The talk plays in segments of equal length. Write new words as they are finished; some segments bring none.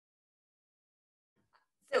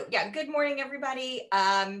So yeah, good morning, everybody.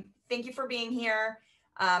 Thank you for being here.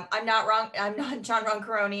 I'm not John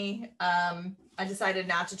Roncaroni. I decided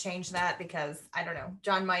not to change that because I don't know,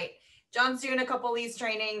 John's doing a couple of these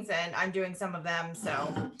trainings and I'm doing some of them.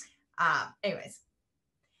 So anyways,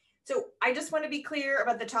 so I just want to be clear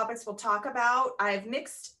about the topics we'll talk about. I've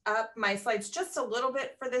mixed up my slides just a little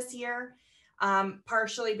bit for this year,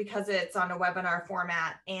 partially because it's on a webinar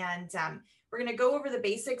format. And we're going to go over the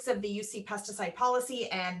basics of the UC pesticide policy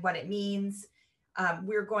and what it means.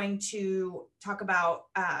 We're going to talk about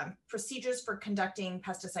procedures for conducting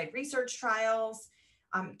pesticide research trials,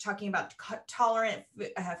 talking about tolerant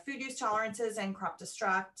food use tolerances and crop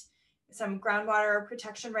destruct, some groundwater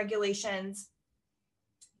protection regulations,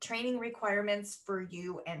 training requirements for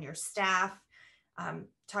you and your staff,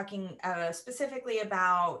 talking specifically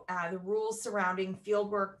about the rules surrounding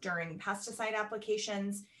fieldwork during pesticide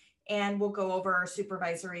applications, and we'll go over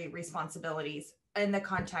supervisory responsibilities in the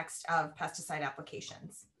context of pesticide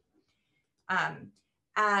applications.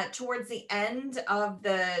 Towards the end of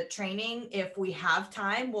the training, if we have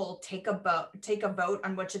time, we'll take a vote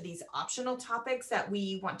on which of these optional topics that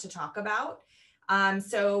we want to talk about.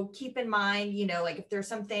 So keep in mind, like if there's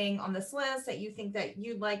something on this list that you think that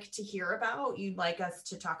you'd like to hear about, you'd like us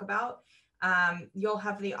to talk about, you'll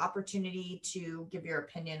have the opportunity to give your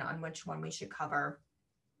opinion on which one we should cover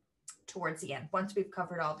towards the end, once we've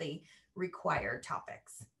covered all the required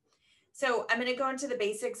topics. So I'm going to go into the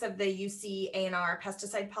basics of the UC ANR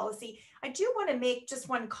pesticide policy. I do want to make just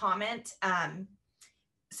one comment.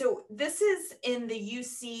 So this is in the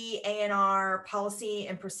UC ANR policy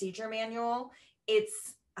and procedure manual.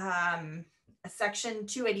 It's section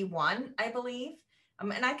 281, I believe.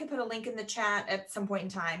 And I can put a link in the chat at some point in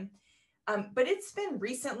time. But it's been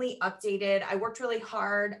recently updated. I worked really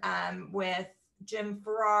hard with Jim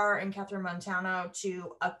Farrar and Catherine Montano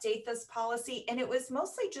to update this policy. And it was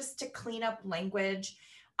mostly just to clean up language,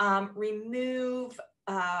 remove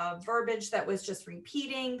verbiage that was just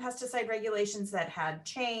repeating pesticide regulations that had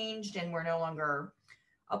changed and were no longer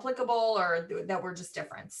applicable or that were just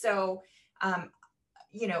different. So,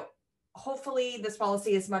 hopefully this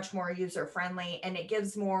policy is much more user-friendly and it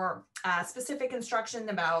gives more specific instruction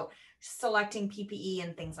about selecting PPE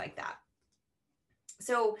and things like that.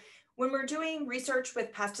 So when we're doing research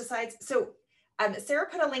with pesticides, so Sarah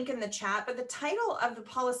put a link in the chat, but the title of the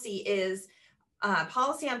policy is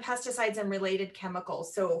Policy on Pesticides and Related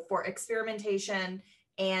Chemicals. So for experimentation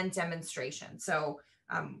and demonstration. So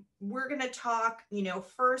we're going to talk,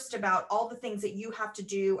 first about all the things that you have to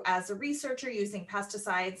do as a researcher using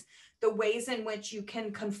pesticides, the ways in which you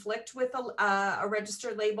can conflict with a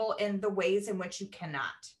registered label and the ways in which you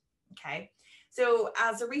cannot. Okay. So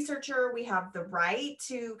as a researcher, we have the right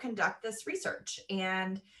to conduct this research,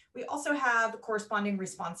 and we also have corresponding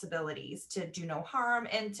responsibilities to do no harm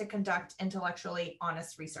and to conduct intellectually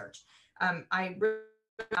honest research. I really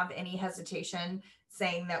don't have any hesitation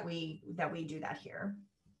saying that we do that here.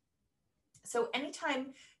 So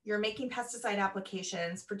anytime you're making pesticide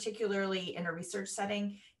applications, particularly in a research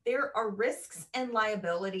setting, there are risks and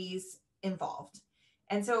liabilities involved.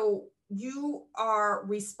 And so you are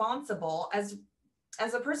responsible as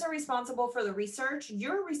a person responsible for the research,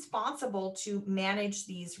 you're responsible to manage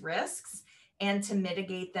these risks and to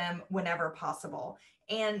mitigate them whenever possible.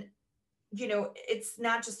 And, it's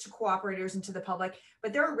not just to cooperators and to the public,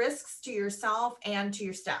 but there are risks to yourself and to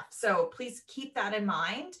your staff. So please keep that in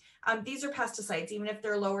mind. These are pesticides, even if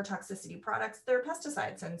they're lower toxicity products, they're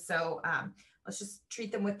pesticides. And so let's just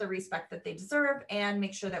treat them with the respect that they deserve and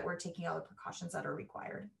make sure that we're taking all the precautions that are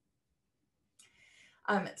required.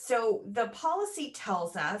 So the policy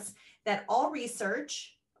tells us that all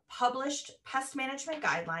research, published pest management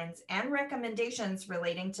guidelines, and recommendations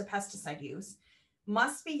relating to pesticide use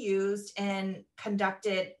must be used and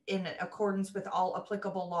conducted in accordance with all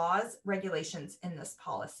applicable laws, regulations in this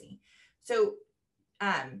policy. So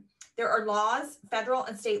there are laws, federal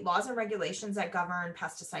and state laws and regulations that govern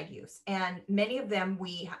pesticide use, and many of them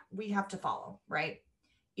we have to follow, right?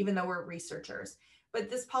 Even though we're researchers. But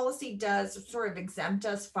this policy does sort of exempt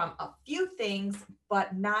us from a few things,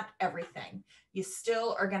 but not everything. You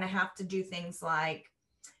still are going to have to do things like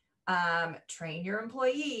train your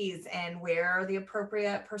employees and wear the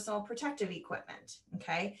appropriate personal protective equipment,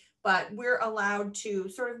 okay? But we're allowed to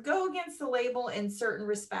sort of go against the label in certain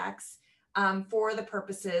respects for the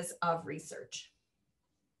purposes of research.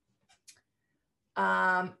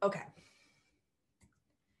 Okay.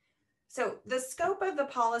 So the scope of the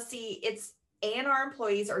policy, it's ANR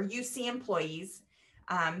employees or UC employees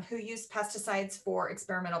who use pesticides for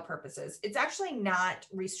experimental purposes. It's actually not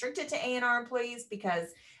restricted to ANR employees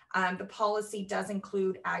because The policy does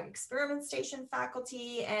include ag experiment station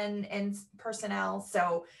faculty and personnel.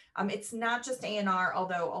 So it's not just ANR,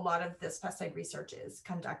 although a lot of this pesticide research is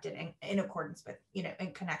conducted in accordance with,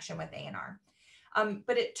 in connection with ANR.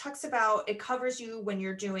 But it covers you when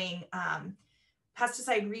you're doing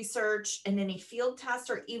pesticide research in any field test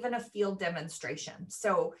or even a field demonstration.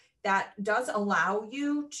 So that does allow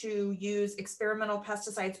you to use experimental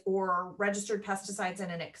pesticides or registered pesticides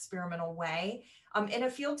in an experimental way. In a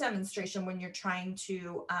field demonstration, when you're trying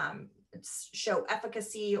to show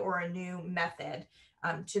efficacy or a new method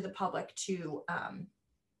to the public to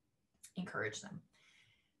encourage them.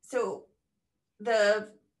 So the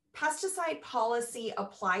pesticide policy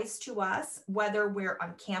applies to us whether we're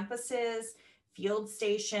on campuses, field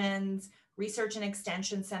stations, research and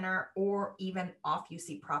extension center, or even off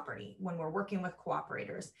UC property when we're working with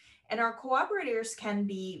cooperators. And our cooperators can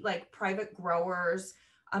be like private growers,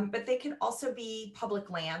 but they can also be public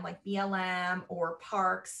land like BLM or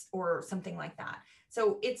parks or something like that.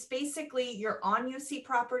 So it's basically you're on UC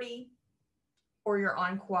property or you're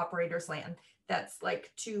on cooperators land. That's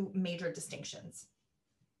like two major distinctions.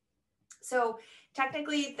 So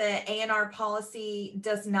technically the ANR policy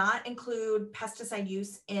does not include pesticide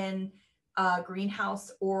use in a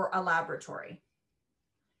greenhouse or a laboratory.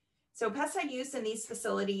 So pesticide use in these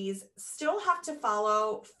facilities still have to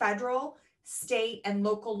follow federal, state, and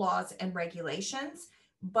local laws and regulations,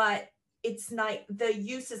 but it's not, the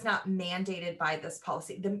use is not mandated by this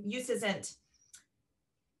policy. The use isn't,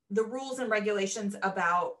 the rules and regulations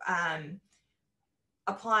about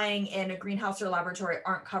applying in a greenhouse or laboratory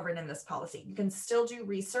aren't covered in this policy. You can still do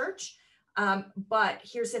research, but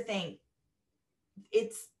here's the thing.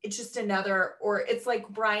 It's just another, or it's like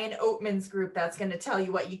Brian Oatman's group that's going to tell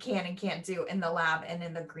you what you can and can't do in the lab and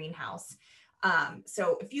in the greenhouse.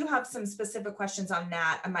 So if you have some specific questions on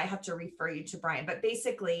that, I might have to refer you to Brian. But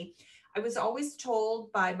basically, I was always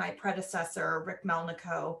told by my predecessor, Rick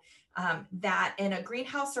Melnico, that in a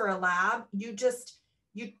greenhouse or a lab, you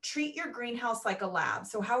treat your greenhouse like a lab.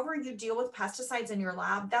 So however you deal with pesticides in your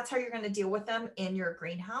lab, that's how you're going to deal with them in your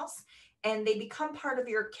greenhouse. And they become part of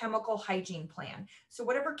your chemical hygiene plan. So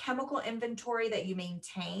whatever chemical inventory that you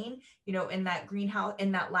maintain, in that greenhouse,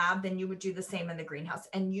 in that lab, then you would do the same in the greenhouse.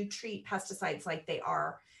 And you treat pesticides like they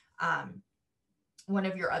are one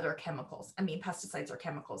of your other chemicals. I mean, pesticides are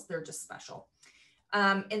chemicals, they're just special.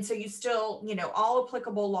 And so you still, all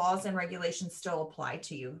applicable laws and regulations still apply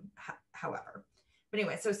to you, however. But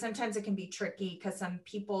anyway, so sometimes it can be tricky because some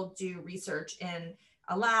people do research in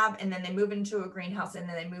a lab and then they move into a greenhouse and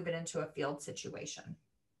then they move it into a field situation.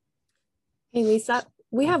 Hey, Lisa,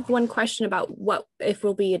 we have one question about what if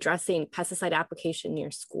we'll be addressing pesticide application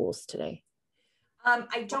near schools today.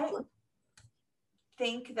 I don't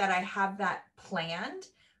think that I have that planned,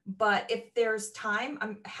 but if there's time,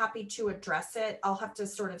 I'm happy to address it. I'll have to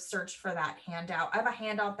sort of search for that handout. I have a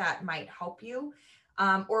handout that might help you.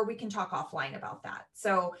 Or we can talk offline about that.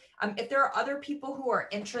 So if there are other people who are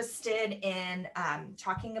interested in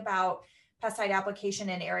talking about pesticide application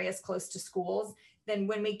in areas close to schools, then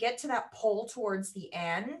when we get to that poll towards the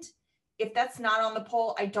end, if that's not on the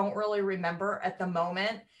poll, I don't really remember at the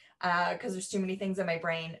moment because there's too many things in my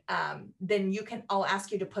brain, then I'll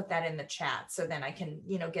ask you to put that in the chat so then I can,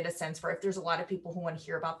 get a sense for if there's a lot of people who want to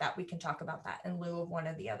hear about that, we can talk about that in lieu of one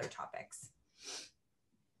of the other topics.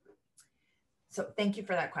 So thank you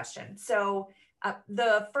for that question. So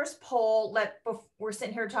the first poll, we're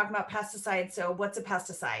sitting here talking about pesticides. So what's a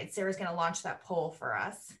pesticide? Sarah's going to launch that poll for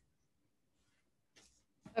us.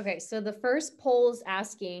 Okay, so the first poll is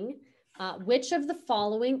asking, which of the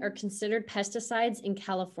following are considered pesticides in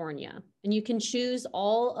California? And you can choose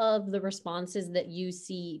all of the responses that you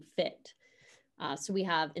see fit. So we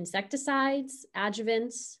have insecticides,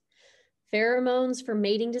 adjuvants, pheromones for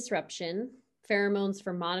mating disruption, pheromones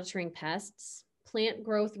for monitoring pests, plant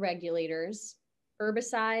growth regulators,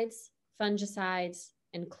 herbicides, fungicides,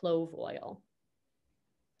 and clove oil.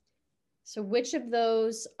 So which of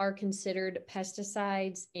those are considered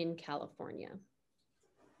pesticides in California?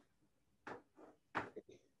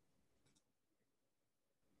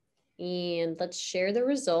 And let's share the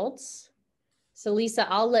results. So Lisa,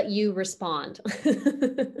 I'll let you respond.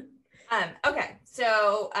 Okay,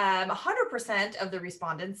 so 100% of the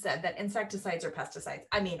respondents said that insecticides are pesticides.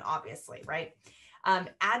 I mean, obviously, right?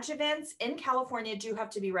 Adjuvants in California do have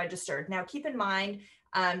to be registered. Now, keep in mind,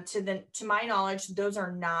 to my knowledge, those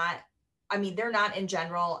are not, they're not in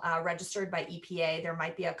general registered by EPA. There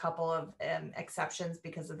might be a couple of exceptions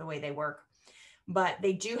because of the way they work, but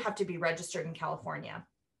they do have to be registered in California.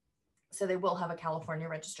 So they will have a California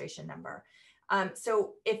registration number.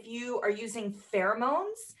 So if you are using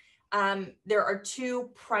pheromones, There are two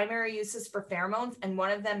primary uses for pheromones, and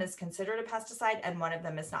one of them is considered a pesticide and one of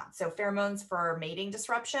them is not. So pheromones for mating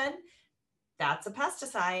disruption, that's a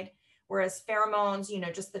pesticide. Whereas pheromones,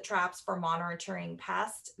 just the traps for monitoring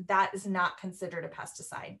pests, that is not considered a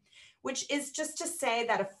pesticide, which is just to say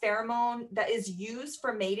that a pheromone that is used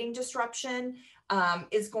for mating disruption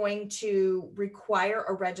is going to require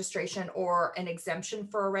a registration or an exemption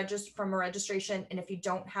for from a registration. And if you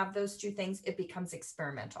don't have those two things, it becomes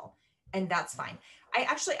experimental, and that's fine. I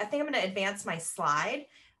think I'm going to advance my slide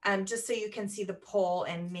just so you can see the poll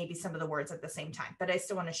and maybe some of the words at the same time, but I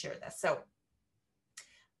still want to share this. So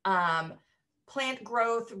plant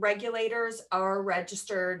growth regulators are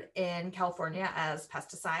registered in California as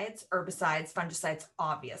pesticides, herbicides, fungicides,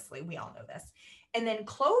 obviously, we all know this. And then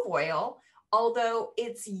clove oil, although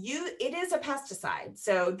it is a pesticide.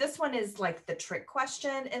 So this one is like the trick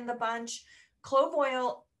question in the bunch. Clove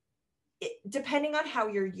oil, depending on how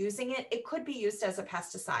you're using it, it could be used as a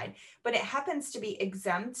pesticide, but it happens to be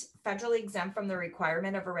exempt, federally exempt from the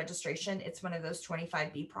requirement of a registration. It's one of those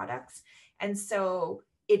 25B products. And so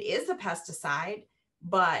it is a pesticide,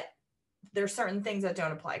 but there's certain things that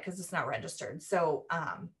don't apply because it's not registered. So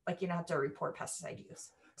like you don't have to report pesticide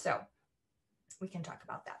use. So we can talk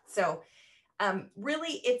about that. So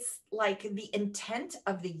really it's like the intent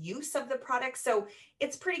of the use of the product. So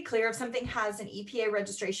it's pretty clear if something has an EPA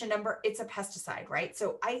registration number, it's a pesticide, right?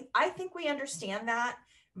 So I think we understand that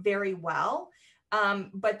very well.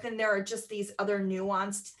 But then there are just these other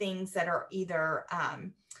nuanced things that are either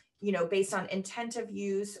based on intent of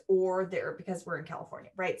use or because we're in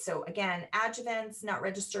California, right? So again, adjuvants, not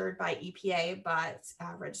registered by EPA, but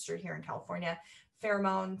registered here in California,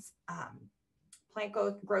 pheromones, plant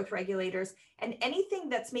growth regulators, and anything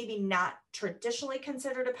that's maybe not traditionally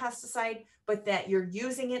considered a pesticide, but that you're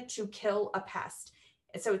using it to kill a pest.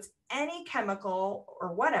 And so it's any chemical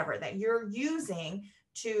or whatever that you're using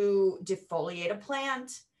to defoliate a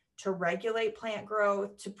plant, to regulate plant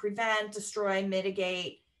growth, to prevent, destroy,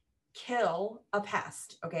 mitigate, kill a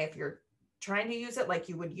pest. Okay, if you're trying to use it like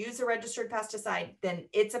you would use a registered pesticide, then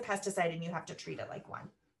it's a pesticide and you have to treat it like one.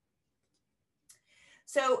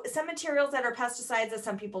 So some materials that are pesticides, as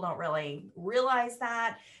some people don't really realize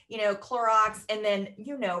that, Clorox, and then,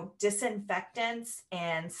 disinfectants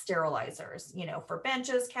and sterilizers, for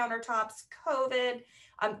benches, countertops, COVID,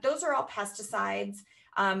 those are all pesticides.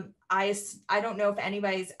 I don't know if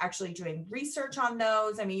anybody's actually doing research on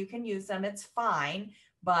those. I mean, you can use them, it's fine.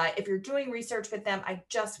 But if you're doing research with them, I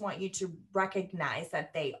just want you to recognize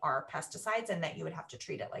that they are pesticides and that you would have to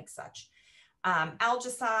treat it like such.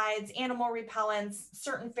 Algicides, animal repellents,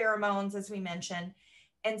 certain pheromones, as we mentioned.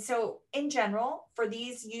 And so in general, for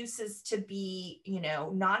these uses to be,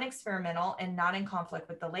 non-experimental and not in conflict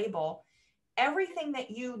with the label, everything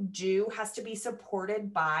that you do has to be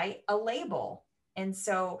supported by a label. And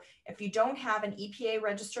so if you don't have an EPA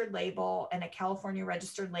registered label and a California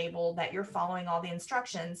registered label that you're following all the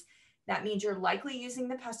instructions, that means you're likely using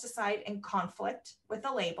the pesticide in conflict with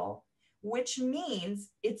the label, which means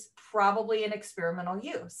it's probably an experimental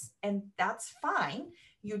use. And that's fine.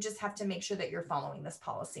 You just have to make sure that you're following this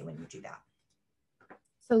policy when you do that.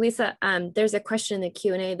 So Lisa, there's a question in the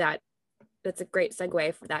Q&A that's a great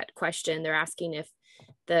segue for that question. They're asking if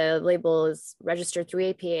the label is registered through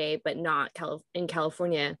APA, but not in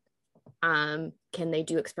California, can they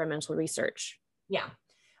do experimental research? Yeah,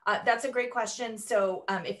 that's a great question. So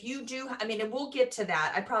if you do, and we'll get to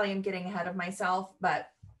that. I probably am getting ahead of myself, but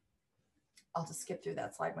I'll just skip through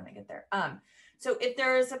that slide when I get there. So if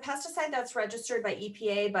there is a pesticide that's registered by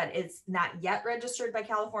EPA, but it's not yet registered by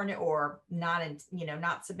California or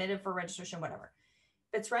not submitted for registration, whatever.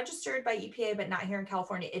 If it's registered by EPA, but not here in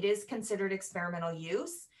California, it is considered experimental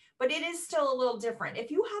use, but it is still a little different.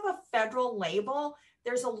 If you have a federal label,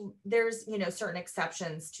 there's certain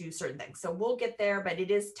exceptions to certain things. So we'll get there, but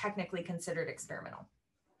it is technically considered experimental.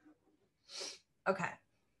 Okay.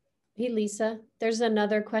 Hey, Lisa, there's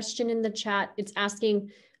another question in the chat. It's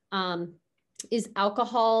asking, is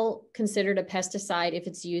alcohol considered a pesticide if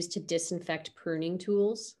it's used to disinfect pruning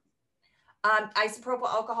tools? Isopropyl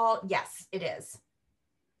alcohol, yes, it is.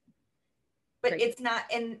 But Great. It's not,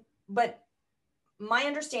 but my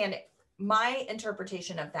interpretation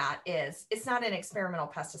of that is it's not an experimental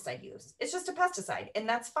pesticide use. It's just a pesticide, and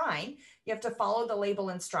that's fine. You have to follow the label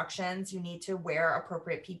instructions. You need to wear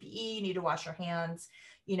appropriate PPE. You need to wash your hands,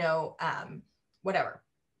 whatever.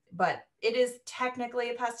 But it is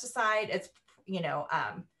technically a pesticide. It's,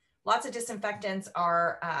 lots of disinfectants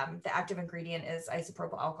are, the active ingredient is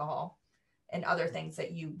isopropyl alcohol. and other things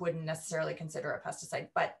that you wouldn't necessarily consider a pesticide,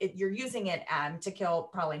 but you're using it to kill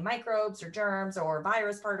probably microbes or germs or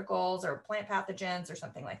virus particles or plant pathogens or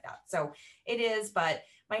something like that. So it is, but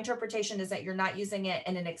my interpretation is that you're not using it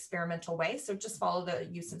in an experimental way. So just follow the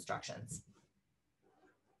use instructions.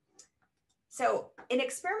 So an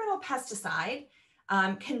experimental pesticide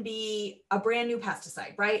can be a brand new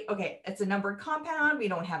pesticide, right? Okay, it's a numbered compound. We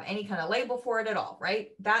don't have any kind of label for it at all,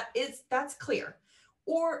 right? That's clear.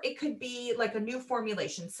 Or it could be like a new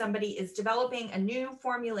formulation. Somebody is developing a new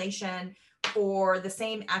formulation for the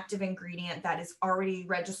same active ingredient that is already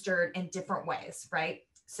registered in different ways, right?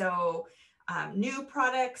 So new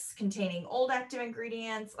products containing old active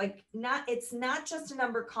ingredients, it's not just a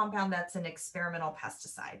numbered compound that's an experimental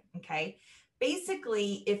pesticide, okay?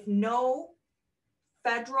 Basically, if no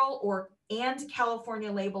federal and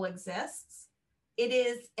California label exists, it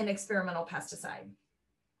is an experimental pesticide.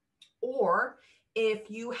 Or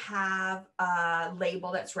if you have a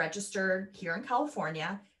label that's registered here in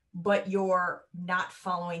California, but you're not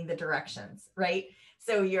following the directions, right?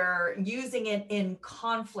 So you're using it in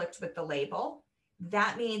conflict with the label,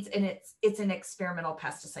 that means, and it's an experimental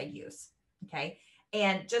pesticide use, okay?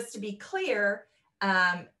 And just to be clear,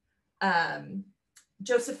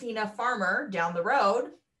 Josephina farmer down the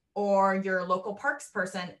road or your local parks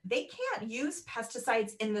person, they can't use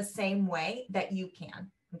pesticides in the same way that you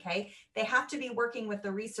can, okay? They have to be working with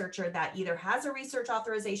the researcher that either has a research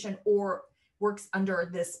authorization or works under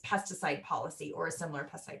this pesticide policy or a similar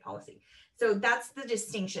pesticide policy. So that's the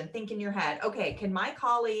distinction. Think in your head, okay, can my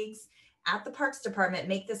colleagues at the Parks Department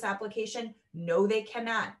make this application? No, they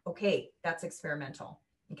cannot. Okay, that's experimental.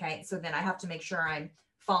 Okay, so then I have to make sure I'm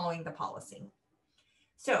following the policy.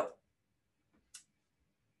 So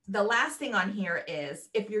the last thing on here is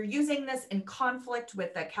if you're using this in conflict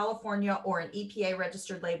with a California or an EPA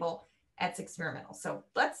registered label, that's experimental. So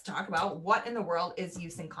let's talk about what in the world is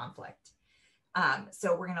use in conflict.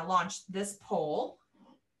 So we're going to launch this poll.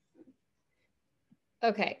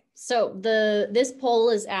 Okay, so this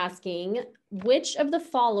poll is asking, which of the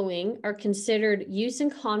following are considered use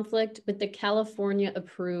in conflict with the California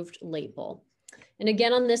approved label? And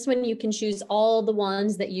again, on this one, you can choose all the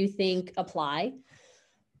ones that you think apply.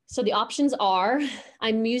 So the options are,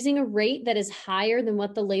 I'm using a rate that is higher than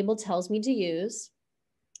what the label tells me to use.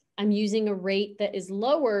 I'm using a rate that is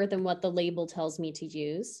lower than what the label tells me to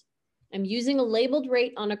use. I'm using a labeled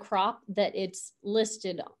rate on a crop that is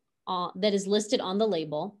listed on the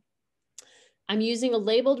label. I'm using a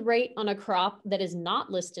labeled rate on a crop that is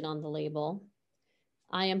not listed on the label.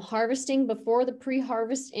 I am harvesting before the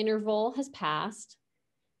pre-harvest interval has passed.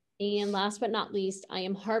 And last but not least, I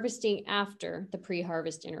am harvesting after the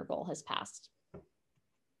pre-harvest interval has passed.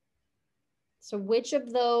 So which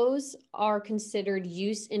of those are considered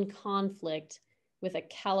use in conflict with a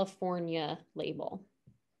California label?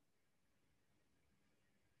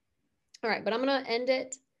 All right, but I'm gonna end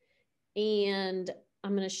it and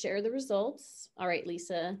I'm gonna share the results. All right,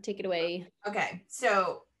 Lisa, take it away. Okay,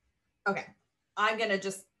 so, I'm gonna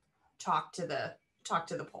just talk to the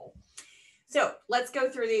poll. So let's go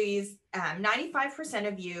through these. 95%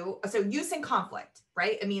 of you, so use in conflict,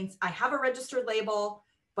 right? It means I have a registered label,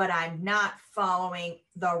 but I'm not following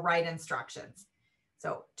the right instructions.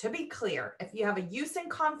 So to be clear, if you have a use in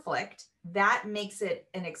conflict, that makes it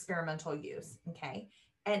an experimental use, okay?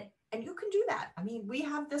 And you can do that. I mean, we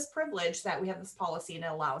have this privilege that we have this policy and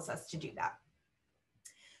it allows us to do that.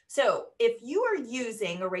 So if you are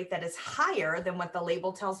using a rate that is higher than what the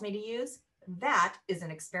label tells me to use, that is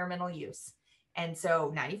an experimental use. And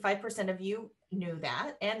so 95% of you knew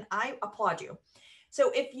that, and I applaud you.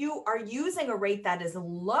 So if you are using a rate that is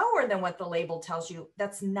lower than what the label tells you,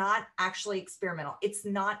 that's not actually experimental. It's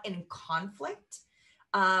not in conflict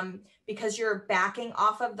because you're backing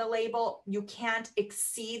off of the label. You can't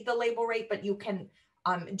exceed the label rate, but you can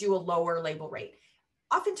do a lower label rate.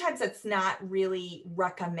 Oftentimes it's not really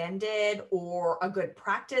recommended or a good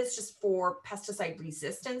practice just for pesticide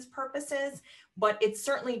resistance purposes, but it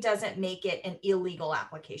certainly doesn't make it an illegal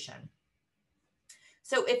application.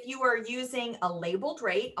 So if you are using a labeled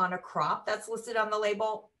rate on a crop that's listed on the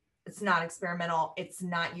label, it's not experimental, it's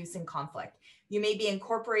not use in conflict. You may be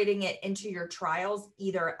incorporating it into your trials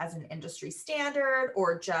either as an industry standard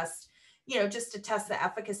or just to test the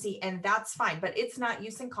efficacy, and that's fine, but it's not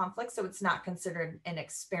use in conflict, so it's not considered an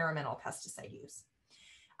experimental pesticide use.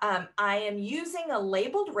 I am using a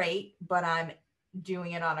labeled rate, but I'm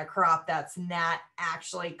doing it on a crop that's not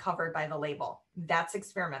actually covered by the label. That's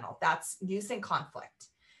experimental. That's use in conflict.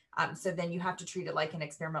 So then you have to treat it like an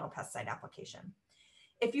experimental pesticide application.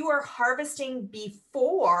 If you are harvesting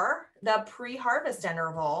before the pre-harvest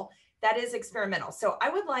interval, that is experimental. So I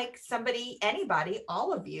would like somebody, anybody,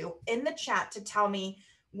 all of you in the chat to tell me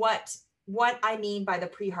what I mean by the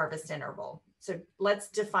pre-harvest interval. So let's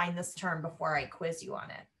define this term before I quiz you on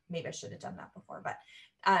it. Maybe I should have done that before, but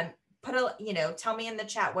tell me in the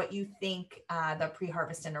chat what you think the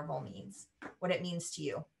pre-harvest interval means, what it means to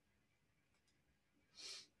you.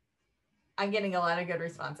 I'm getting a lot of good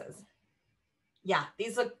responses. Yeah,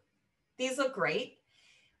 these look great.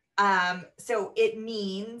 So it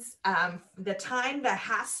means the time that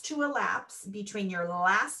has to elapse between your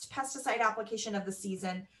last pesticide application of the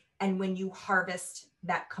season and when you harvest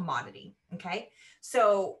that commodity. Okay.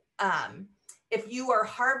 So if your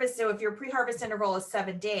pre-harvest interval is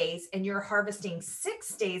 7 days and you're harvesting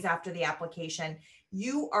 6 days after the application,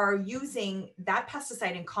 you are using that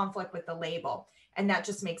pesticide in conflict with the label. And that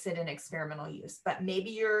just makes it an experimental use. But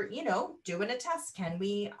maybe you're, doing a test. Can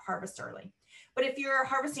we harvest early? But if you're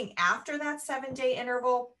harvesting after that 7-day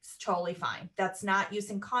interval, it's totally fine. That's not use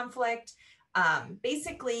in conflict.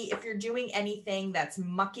 Basically, if you're doing anything that's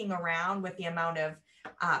mucking around with the amount of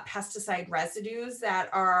pesticide residues that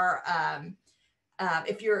are,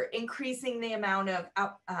 if you're increasing the amount of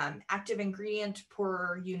active ingredient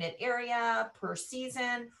per unit area per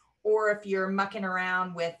season, or if you're mucking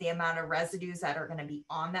around with the amount of residues that are going to be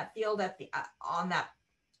on that field on that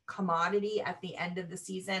commodity at the end of the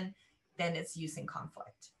season, then it's use in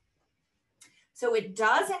conflict. So it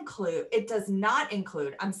does not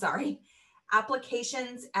include,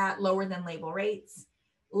 applications at lower than label rates,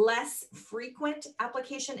 less frequent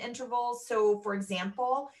application intervals. So for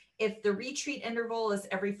example, if the retreat interval is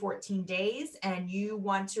every 14 days and you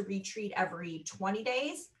want to retreat every 20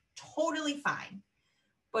 days, totally fine.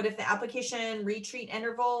 But if the application retreat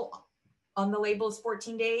interval on the label is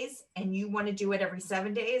 14 days and you want to do it every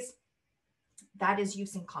 7 days, that is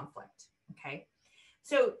use in conflict. Okay.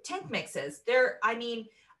 So tank mixes,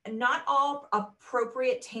 not all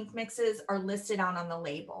appropriate tank mixes are listed out on the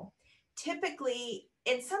label. Typically,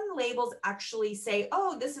 and some labels actually say,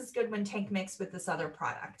 oh, this is good when tank mixed with this other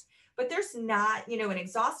product. But there's not, an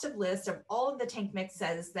exhaustive list of all of the tank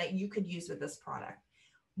mixes that you could use with this product.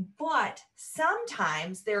 But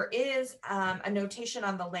sometimes there is a notation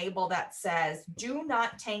on the label that says, do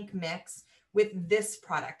not tank mix with this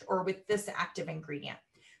product or with this active ingredient.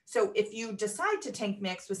 So if you decide to tank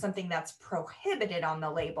mix with something that's prohibited on the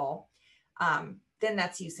label, then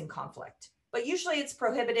that's use in conflict. But usually it's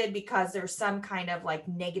prohibited because there's some kind of like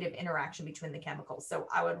negative interaction between the chemicals. So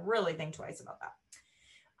I would really think twice about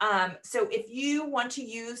that. So if you want to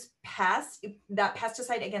use that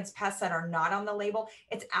pesticide against pests that are not on the label,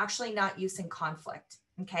 it's actually not use in conflict.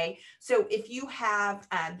 Okay. So if you have,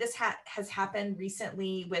 this has happened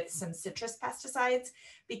recently with some citrus pesticides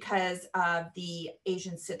because the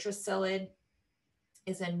Asian citrus psyllid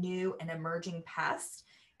is a new and emerging pest.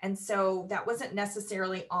 And so that wasn't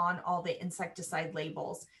necessarily on all the insecticide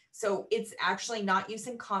labels. So it's actually not use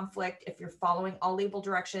in conflict if you're following all label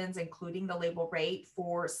directions, including the label rate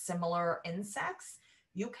for similar insects.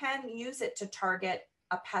 You can use it to target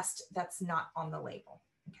a pest that's not on the label.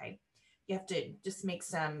 Okay. You have to just make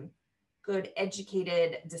some good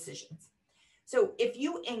educated decisions. So if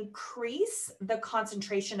you increase the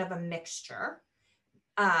concentration of a mixture,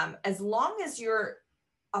 as long as you're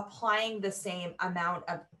applying the same amount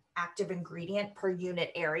of active ingredient per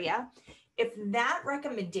unit area, if that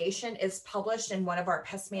recommendation is published in one of our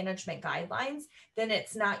pest management guidelines, then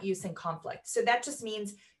it's not use in conflict. So that just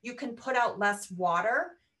means you can put out less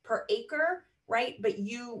water per acre, right?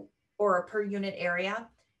 Or per unit area,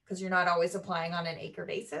 because you're not always applying on an acre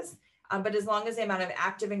basis. But as long as the amount of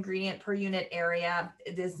active ingredient per unit area,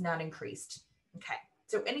 it is not increased. Okay.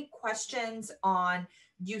 So any questions on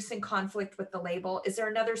use in conflict with the label? Is there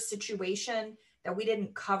another situation that we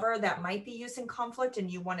didn't cover that might be use in conflict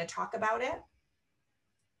and you want to talk about it?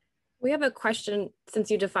 We have a question,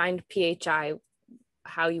 since you defined PHI,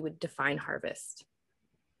 how you would define harvest.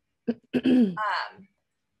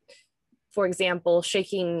 For example,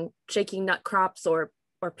 shaking nut crops or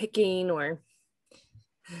picking or.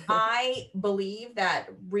 I believe that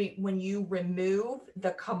when you remove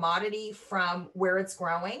the commodity from where it's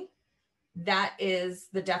growing, that is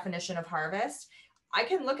the definition of harvest. I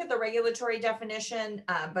can look at the regulatory definition,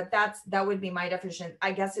 but that would be my definition.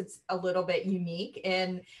 I guess it's a little bit unique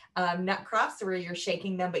in nut crops where you're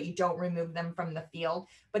shaking them, but you don't remove them from the field.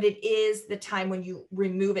 But it is the time when you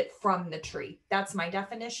remove it from the tree. That's my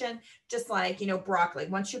definition. Just like, broccoli,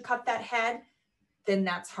 once you cut that head, then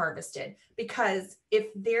that's harvested. Because if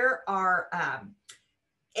there are,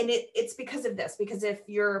 and it's because of this, because if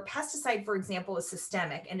your pesticide, for example, is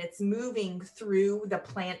systemic and it's moving through the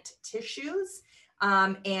plant tissues,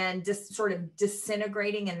 and just sort of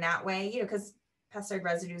disintegrating in that way, because pesticide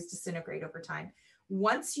residues disintegrate over time.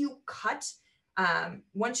 Once you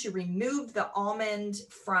once you remove the almond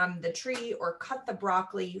from the tree or cut the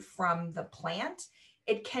broccoli from the plant,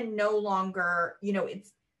 it can no longer,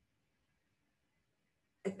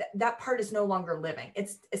 that part is no longer living.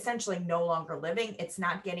 It's essentially no longer living. It's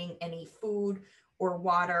not getting any food or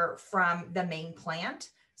water from the main plant.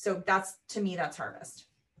 So to me, that's harvest,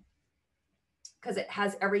 because it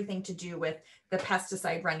has everything to do with the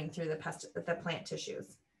pesticide running through the plant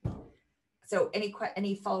tissues. So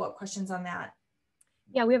any follow-up questions on that?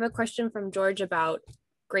 Yeah, we have a question from George about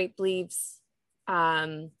grape leaves.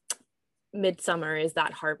 Midsummer, is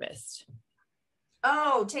that harvest?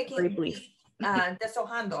 Oh, taking grape leaf.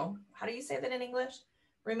 deshojando. How do you say that in English?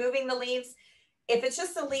 Removing the leaves. If it's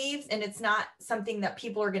just the leaves and it's not something that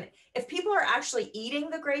people are if people are actually eating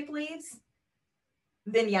the grape leaves,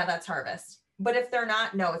 then yeah, that's harvest. But if they're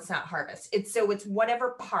not, no, it's not harvest. It's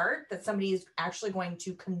whatever part that somebody is actually going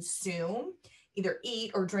to consume, either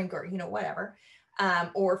eat or drink or, whatever,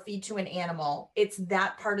 or feed to an animal. It's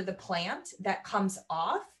that part of the plant that comes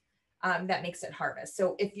off that makes it harvest.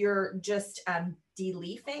 So if you're just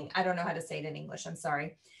de-leafing, I don't know how to say it in English, I'm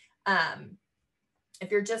sorry.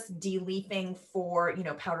 If you're just de-leafing for,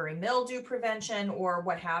 powdery mildew prevention or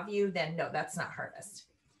what have you, then no, that's not harvest.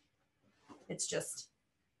 It's just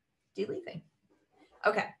de-leafing.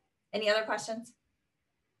 Okay, any other questions?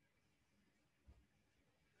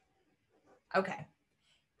 Okay,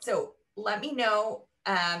 so let me know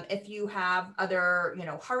if you have other,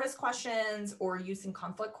 harvest questions or use in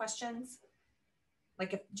conflict questions.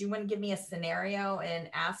 Like, do you want to give me a scenario and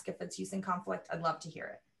ask if it's use in conflict? I'd love to hear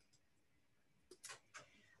it.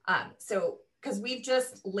 So, because we've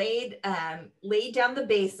just laid down the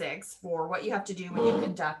basics for what you have to do when you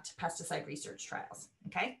conduct pesticide research trials.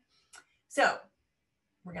 Okay, so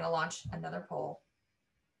we're going to launch another poll.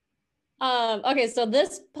 Okay, so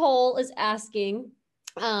this poll is asking,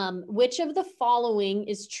 which of the following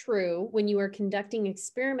is true when you are conducting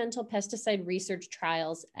experimental pesticide research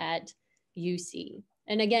trials at UC?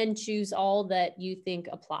 And again, choose all that you think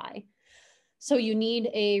apply. So you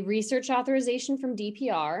need a research authorization from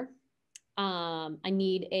DPR. I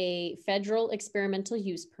need a federal experimental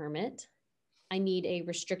use permit. I need a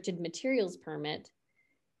restricted materials permit.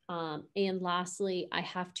 And lastly, I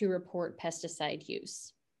have to report pesticide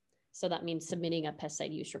use. So that means submitting a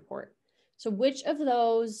pesticide use report. So which of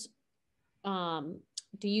those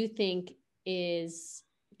do you think is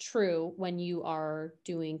true when you are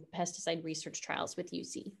doing pesticide research trials with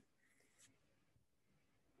UC?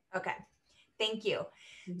 Okay, thank you.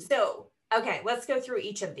 So, okay, let's go through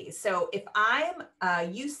each of these. So if I'm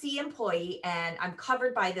a UC employee and I'm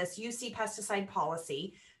covered by this UC pesticide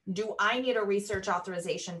policy, do I need a research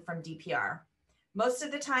authorization from DPR? Most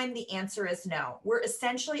of the time, the answer is no. We're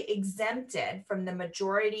essentially exempted from the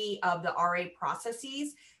majority of the RA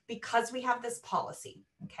processes because we have this policy,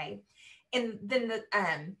 okay? And then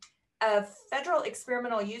a federal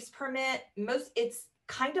experimental use permit, it's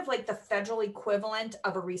kind of like the federal equivalent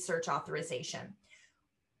of a research authorization.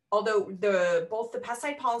 Although both the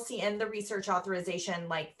pesticide policy and the research authorization,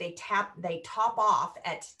 like they top off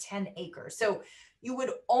at 10 acres. So you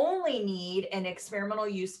would only need an experimental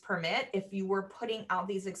use permit if you were putting out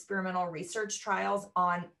these experimental research trials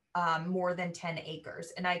on more than 10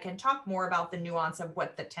 acres. And I can talk more about the nuance of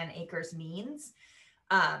what the 10 acres means.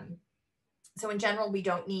 So in general, we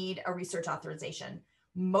don't need a research authorization.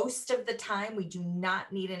 Most of the time, we do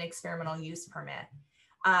not need an experimental use permit.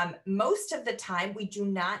 Most of the time, we do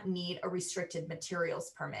not need a restricted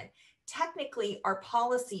materials permit. Technically, our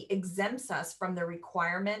policy exempts us from the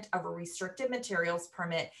requirement of a restricted materials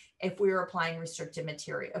permit if we are applying restricted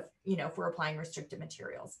material, if we're applying restricted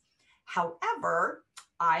materials. However,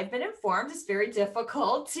 I've been informed it's very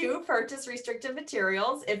difficult to purchase restricted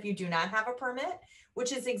materials if you do not have a permit,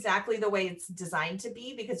 which is exactly the way it's designed to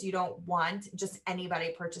be, because you don't want just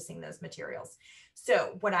anybody purchasing those materials.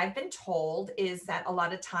 So what I've been told is that a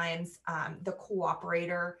lot of times the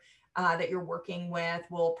cooperator that you're working with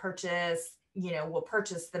will purchase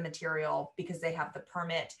the material because they have the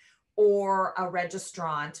permit, or a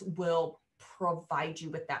registrant will provide you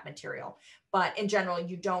with that material. But in general,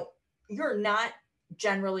 you're not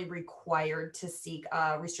generally required to seek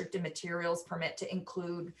a restricted materials permit to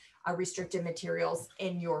include restricted materials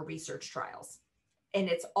in your research trials. And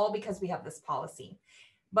it's all because we have this policy.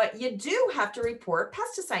 But you do have to report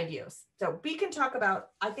pesticide use. So we can talk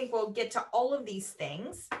about, I think we'll get to all of these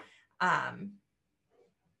things.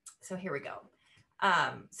 So here we go.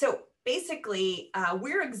 So basically,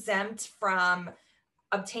 we're exempt from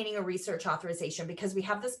obtaining a research authorization, because we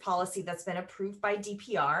have this policy that's been approved by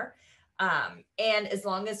DPR. And as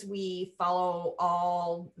long as we follow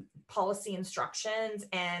all policy instructions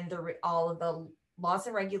and all of the laws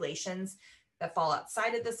and regulations that fall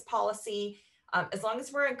outside of this policy, as long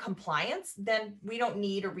as we're in compliance, then we don't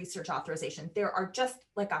need a research authorization. There are just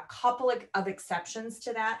like a couple of exceptions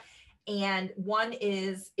to that. And one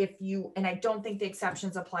is if you, and I don't think the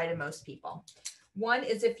exceptions apply to most people. One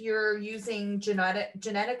is if you're using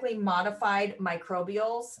genetically modified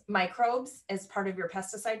microbes as part of your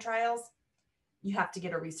pesticide trials, you have to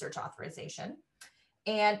get a research authorization.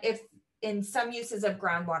 And if in some uses of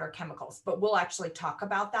groundwater chemicals, but we'll actually talk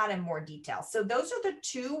about that in more detail. So those are the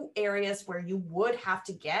two areas where you would have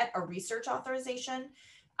to get a research authorization,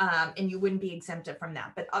 and you wouldn't be exempted from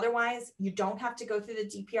that. But otherwise, you don't have to go through the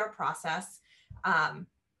DPR process.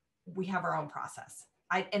 We have our own process.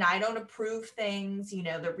 I don't approve things. You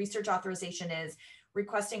know, the research authorization is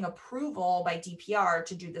requesting approval by DPR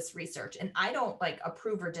to do this research. And I don't like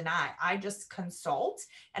approve or deny. I just consult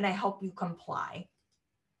and I help you comply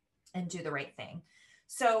and do the right thing.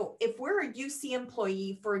 So if we're a UC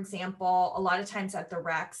employee, for example, a lot of times at the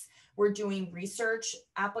recs, we're doing research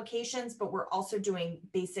applications, but we're also doing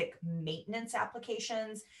basic maintenance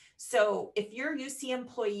applications. So if you're a UC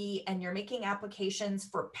employee and you're making applications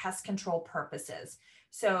for pest control purposes,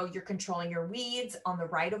 so you're controlling your weeds on the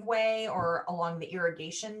right of way or along the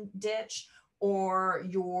irrigation ditch, or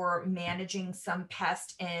you're managing some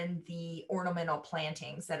pest in the ornamental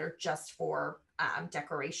plantings that are just for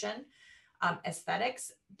decoration,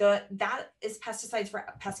 aesthetics, that is pesticides for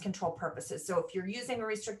pest control purposes. So if you're using a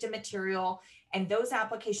restricted material and those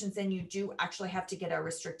applications, then you do actually have to get a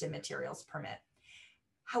restricted materials permit.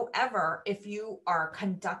 However, if you are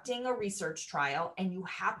conducting a research trial and you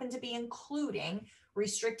happen to be including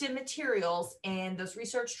restricted materials in those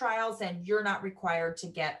research trials, then you're not required to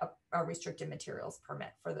get a restricted materials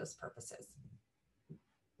permit for those purposes.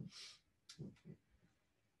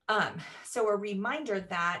 So a reminder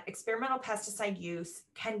that experimental pesticide use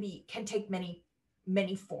can take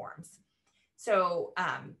many forms. So,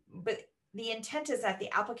 but the intent is that the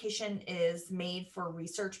application is made for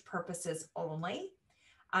research purposes only.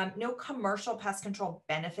 No commercial pest control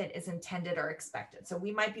benefit is intended or expected. So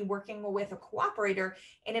we might be working with a cooperator,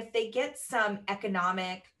 and if they get some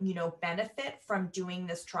economic, benefit from doing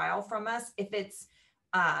this trial from us, if it's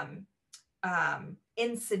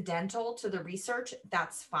incidental to the research,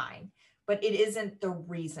 that's fine, but it isn't the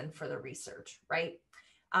reason for the research, right?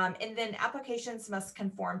 And then applications must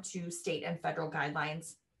conform to state and federal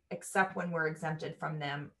guidelines, except when we're exempted from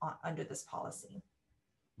them under this policy.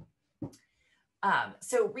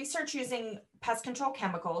 So research using pest control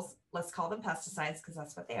chemicals, let's call them pesticides because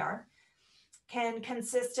that's what they are, can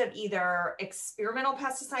consist of either experimental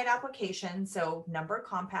pesticide applications, so number of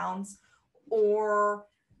compounds, or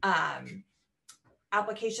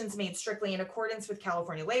applications made strictly in accordance with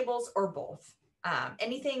California labels, or both.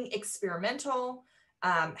 Anything experimental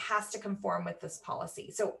has to conform with this policy.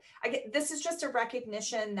 So this is just a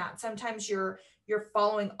recognition that sometimes you're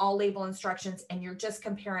following all label instructions and you're just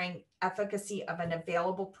comparing efficacy of an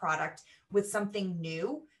available product with something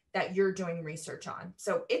new that you're doing research on.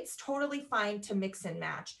 So it's totally fine to mix and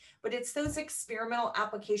match, but it's those experimental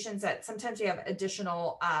applications that sometimes we have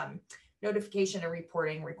additional notification and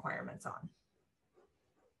reporting requirements on.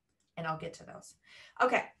 And I'll get to those.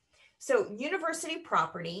 Okay. So university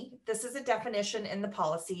property, this is a definition in the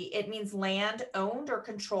policy. It means land owned or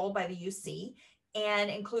controlled by the UC and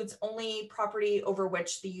includes only property over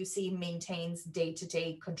which the UC maintains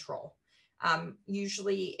day-to-day control.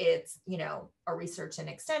 Usually it's, a research and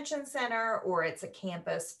extension center, or it's a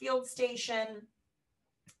campus field station.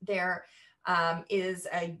 There is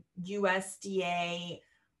a USDA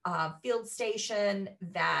field station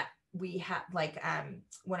that we have, like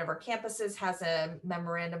one of our campuses has a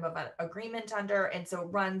memorandum of agreement under, and so it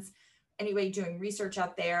runs anybody doing research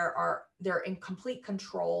out there they're in complete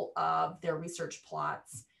control of their research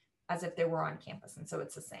plots as if they were on campus, and so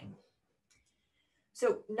it's the same.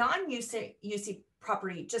 So non-UC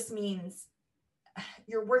property just means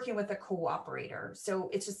you're working with a cooperator. So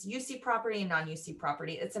it's just UC property and non-UC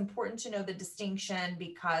property. It's important to know the distinction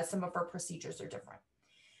because some of our procedures are different.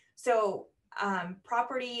 So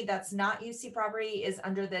property that's not UC property is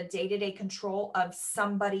under the day-to-day control of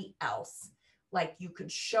somebody else. Like you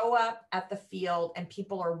could show up at the field and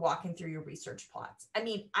people are walking through your research plots. I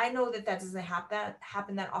mean, I know that doesn't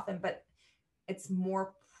happen that often, but it's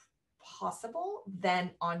more possible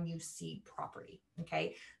than on UC property.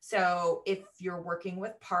 Okay. So if you're working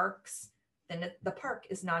with parks, then the park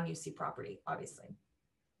is non-UC property, obviously,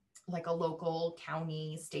 like a local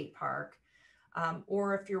county, state park.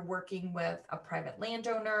 or if you're working with a private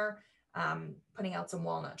landowner, putting out some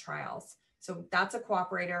walnut trials. So that's a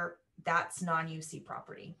cooperator, that's non-UC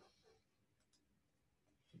property.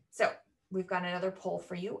 So we've got another poll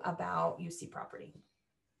for you about UC property.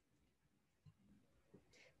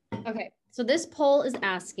 Okay, so this poll is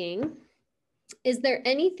asking, is there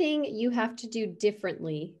anything you have to do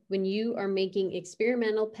differently when you are making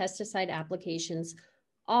experimental pesticide applications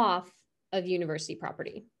off of university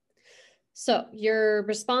property? So your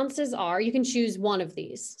responses are, you can choose one of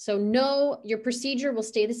these. So no, your procedure will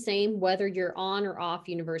stay the same whether you're on or off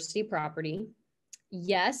university property.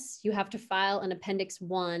 Yes, you have to file an Appendix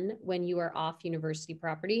 1 when you are off university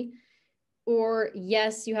property. Or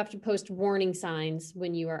yes, you have to post warning signs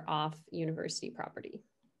when you are off university property.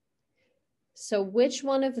 So which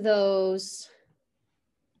one of those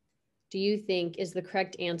do you think is the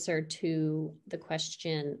correct answer to the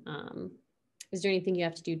question? Is there anything you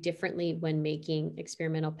have to do differently when making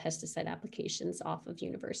experimental pesticide applications off of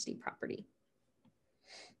university property?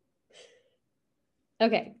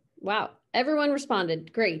 Okay, wow, everyone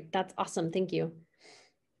responded. Great, that's awesome, thank you.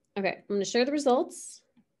 Okay, I'm gonna share the results.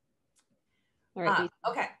 All right.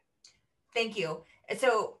 Okay, thank you.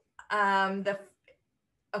 So the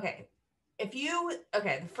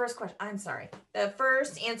first question, I'm sorry. The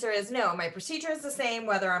first answer is no, my procedure is the same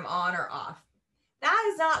whether I'm on or off.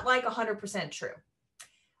 That is not like 100% true.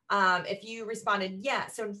 If you responded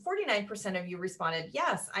yes, so 49% of you responded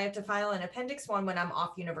yes, I have to file an Appendix 1 when I'm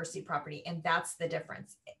off university property, and that's the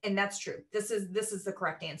difference. And that's true. This is the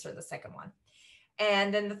correct answer, the second one.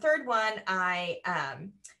 And then the third one, I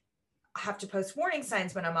have to post warning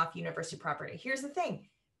signs when I'm off university property. Here's the thing.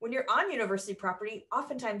 When you're on university property,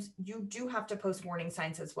 oftentimes you do have to post warning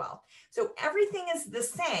signs as well. So everything is the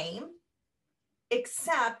same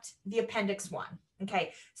except the Appendix 1.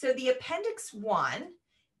 Okay, so the Appendix 1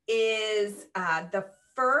 is the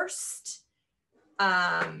first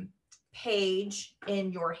page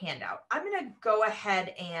in your handout. I'm going to go ahead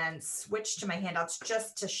and switch to my handouts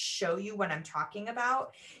just to show you what I'm talking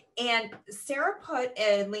about. And Sarah put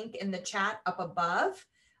a link in the chat up above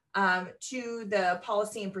to the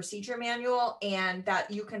policy and procedure manual, and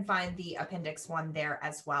that you can find the Appendix 1 there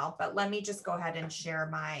as well. But let me just go ahead and share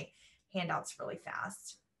my handouts really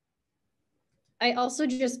fast. I also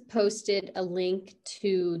just posted a link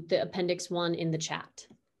to the Appendix 1 in the chat.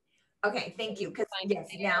 Okay, thank you. Because yes,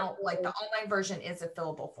 now like the online version is a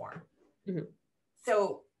fillable form. Mm-hmm.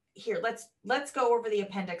 So here, let's go over the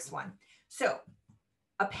Appendix 1. So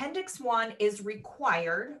Appendix 1 is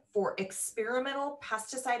required for experimental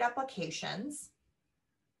pesticide applications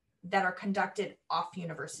that are conducted off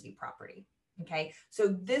university property. Okay, so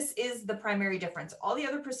this is the primary difference. All the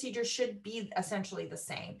other procedures should be essentially the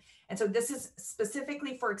same. And so this is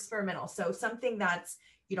specifically for experimental. So something that's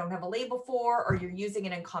you don't have a label for, or you're using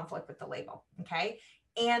it in conflict with the label. Okay,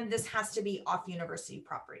 and this has to be off university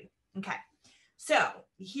property. Okay, so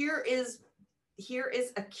here is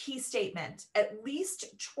a key statement. At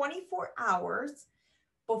least 24 hours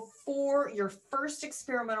before your first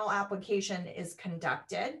experimental application is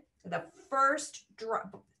conducted, the first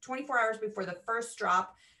drop, 24 hours before the first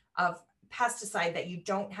drop of pesticide that you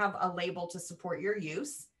don't have a label to support your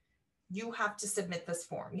use, you have to submit this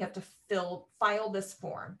form. You have to file this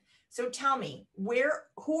form. So tell me,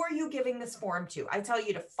 who are you giving this form to? I tell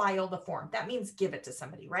you to file the form. That means give it to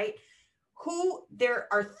somebody, right? There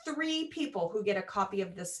are 3 people who get a copy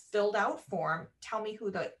of this filled out form. Tell me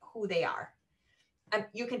who they are.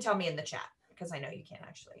 You can tell me in the chat because I know you can't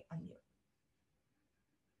actually unmute.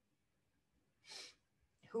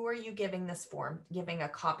 Who are you giving a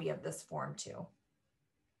copy of this form to?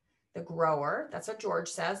 The grower, that's what George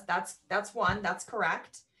says. That's 1, that's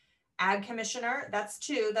correct. Ag commissioner, that's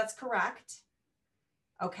 2, that's correct.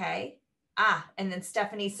 Okay. And then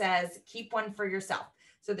Stephanie says, keep one for yourself.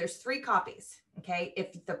 So there's 3 copies. Okay.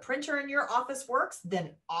 If the printer in your office works,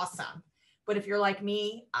 then awesome. But if you're like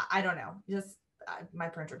me, I don't know, my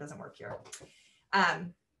printer doesn't work here.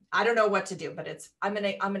 I don't know what to do, but I'm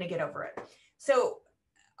going to get over it. So,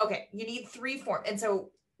 okay, you need 3 forms. And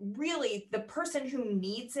so really the person who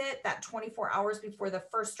needs it that 24 hours before the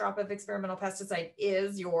first drop of experimental pesticide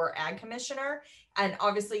is your ag commissioner. And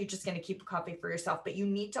obviously you're just going to keep a copy for yourself, but you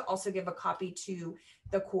need to also give a copy to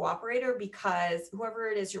the cooperator, because whoever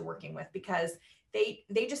it is you're working with, because they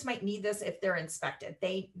just might need this if they're inspected.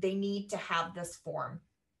 They need to have this form.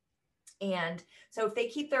 And so if they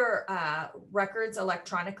keep their records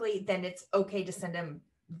electronically, then it's okay to send them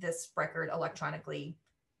this record electronically.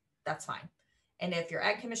 That's fine. And if your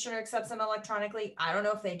ag commissioner accepts them electronically, I don't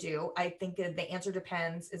know if they do. I think that the answer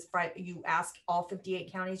depends. Is you ask all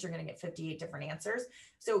 58 counties, you're going to get 58 different answers.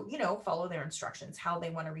 So, you know, follow their instructions, how they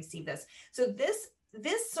want to receive this. So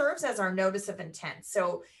this serves as our notice of intent.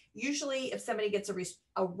 So usually if somebody gets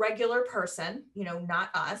a regular person, you know, not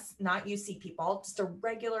us, not UC people, just a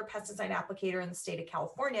regular pesticide applicator in the state of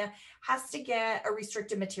California has to get a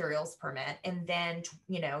restricted materials permit. And then,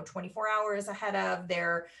 you know, 24 hours ahead of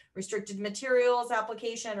their restricted materials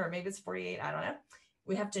application, or maybe it's 48, I don't know,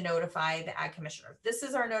 we have to notify the ag commissioner. This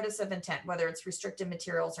is our notice of intent, whether it's restricted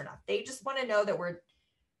materials or not. They just want to know that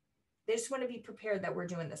they just want to be prepared that we're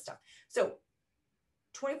doing this stuff. So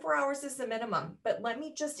 24 hours is the minimum, but let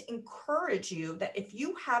me just encourage you that if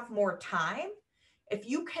you have more time, if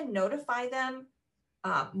you can notify them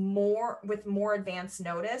with more advance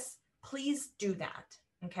notice, please do that.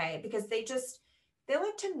 Okay. Because they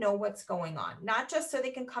like to know what's going on, not just so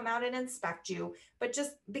they can come out and inspect you, but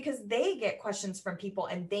just because they get questions from people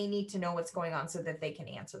and they need to know what's going on so that they can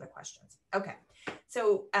answer the questions. Okay.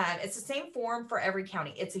 So it's the same form for every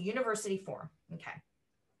county. It's a university form. Okay.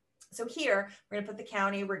 So here we're going to put the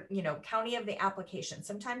county, county of the application.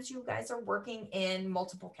 Sometimes you guys are working in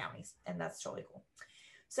multiple counties, and that's totally cool.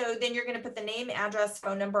 So then you're going to put the name, address,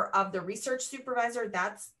 phone number of the research supervisor.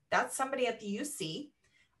 That's somebody at the UC.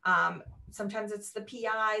 Sometimes it's the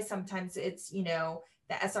PI. Sometimes it's, the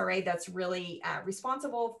SRA that's really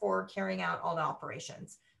responsible for carrying out all the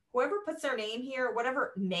operations. Whoever puts their name here,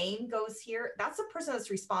 whatever name goes here, that's the person that's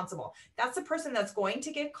responsible. That's the person that's going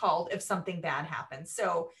to get called if something bad happens.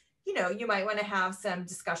 So, you might want to have some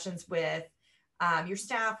discussions with your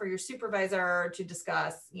staff or your supervisor to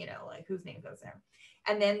discuss, like whose name goes there.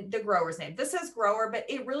 And then the grower's name. This says grower, but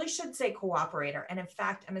it really should say cooperator. And in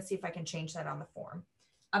fact, I'm going to see if I can change that on the form.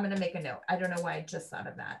 I'm going to make a note. I don't know why I just thought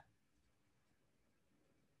of that.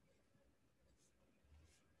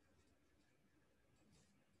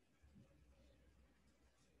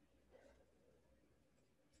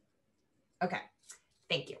 Okay,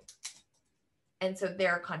 thank you. And so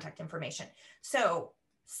their contact information. So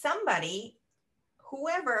somebody,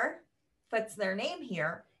 whoever puts their name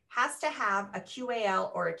here, has to have a QAL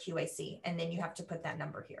or a QAC, and then you have to put that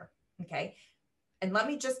number here, okay? And let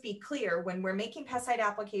me just be clear, when we're making pesticide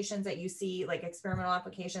applications that you see, like experimental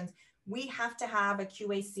applications, we have to have a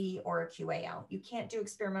QAC or a QAL. You can't do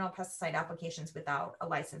experimental pesticide applications without a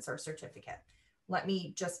license or certificate. Let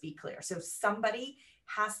me just be clear. So somebody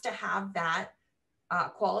has to have that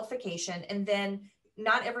qualification, and then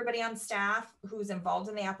not everybody on staff who's involved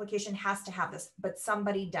in the application has to have this, but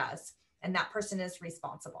somebody does, and that person is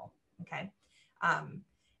responsible, okay? And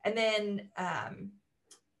then,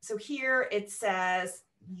 so here it says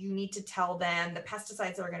you need to tell them the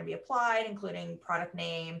pesticides that are going to be applied, including product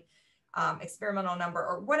name, experimental number,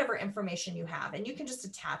 or whatever information you have. And you can just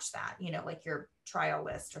attach that, like your trial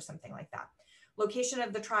list or something like that. Location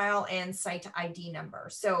of the trial and site ID number.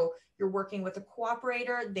 So you're working with a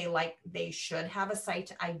cooperator. They should have a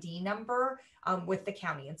site ID number with the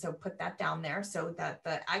county. And so put that down there so that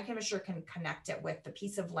the ag commissioner can connect it with the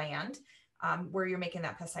piece of land where you're making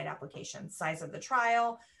that pesticide application. Size of the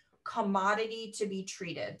trial, commodity to be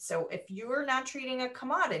treated. So if you're not treating a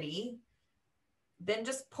commodity, then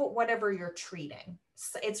just put whatever you're treating.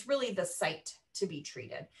 It's really the site to be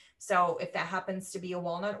treated. So if that happens to be a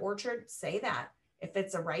walnut orchard, say that. If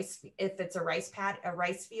it's a rice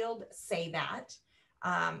field, say that.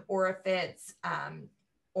 Or if it's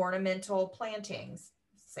ornamental plantings,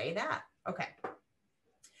 say that. Okay.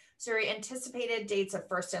 So your anticipated dates of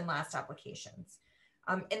first and last applications.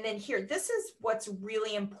 And then here, this is what's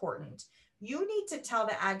really important. You need to tell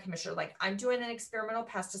the ag commissioner, like, I'm doing an experimental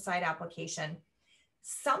pesticide application.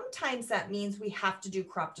 Sometimes that means we have to do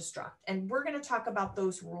crop destruct, and we're going to talk about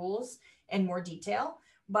those rules in more detail,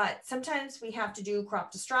 but sometimes we have to do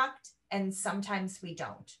crop destruct and sometimes we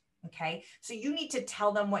don't. Okay. So you need to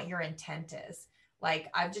tell them what your intent is. Like,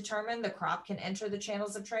 I've determined the crop can enter the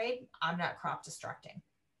channels of trade. I'm not crop destructing.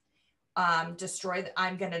 I'm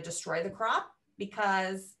going to destroy the crop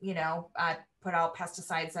because, I put out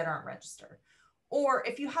pesticides that aren't registered. Or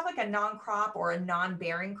if you have like a non-crop or a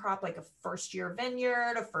non-bearing crop, like a first-year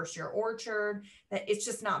vineyard, a first-year orchard, that it's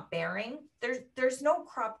just not bearing, there's no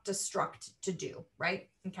crop destruct to do, right?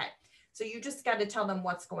 Okay, so you just got to tell them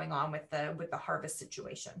what's going on with the harvest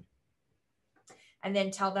situation, and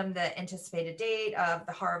then tell them the anticipated date of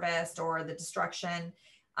the harvest or the destruction,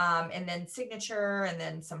 and then signature, and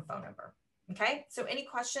then some phone number. Okay, so any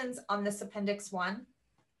questions on this Appendix 1?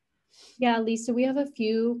 Yeah, Lisa, we have a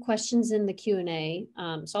few questions in the Q&A,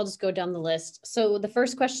 so I'll just go down the list. So the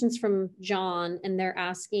first question's from John, and they're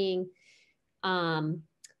asking,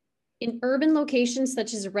 In urban locations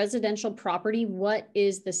such as a residential property, what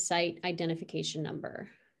is the site identification number?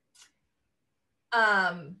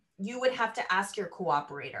 You would have to ask your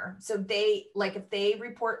cooperator. So they, like if they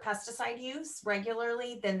report pesticide use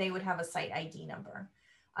regularly, then they would have a site ID number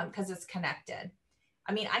because it's connected.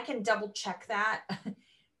 I mean, I can double check that.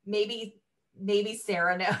 maybe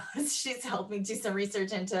Sarah knows. She's helped me do some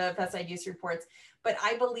research into pesticide use reports, but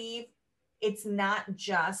I believe it's not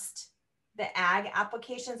just the ag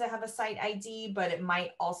applications that have a site ID, but it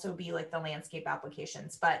might also be like the landscape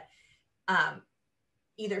applications. But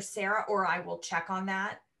either Sarah or I will check on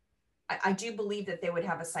that. I do believe that they would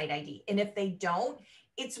have a site ID. And if they don't,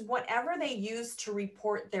 it's whatever they use to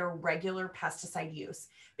report their regular pesticide use,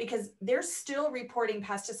 because they're still reporting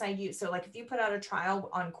pesticide use. So like if you put out a trial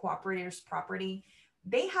on cooperator's property,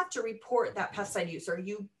 they have to report that pesticide use, or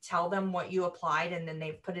you tell them what you applied and then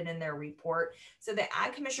they've put it in their report. So the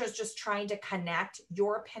Ag Commissioner is just trying to connect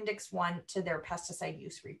your Appendix 1 to their pesticide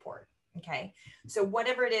use report. Okay, so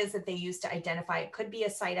whatever it is that they use to identify, it could be a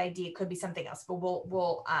site ID, it could be something else, but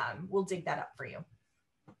we'll dig that up for you.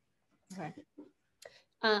 Okay.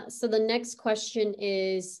 So the next question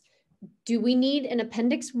is, do we need an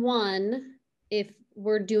Appendix 1 if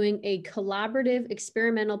we're doing a collaborative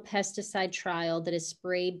experimental pesticide trial that is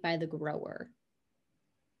sprayed by the grower?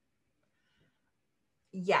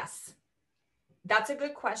 Yes, that's a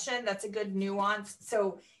good question. That's a good nuance.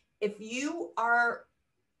 So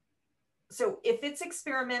if it's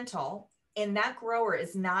experimental and that grower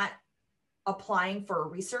is not applying for a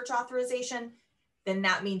research authorization, then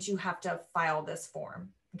that means you have to file this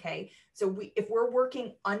form. Okay. So if we're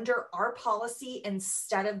working under our policy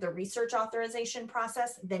instead of the research authorization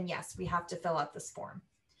process, then yes, we have to fill out this form.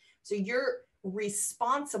 So you're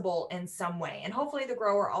responsible in some way. And hopefully the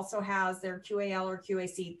grower also has their QAL or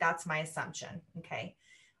QAC. That's my assumption. Okay.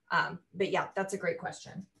 But yeah, that's a great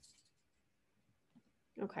question.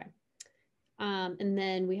 Okay. And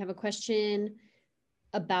then we have a question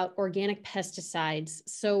about organic pesticides.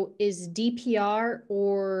 So is DPR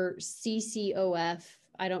or CCOF,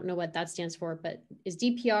 I don't know what that stands for, but is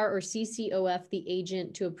DPR or CCOF the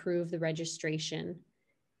agent to approve the registration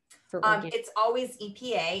for organic? It's always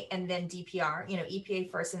EPA and then DPR,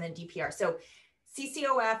 EPA first and then DPR. So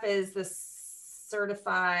CCOF is the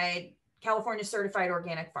California Certified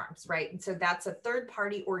Organic Farms, right? And so that's a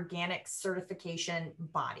third-party organic certification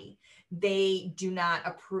body. They do not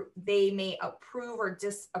approve, they may approve or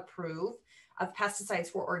disapprove of pesticides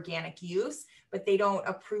for organic use, but they don't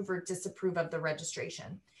approve or disapprove of the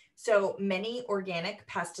registration. So many organic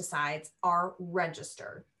pesticides are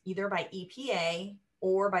registered either by EPA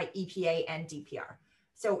or by EPA and DPR.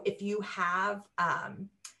 So if you have,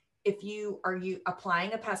 if you are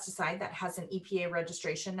applying a pesticide that has an EPA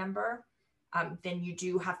registration number, then you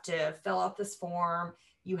do have to fill out this form.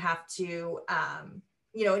 You have to, and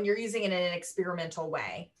you're using it in an experimental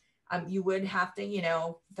way. You would have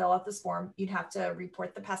to, fill out this form. You'd have to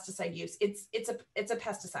report the pesticide use. It's a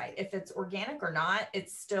pesticide. If it's organic or not,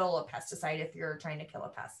 it's still a pesticide if you're trying to kill a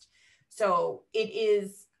pest. So it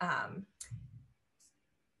is,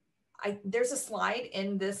 there's a slide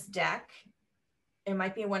in this deck. It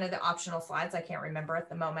might be one of the optional slides. I can't remember at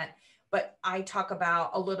the moment, but I talk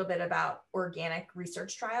a little bit about organic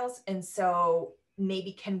research trials. And so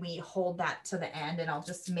maybe can we hold that to the end, and I'll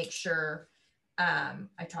just make sure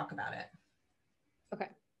I talk about it. Okay.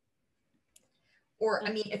 Or,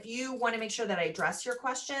 I mean, if you want to make sure that I address your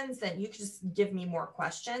questions, then you can just give me more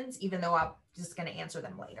questions, even though I'm just going to answer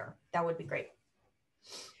them later. That would be great.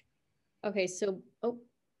 Okay. So,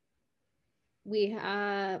 we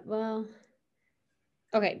have,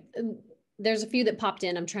 okay. There's a few that popped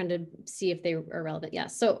in. I'm trying to see if they are relevant. Yeah.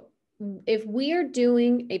 So if we are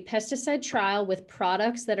doing a pesticide trial with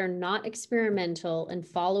products that are not experimental and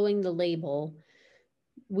following the label,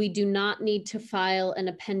 we do not need to file an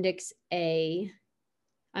Appendix A.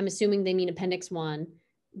 I'm assuming they mean Appendix 1.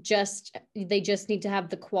 They just need to have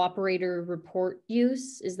the cooperator report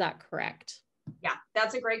use. Is that correct? Yeah,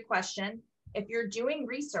 that's a great question. If you're doing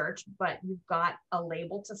research, but you've got a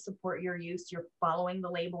label to support your use, you're following the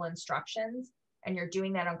label instructions, and you're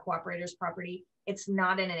doing that on cooperator's property, it's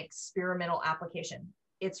not in an experimental application.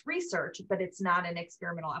 It's research, but it's not an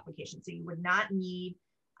experimental application. So you would not need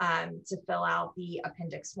to fill out the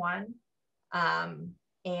Appendix 1.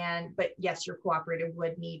 But yes, your cooperator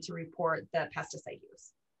would need to report the pesticide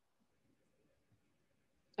use.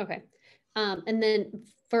 Okay. And then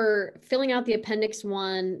for filling out the Appendix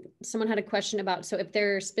 1, someone had a question about, so if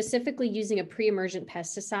they're specifically using a pre-emergent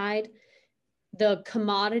pesticide, the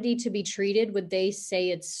commodity to be treated, would they say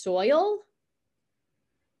it's soil?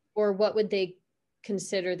 Or what would they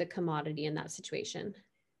consider the commodity in that situation?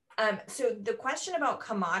 So the question about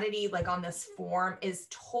commodity, like on this form, is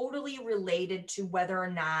totally related to whether or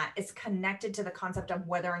not it's connected to the concept of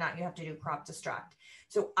whether or not you have to do crop destruct.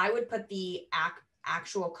 So I would put the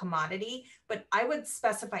actual commodity, but I would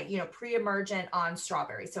specify, you know, pre-emergent on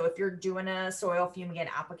strawberry. So if you're doing a soil fumigant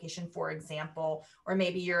application, for example, or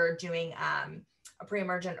maybe you're doing a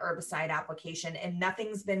pre-emergent herbicide application and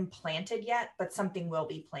nothing's been planted yet, but something will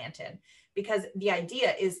be planted. Because the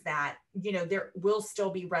idea is that, you know, there will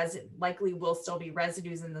still be likely will still be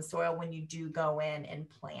residues in the soil when you do go in and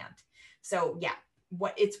plant. So yeah,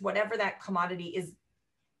 whatever that commodity is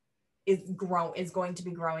going to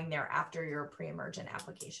be growing there after your pre-emergent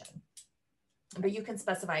application. But you can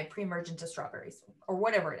specify pre-emergent to strawberries or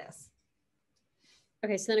whatever it is.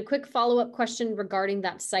 Okay, so then a quick follow-up question regarding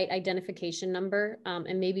that site identification number,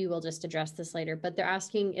 and maybe we'll just address this later, but they're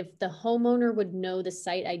asking if the homeowner would know the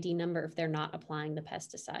site ID number if they're not applying the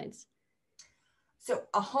pesticides. So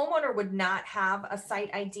a homeowner would not have a site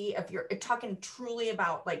ID if you're talking truly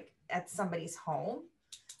about like at somebody's home.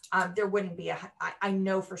 There wouldn't be I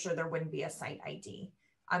know for sure there wouldn't be a site ID.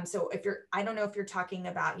 So I don't know if you're talking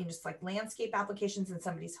about, you know, just like landscape applications in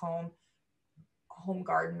somebody's home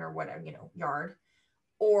garden or whatever, you know, yard.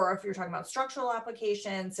 Or if you're talking about structural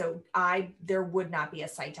applications, so there would not be a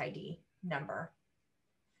site ID number.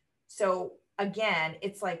 So again,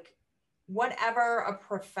 it's like whatever a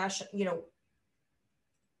profession, you know,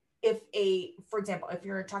 for example, if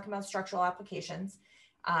you're talking about structural applications,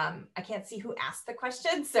 I can't see who asked the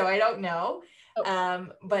question, so I don't know.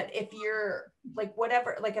 But if you're like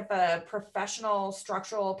whatever, like if a professional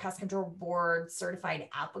structural pest control board certified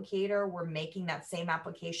applicator were making that same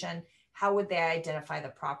application, how would they identify the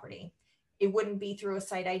property? It wouldn't be through a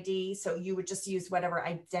site ID. So you would just use whatever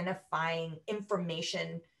identifying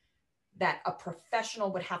information that a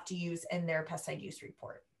professional would have to use in their pesticide use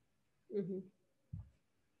report. Mm-hmm.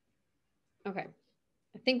 Okay.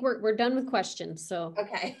 I think we're done with questions. So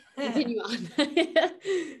okay. Continue on.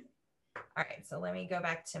 All right. So let me go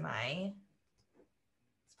back to my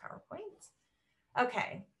PowerPoint.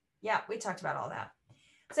 Okay. Yeah, we talked about all that.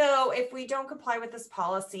 So if we don't comply with this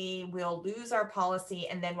policy, we'll lose our policy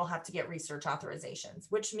and then we'll have to get research authorizations,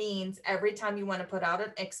 which means every time you want to put out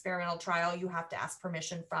an experimental trial, you have to ask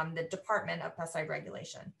permission from the Department of Pesticide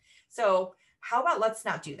Regulation. So how about let's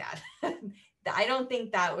not do that? I don't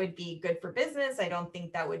think that would be good for business. I don't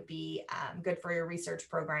think that would be good for your research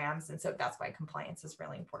programs. And so that's why compliance is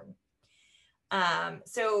really important.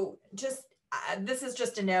 So just, this is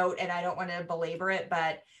just a note and I don't want to belabor it,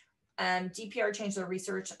 but DPR changed the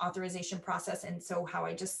research authorization process. And so how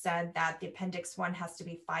I just said that the Appendix 1 has to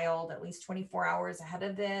be filed at least 24 hours ahead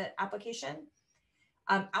of the application.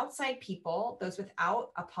 Outside people, those without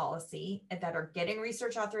a policy and that are getting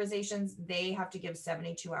research authorizations, they have to give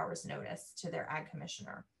 72 hours notice to their ag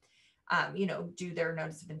commissioner, you know, do their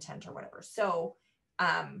notice of intent or whatever. So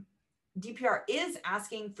DPR is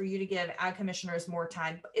asking for you to give ag commissioners more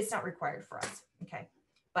time, but it's not required for us. Okay.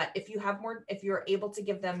 But if you have more, if you're able to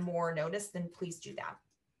give them more notice, then please do that.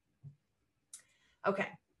 Okay,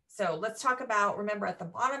 so let's talk about, remember at the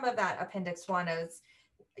bottom of that Appendix 1 is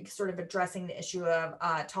sort of addressing the issue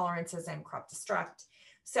of tolerances and crop destruct.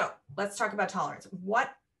 So let's talk about tolerance. What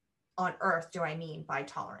on earth do I mean by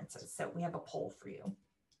tolerances? So we have a poll for you.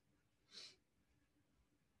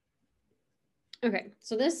 Okay,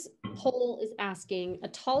 so this poll is asking, a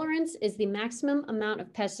tolerance is the maximum amount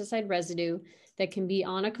of pesticide residue that can be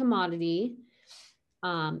on a commodity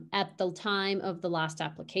at the time of the last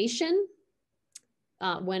application,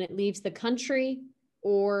 when it leaves the country,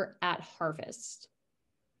 or at harvest.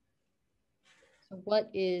 So what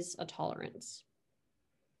is a tolerance?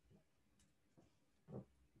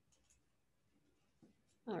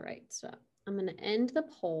 All right, so I'm going to end the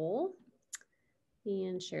poll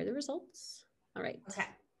and share the results. All right. Okay.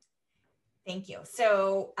 Thank you.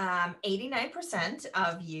 So 89%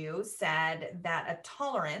 of you said that a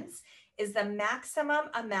tolerance is the maximum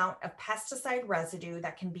amount of pesticide residue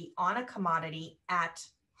that can be on a commodity at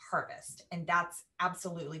harvest. And that's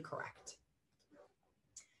absolutely correct.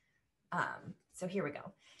 So here we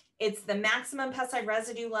go. It's the maximum pesticide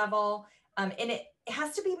residue level. And it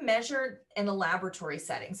has to be measured in a laboratory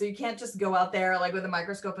setting. So you can't just go out there like with a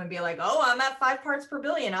microscope and be like, oh, I'm at 5 parts per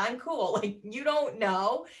billion. I'm cool. Like you don't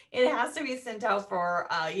know. It has to be sent out for,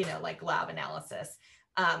 you know, like lab analysis.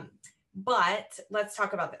 But let's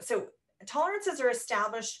talk about this. So tolerances are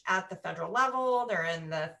established at the federal level. They're in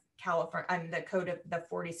the California, the code of the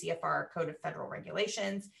 40 CFR Code of Federal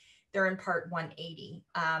Regulations. They're in part 180.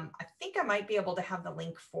 I think I might be able to have the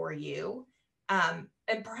link for you.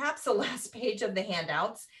 And perhaps the last page of the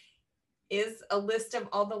handouts is a list of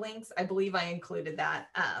all the links. I believe I included that.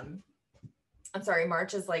 I'm sorry,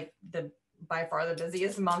 March is like by far the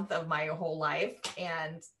busiest month of my whole life,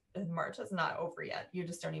 and March is not over yet. You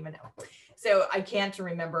just don't even know. So I can't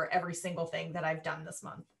remember every single thing that I've done this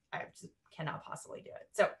month. I just cannot possibly do it.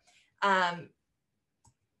 So,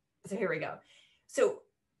 so here we go. So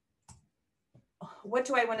what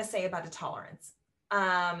do I want to say about a tolerance?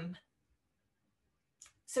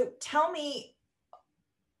 So tell me,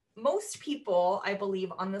 most people, I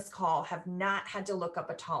believe, on this call have not had to look up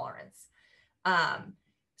a tolerance.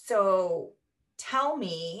 So tell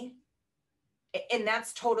me, and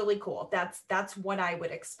that's totally cool. That's what I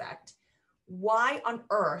would expect. Why on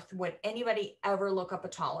earth would anybody ever look up a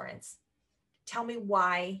tolerance? Tell me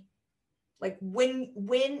why, like when,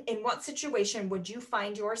 in what situation would you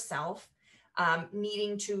find yourself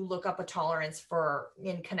needing to look up a tolerance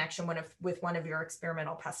in connection with one of your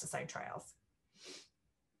experimental pesticide trials?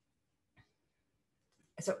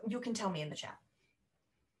 So you can tell me in the chat.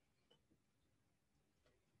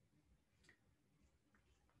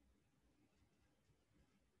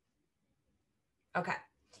 Okay.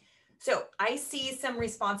 So I see some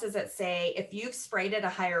responses that say, if you've sprayed at a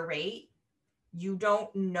higher rate, you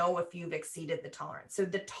don't know if you've exceeded the tolerance. So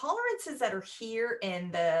the tolerances that are here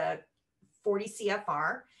in the 40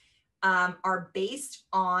 CFR are based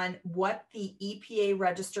on what the EPA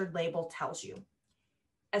registered label tells you.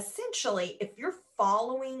 Essentially, if you're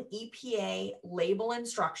following EPA label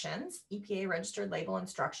instructions, EPA registered label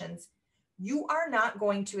instructions, you are not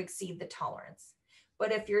going to exceed the tolerance.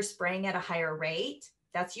 But if you're spraying at a higher rate,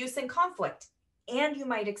 that's use in conflict, and you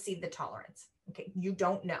might exceed the tolerance. Okay, you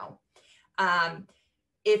don't know.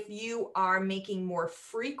 If you are making more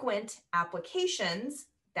frequent applications,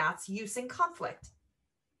 that's use in conflict,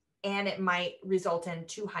 and it might result in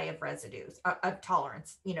too high of residues, of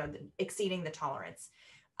tolerance, exceeding the tolerance.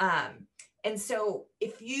 And so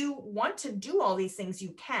if you want to do all these things,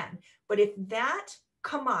 you can, but if that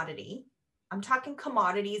commodity, I'm talking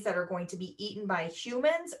commodities that are going to be eaten by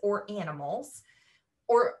humans or animals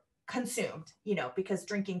or consumed, because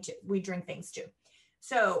we drink things too.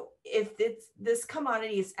 So if this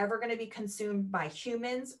commodity is ever going to be consumed by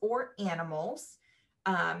humans or animals,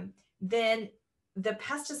 then the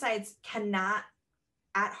pesticides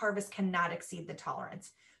at harvest cannot exceed the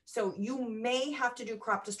tolerance. So you may have to do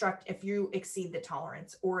crop destruct if you exceed the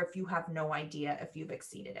tolerance, or if you have no idea if you've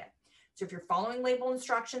exceeded it. So if you're following label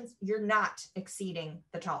instructions, you're not exceeding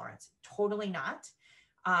the tolerance, totally not.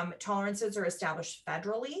 Tolerances are established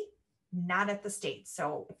federally, not at the state.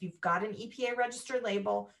 So if you've got an EPA registered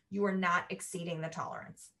label, you are not exceeding the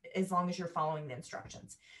tolerance as long as you're following the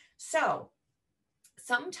instructions. So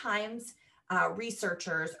sometimes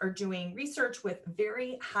researchers are doing research with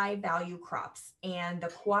very high value crops, and the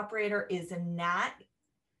cooperator is not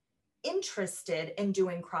interested in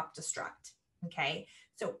doing crop destruct. Okay,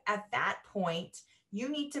 so at that point, you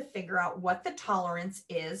need to figure out what the tolerance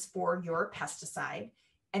is for your pesticide,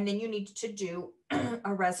 and then you need to do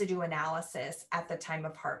a residue analysis at the time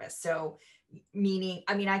of harvest. So meaning,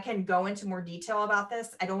 I can go into more detail about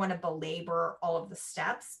this. I don't want to belabor all of the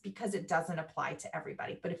steps because it doesn't apply to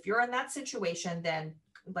everybody. But if you're in that situation, then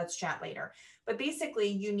let's chat later. But basically,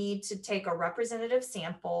 you need to take a representative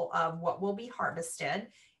sample of what will be harvested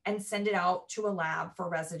and send it out to a lab for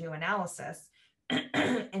residue analysis.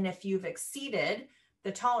 And if you've exceeded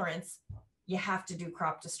the tolerance, you have to do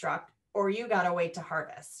crop destruct, or you got to wait to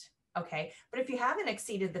harvest. Okay, but if you haven't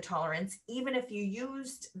exceeded the tolerance, even if you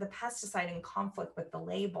used the pesticide in conflict with the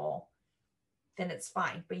label, then it's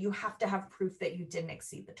fine, but you have to have proof that you didn't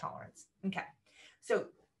exceed the tolerance. Okay, so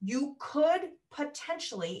you could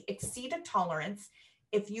potentially exceed a tolerance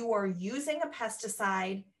if you are using a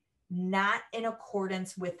pesticide not in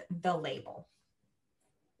accordance with the label.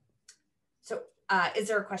 So is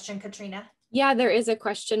there a question, Katrina? Yeah, there is a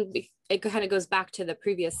question. It kind of goes back to the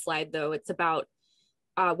previous slide, though. It's about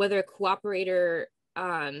whether a cooperator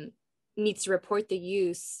needs to report the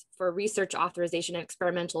use for research authorization and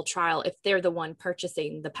experimental trial if they're the one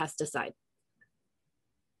purchasing the pesticide.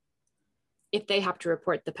 If they have to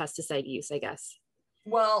report the pesticide use, I guess.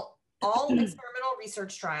 Well, all experimental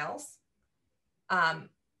research trials,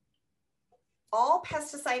 all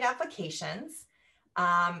pesticide applications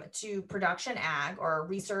to production ag or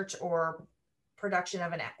research or production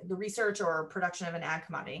of the research or production of an ag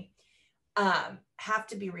commodity have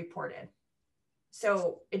to be reported.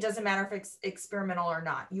 So it doesn't matter if it's experimental or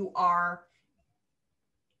not, you are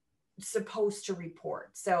supposed to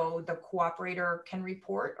report. So the cooperator can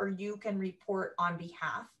report, or you can report on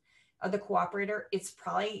behalf of the cooperator. It's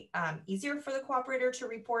probably easier for the cooperator to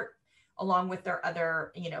report along with their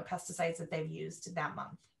other, pesticides that they've used that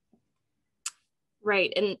month.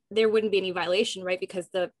 Right. And there wouldn't be any violation, right? Because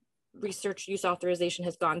the research use authorization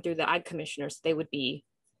has gone through the ag commissioners. They would be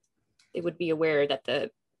aware that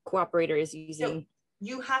the cooperator is using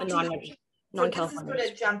you have a to, non-California. this is sort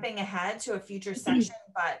of jumping ahead to a future section,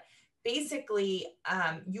 but basically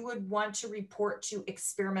you would want to report to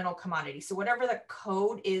experimental commodity. So whatever the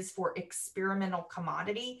code is for experimental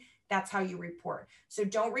commodity, that's how you report. So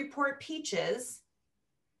don't report peaches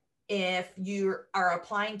if you are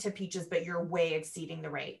applying to peaches, but you're way exceeding the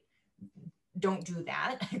rate. Don't do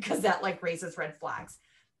that because that like raises red flags.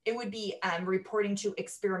 It would be reporting to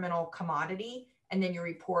experimental commodity, and then you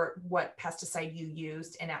report what pesticide you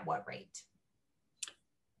used and at what rate.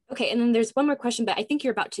 Okay, and then there's one more question, but I think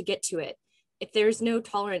you're about to get to it. If there's no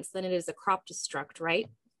tolerance, then it is a crop destruct, right?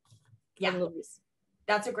 Yeah,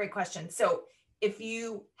 that's a great question. So if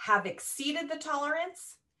you have exceeded the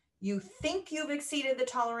tolerance, you think you've exceeded the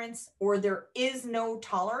tolerance, or there is no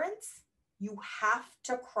tolerance, you have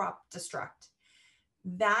to crop destruct.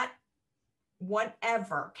 That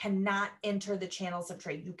whatever cannot enter the channels of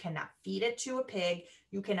trade. You cannot feed it to a pig.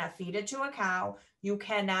 You cannot feed it to a cow. You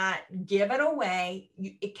cannot give it away.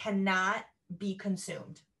 It cannot be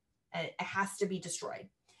consumed. It has to be destroyed.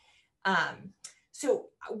 So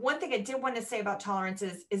one thing I did want to say about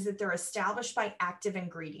tolerances is that they're established by active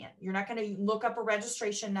ingredient. You're not going to look up a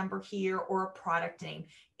registration number here or a product name.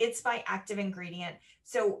 It's by active ingredient.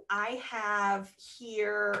 So I have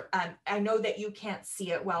here, I know that you can't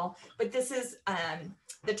see it well, but this is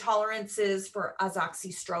the tolerances for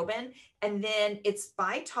azoxystrobin, and then it's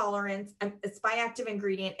by tolerance, it's by active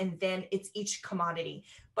ingredient, and then it's each commodity.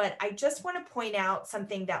 But I just want to point out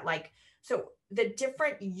something that so the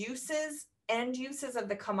different end uses of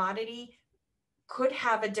the commodity could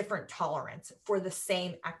have a different tolerance for the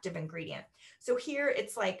same active ingredient. So here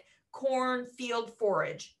it's like corn field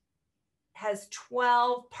forage has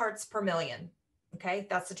 12 parts per million. Okay,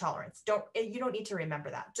 that's the tolerance. You don't need to remember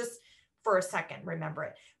that. Just for a second, remember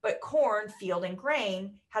it. But corn, field, and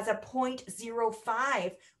grain has a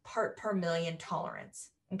 0.05 part per million tolerance.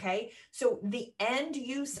 Okay, so the end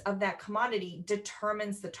use of that commodity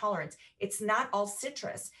determines the tolerance. It's not all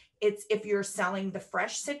citrus. It's if you're selling the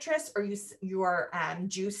fresh citrus or you are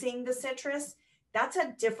juicing the citrus, that's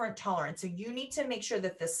a different tolerance. So you need to make sure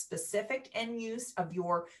that the specific end use of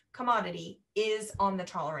your commodity is on the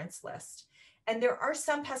tolerance list. And there are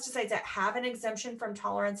some pesticides that have an exemption from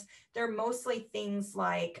tolerance. They're mostly things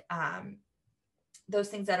like those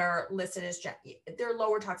things that are listed as, they're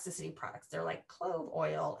lower toxicity products. They're like clove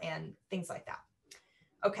oil and things like that.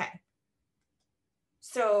 Okay.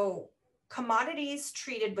 So commodities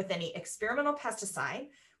treated with any experimental pesticide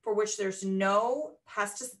for which there's no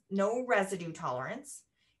residue tolerance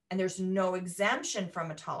and there's no exemption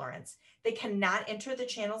from a tolerance, they cannot enter the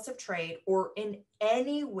channels of trade or in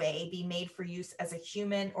any way be made for use as a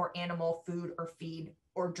human or animal food or feed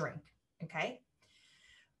or drink. Okay.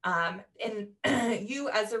 And you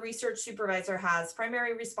as a research supervisor has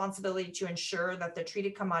primary responsibility to ensure that the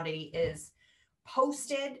treated commodity is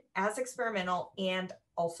posted as experimental and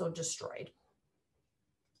also destroyed.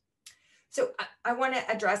 So I want to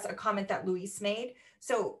address a comment that Luis made.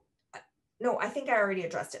 So no, I think I already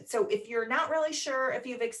addressed it. So if you're not really sure if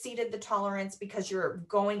you've exceeded the tolerance because you're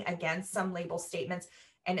going against some label statements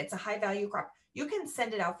and it's a high value crop, you can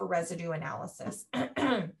send it out for residue analysis.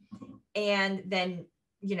 And then,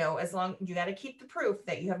 as long you got to keep the proof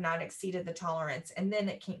that you have not exceeded the tolerance, and then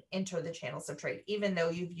it can enter the channels of trade, even though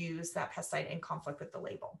you've used that pesticide in conflict with the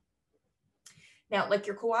label. Now, like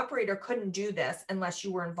your cooperator couldn't do this unless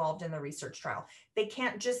you were involved in the research trial. They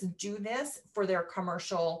can't just do this for their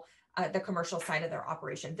commercial, the commercial side of their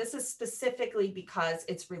operation. This is specifically because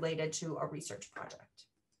it's related to a research project.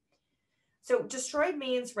 So destroyed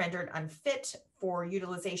means rendered unfit for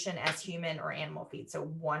utilization as human or animal feed. So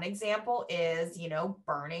one example is,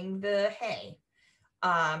 burning the hay.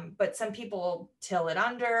 But some people till it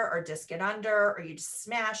under or disc it under, or you just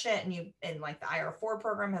smash it, and like the IR4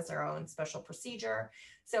 program has their own special procedure.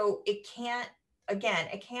 So it can't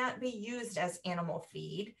be used as animal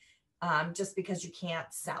feed just because you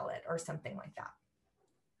can't sell it or something like that.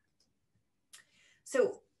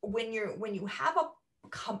 So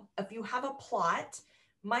if you have a plot,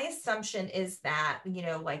 my assumption is that,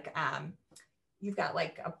 you've got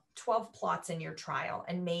 12 plots in your trial,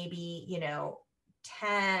 and maybe,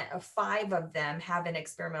 5 of them have an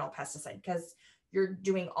experimental pesticide because you're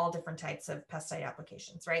doing all different types of pesticide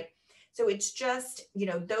applications, right? So it's just,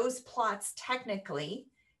 those plots technically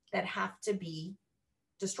that have to be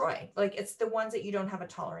destroyed. It's the ones that you don't have a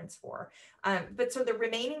tolerance for. But so the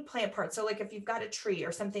remaining plant parts, so if you've got a tree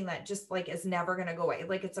or something that just is never going to go away,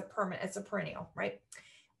 it's a perennial, right?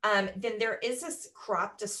 then there is this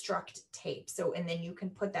crop destruct tape. So, and then you can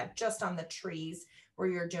put that just on the trees where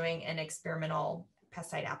you're doing an experimental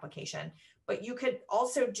pesticide application. But you could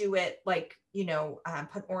also do it like, you know,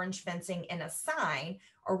 put orange fencing and a sign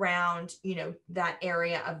around, you know, that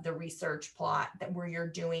area of the research plot that where you're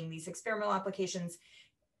doing these experimental applications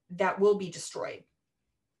that will be destroyed.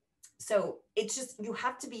 So it's just, you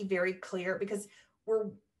have to be very clear, because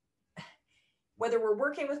whether we're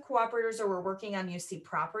working with cooperators or we're working on UC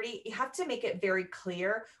property, you have to make it very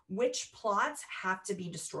clear which plots have to be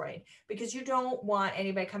destroyed, because you don't want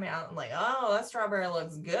anybody coming out and like, oh, that strawberry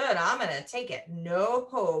looks good, I'm going to take it.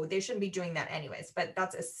 No, they shouldn't be doing that anyways. But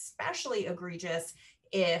that's especially egregious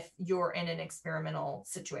if you're in an experimental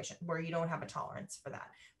situation where you don't have a tolerance for that,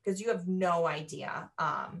 because you have no idea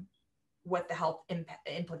what the health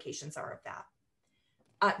implications are of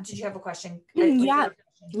that. Did you have a question? Yeah.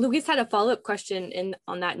 Luis had a follow-up question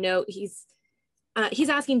on that note. He's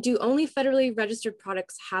asking, do only federally registered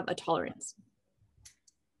products have a tolerance?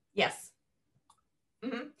 Yes.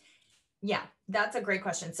 Mm-hmm. Yeah, that's a great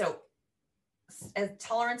question. So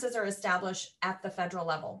tolerances are established at the federal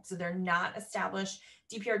level. So they're not established.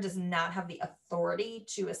 DPR does not have the authority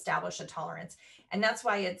to establish a tolerance. And that's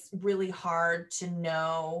why it's really hard to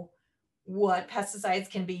know what pesticides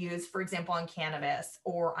can be used, for example, on cannabis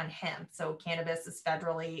or on hemp. So cannabis is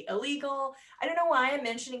federally illegal. I don't know why I'm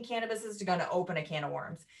mentioning cannabis is going to open a can of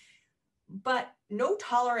worms, but no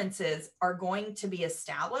tolerances are going to be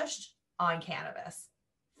established on cannabis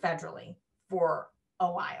federally for a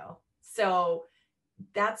while. So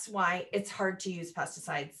that's why it's hard to use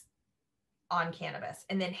pesticides on cannabis.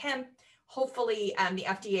 And then hemp, hopefully the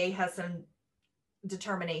FDA has some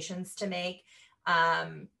determinations to make,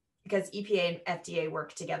 because EPA and FDA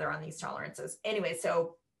work together on these tolerances. Anyway,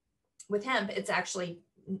 so with hemp, it's actually,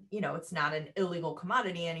 you know, it's not an illegal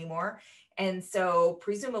commodity anymore. And so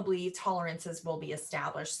presumably tolerances will be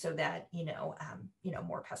established so that, you know,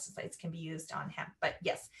 more pesticides can be used on hemp. But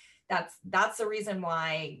yes, that's the reason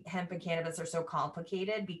why hemp and cannabis are so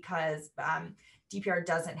complicated, because DPR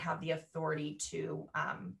doesn't have the authority to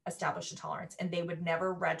establish a tolerance, and they would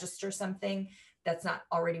never register something that's not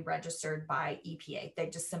already registered by EPA. They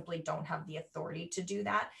just simply don't have the authority to do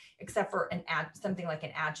that, except for something like an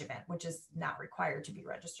adjuvant, which is not required to be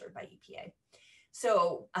registered by EPA.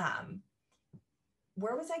 So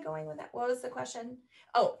where was I going with that? What was the question?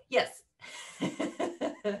 Oh, yes.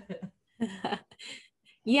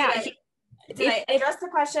 Yeah. Did I address the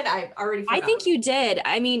question? I already forgot. I think you did.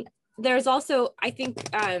 I mean, there's also, I think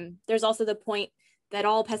there's also the point that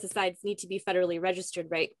all pesticides need to be federally registered,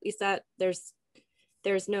 right, Lisa? There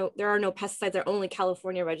are no pesticides that are only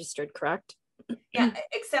California registered, correct? Yeah,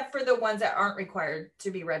 except for the ones that aren't required to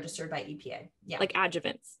be registered by EPA. Yeah, like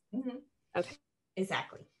adjuvants. Mm-hmm. Okay,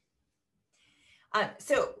 exactly.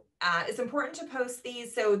 So it's important to post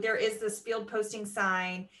these. So there is this field posting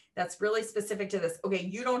sign that's really specific to this. Okay,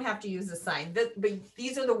 you don't have to use the sign, but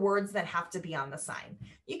these are the words that have to be on the sign.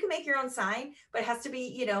 You can make your own sign, but it has to be,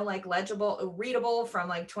 you know, like legible, readable from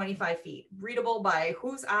like 25 feet. Readable by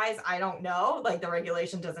whose eyes, I don't know. Like the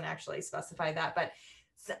regulation doesn't actually specify that, but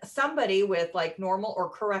somebody with like normal or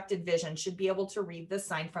corrected vision should be able to read this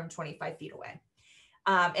sign from 25 feet away.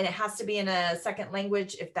 And it has to be in a second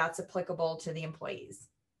language if that's applicable to the employees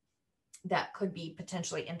that could be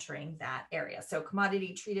potentially entering that area. So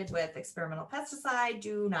commodity treated with experimental pesticide,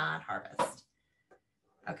 do not harvest.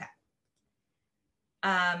 Okay.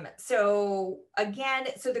 So again,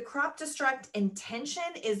 so the crop destruct intention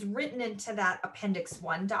is written into that Appendix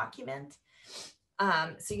 1 document.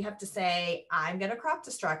 So you have to say, I'm going to crop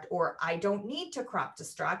destruct, or I don't need to crop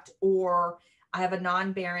destruct, or I have a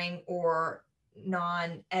non-bearing or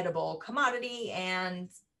non-edible commodity and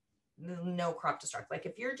no crop destruct. Like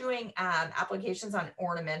if you're doing applications on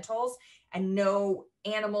ornamentals and no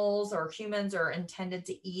animals or humans are intended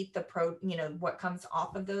to eat the what comes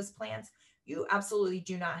off of those plants, you absolutely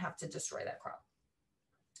do not have to destroy that crop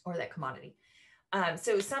or that commodity.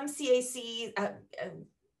 So some CAC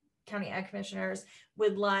county ag commissioners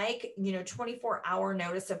would like 24-hour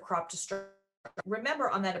notice of crop destruction. Remember,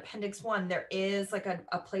 on that Appendix 1, there is like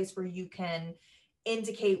a place where you can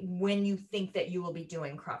indicate when you think that you will be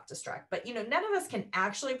doing crop destruct. But none of us can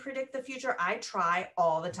actually predict the future. I try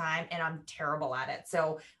all the time and I'm terrible at it.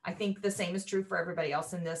 So I think the same is true for everybody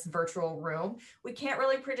else in this virtual room. We can't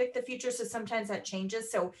really predict the future, so sometimes that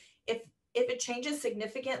changes. So if it changes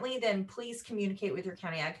significantly, then please communicate with your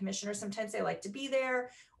county ag commissioner. Sometimes they like to be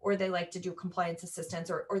there, or they like to do compliance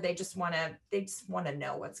assistance, or they just want to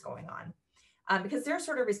know what's going on. Because they're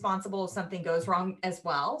sort of responsible if something goes wrong as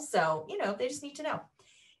well. So, they just need to know.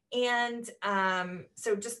 And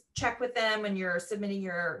so just check with them when you're submitting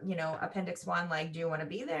your, Appendix 1, like, do you want to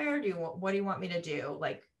be there? What do you want me to do?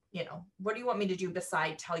 Like, what do you want me to do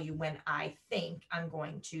beside tell you when I think I'm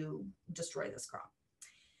going to destroy this crop?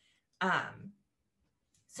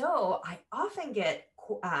 So I often get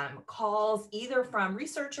calls either from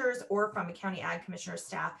researchers or from a county ag commissioner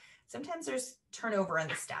staff. Sometimes there's turnover in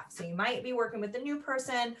the staff. So you might be working with a new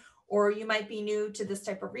person, or you might be new to this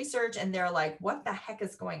type of research and they're like, what the heck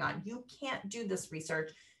is going on? You can't do this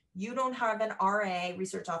research. You don't have an RA,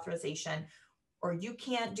 research authorization, or you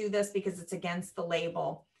can't do this because it's against the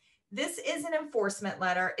label. This is an enforcement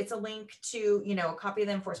letter. It's a link to, a copy of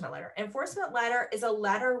the enforcement letter. Enforcement letter is a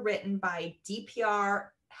letter written by DPR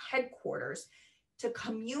headquarters to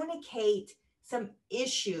communicate some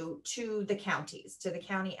issue to the counties, to the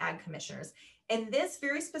county ag commissioners. And this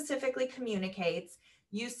very specifically communicates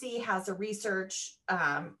UC has a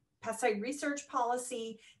pesticide research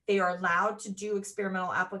policy. They are allowed to do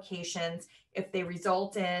experimental applications if they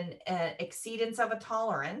result in an exceedance of a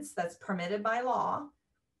tolerance that's permitted by law.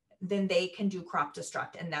 Then they can do crop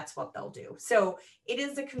destruct, and that's what they'll do. So it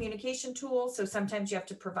is a communication tool. So sometimes you have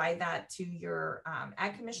to provide that to your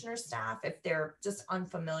ag commissioner staff if they're just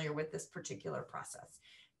unfamiliar with this particular process.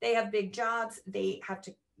 They have big jobs. They have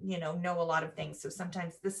to, know a lot of things. So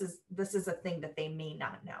sometimes this is a thing that they may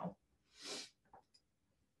not know.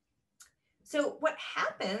 So what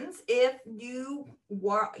happens if you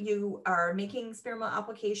are making experimental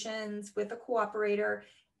applications with a cooperator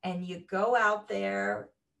and you go out there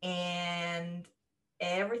and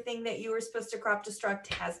everything that you were supposed to crop destruct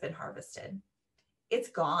has been harvested? It's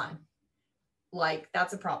gone. Like,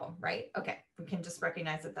 that's a problem, right? Okay, we can just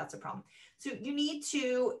recognize that that's a problem. So you need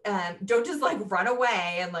to, don't just like run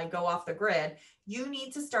away and like go off the grid. You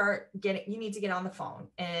need to get on the phone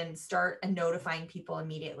and start notifying people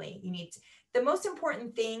immediately. The most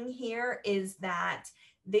important thing here is that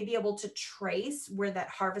they be able to trace where that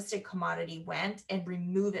harvested commodity went and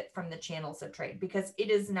remove it from the channels of trade, because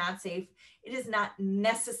it is not safe. It is not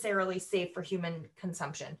necessarily safe for human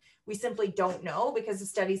consumption. We simply don't know because the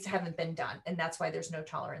studies haven't been done, and that's why there's no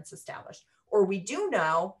tolerance established. Or we do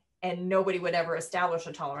know and nobody would ever establish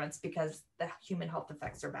a tolerance because the human health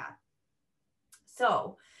effects are bad.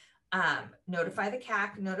 So notify the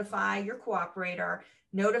CAC, notify your cooperator,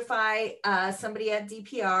 notify somebody at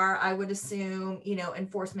DPR, I would assume,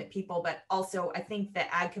 enforcement people, but also I think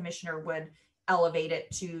the ag commissioner would elevate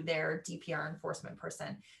it to their DPR enforcement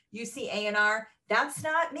person. UC ANR, that's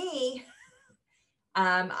not me.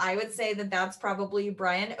 I would say that that's probably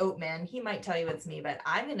Brian Oatman. He might tell you it's me, but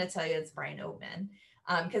I'm going to tell you it's Brian Oatman,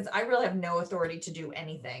 because I really have no authority to do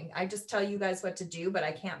anything. I just tell you guys what to do, but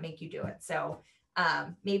I can't make you do it. So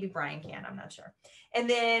maybe Brian can, I'm not sure. And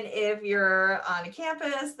then if you're on a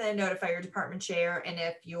campus, then notify your department chair. And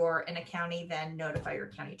if you're in a county, then notify your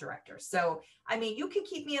county director. So, I mean, you can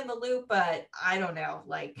keep me in the loop, but I don't know,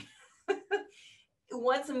 like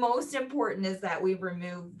what's most important is that we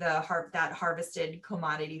remove that harvested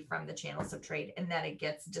commodity from the channels of trade and that it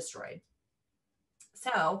gets destroyed.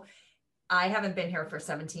 So I haven't been here for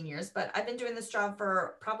 17 years, but I've been doing this job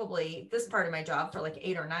for probably this part of my job for like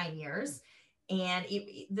 8 or 9 years. And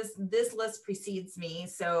this list precedes me.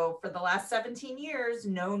 So for the last 17 years,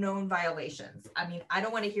 no known violations. I mean, I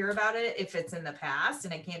don't want to hear about it if it's in the past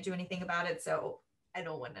and I can't do anything about it. So I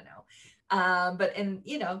don't want to know. But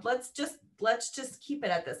let's just keep it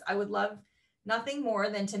at this. I would love nothing more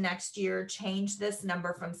than to next year change this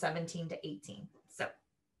number from 17 to 18.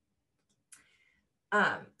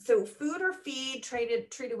 So food or feed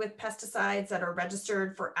treated with pesticides that are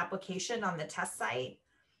registered for application on the test site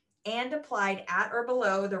and applied at or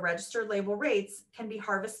below the registered label rates can be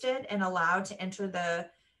harvested and allowed to enter the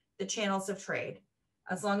channels of trade,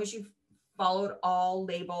 as long as you've followed all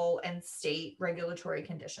label and state regulatory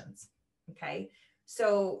conditions. Okay.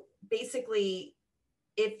 So basically,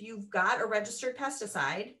 if you've got a registered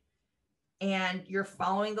pesticide and you're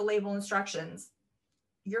following the label instructions,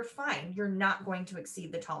 you're fine. You're not going to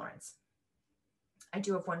exceed the tolerance. I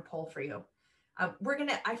do have one poll for you. I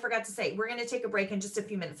forgot to say, we're going to take a break in just a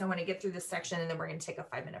few minutes. I want to get through this section and then we're going to take a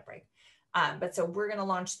 5-minute break. So we're going to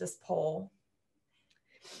launch this poll.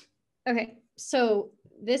 Okay. So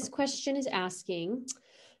this question is asking,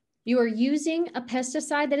 you are using a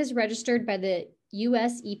pesticide that is registered by the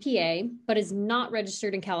US EPA, but is not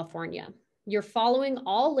registered in California. You're following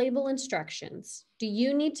all label instructions. Do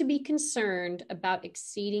you need to be concerned about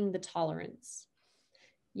exceeding the tolerance?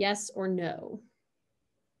 Yes or no?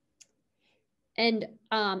 And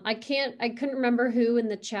I couldn't remember who in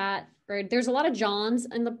the chat, or there's a lot of Johns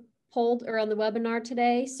in the poll or on the webinar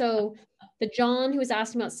today. So The John who was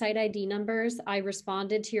asking about site ID numbers, I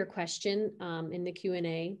responded to your question in the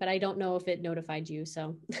Q&A, but I don't know if it notified you.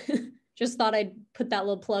 So just thought I'd put that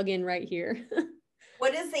little plug in right here.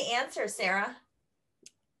 What is the answer, Sarah?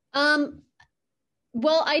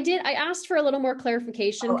 Well, I asked for a little more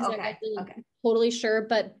clarification because I wasn't totally sure,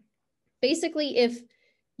 but basically if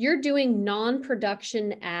you're doing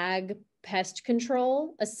non-production ag pest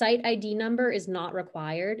control, a site ID number is not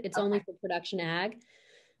required. It's only for production ag.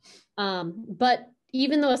 But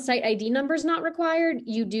even though a site ID number is not required,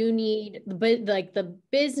 you do need, like the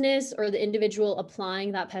business or the individual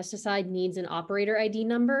applying that pesticide needs an operator ID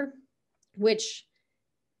number, which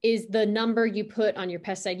is the number you put on your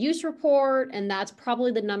pesticide use report. And that's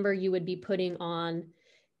probably the number you would be putting on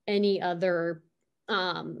any other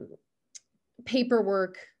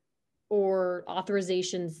paperwork or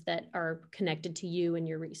authorizations that are connected to you and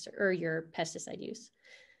your research or your pesticide use.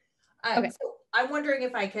 Okay. So I'm wondering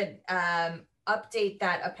if I could update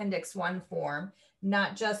that Appendix 1 form,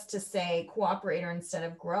 not just to say cooperator instead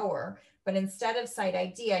of grower, but instead of site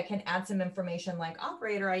ID, I can add some information like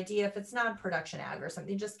operator ID if it's not production ag or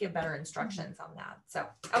something, just give better instructions on that. So,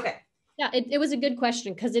 okay. Yeah, it was a good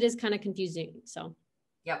question because it is kind of confusing. So,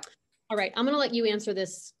 yep. All right, I'm going to let you answer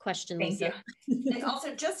this question, Lisa. Thank you. And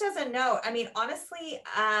also, just as a note, I mean, honestly,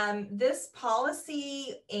 this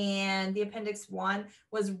policy and the Appendix 1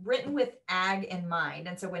 was written with ag in mind.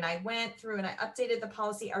 And so when I went through and I updated the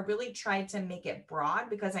policy, I really tried to make it broad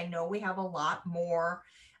because I know we have a lot more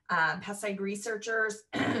pesticide researchers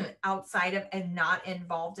outside of and not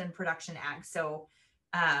involved in production ag. So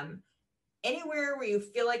anywhere where you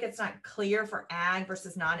feel like it's not clear for ag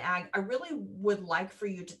versus non-ag, I really would like for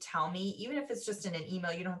you to tell me, even if it's just in an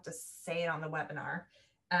email, you don't have to say it on the webinar,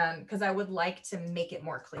 because I would like to make it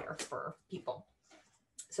more clear for people.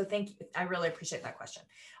 So thank you. I really appreciate that question.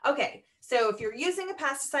 Okay, so if you're using a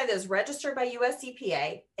pesticide that is registered by US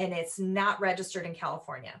EPA and it's not registered in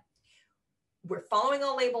California, we're following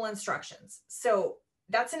all label instructions. So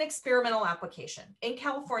that's an experimental application. In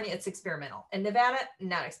California, it's experimental. In Nevada,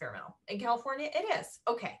 not experimental. In California, it is.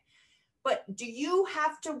 Okay. But do you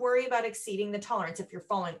have to worry about exceeding the tolerance if you're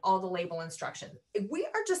following all the label instructions? We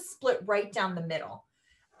are just split right down the middle.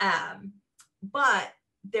 But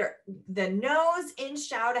the no's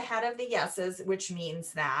inched out ahead of the yeses, which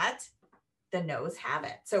means that the no's have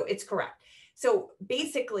it. So it's correct. So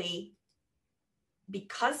basically,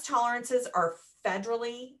 because tolerances are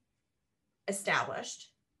federally established,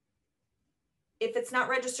 if it's not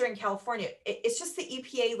registered in California, it's just the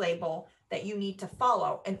EPA label that you need to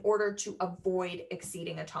follow in order to avoid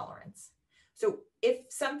exceeding a tolerance. So if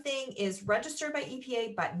something is registered by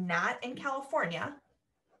EPA but not in California,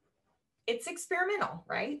 it's experimental,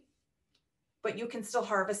 right? But you can still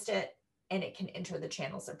harvest it and it can enter the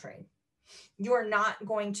channels of trade. You're not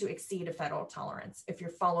going to exceed a federal tolerance if you're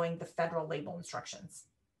following the federal label instructions.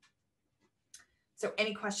 So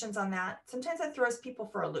any questions on that? Sometimes that throws people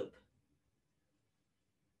for a loop.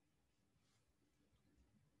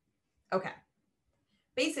 Okay.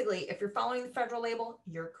 Basically, if you're following the federal label,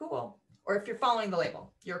 you're cool. Or if you're following the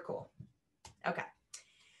label, you're cool. Okay.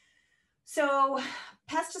 So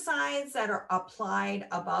pesticides that are applied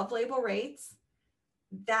above label rates,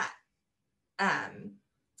 that,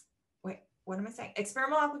 wait, what am I saying?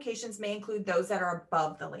 Experimental applications may include those that are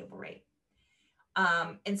above the label rate.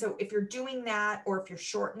 And so if you're doing that, or if you're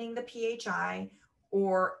shortening the PHI,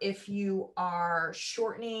 or if you are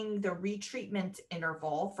shortening the retreatment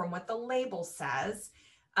interval from what the label says,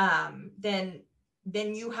 then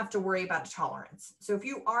you have to worry about tolerance. So if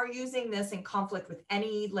you are using this in conflict with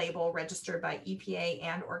any label registered by EPA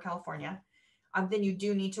and or California, then you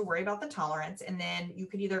do need to worry about the tolerance. And then you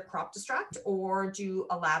could either crop distract or do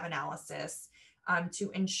a lab analysis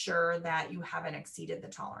to ensure that you haven't exceeded the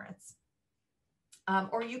tolerance.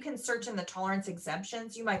 Or you can search in the tolerance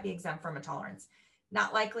exemptions. You might be exempt from a tolerance.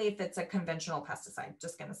 Not likely if it's a conventional pesticide,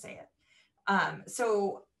 just going to say it.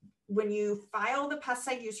 So when you file the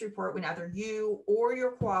pesticide use report, when either you or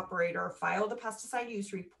your cooperator file the pesticide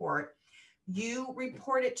use report, you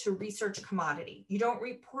report it to research commodity. You don't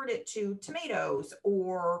report it to tomatoes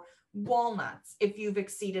or walnuts if you've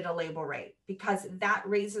exceeded a label rate, because that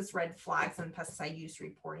raises red flags in pesticide use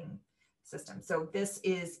reporting system. So this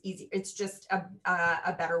is easy. It's just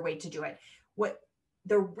a better way to do it.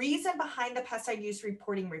 The reason behind the pesticide use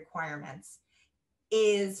reporting requirements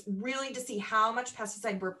is really to see how much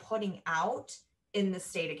pesticide we're putting out in the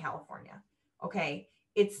state of California. Okay.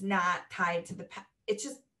 It's not tied to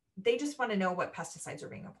they just want to know what pesticides are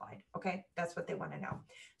being applied. Okay. That's what they want to know.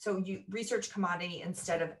 So you research commodity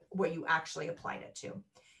instead of what you actually applied it to.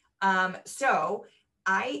 So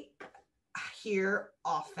I hear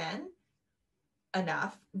often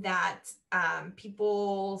enough that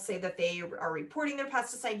people say that they are reporting their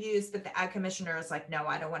pesticide use, but the ag commissioner is like, no,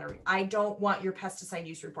 I don't want your pesticide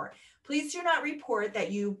use report. Please do not report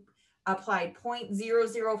that you applied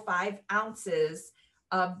 0.005 ounces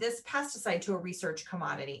of this pesticide to a research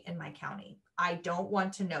commodity in my county. I don't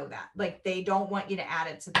want to know that. Like, they don't want you to add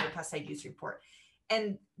it to their pesticide use report.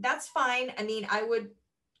 And that's fine. I mean, I would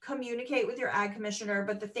communicate with your ag commissioner,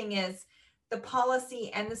 but the thing is, the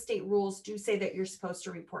policy and the state rules do say that you're supposed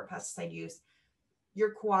to report pesticide use.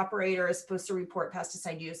 Your cooperator is supposed to report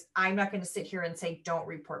pesticide use. I'm not going to sit here and say, don't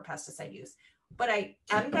report pesticide use. But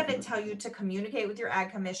I'm going to tell you to communicate with your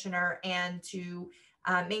ag commissioner and to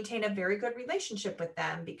maintain a very good relationship with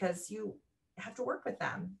them, because you have to work with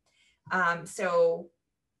them. So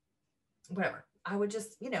whatever, I would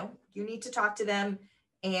just, you need to talk to them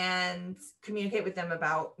and communicate with them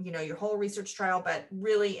about, your whole research trial, but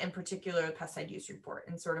really in particular, the pesticide use report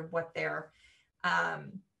and sort of what their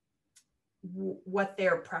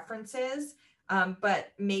preference is.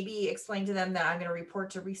 But maybe explain to them that I'm going to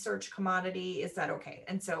report to research commodity. Is that okay?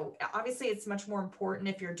 And so obviously it's much more important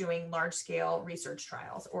if you're doing large scale research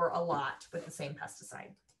trials or a lot with the same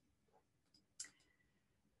pesticide.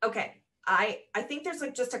 Okay. I think there's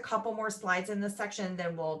like just a couple more slides in this section,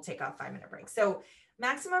 then we'll take a 5-minute break. So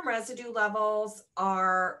maximum residue levels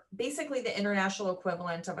are basically the international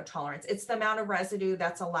equivalent of a tolerance. It's the amount of residue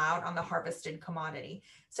that's allowed on the harvested commodity.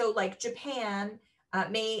 So like Japan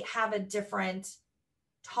may have a different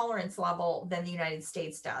tolerance level than the United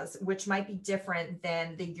States does, which might be different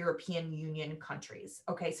than the European Union countries.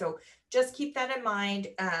 Okay, so just keep that in mind.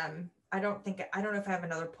 I don't know if I have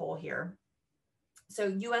another poll here. So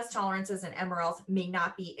US tolerances and MRLs may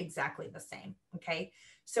not be exactly the same. Okay,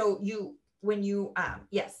 so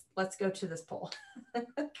yes, let's go to this poll.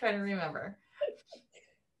 Trying to remember.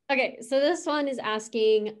 Okay, so this one is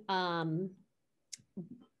asking,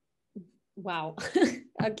 wow.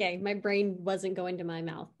 Okay, my brain wasn't going to my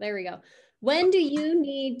mouth. There we go. When do you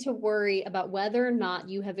need to worry about whether or not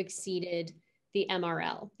you have exceeded the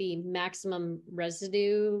MRL, the maximum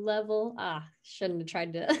residue level? Shouldn't have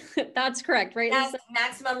tried to, that's correct, right? Yes,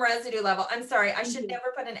 maximum residue level. I'm sorry, I should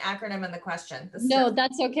never put an acronym in the question. No,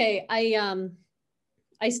 that's okay.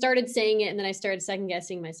 I started saying it and then I started second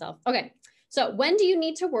guessing myself. Okay, so when do you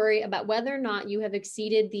need to worry about whether or not you have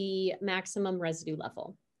exceeded the maximum residue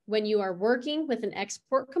level? When you are working with an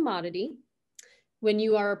export commodity, when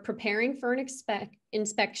you are preparing for an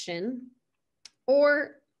inspection,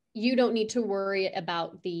 or you don't need to worry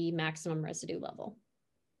about the maximum residue level.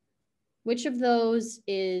 Which of those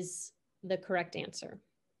is the correct answer?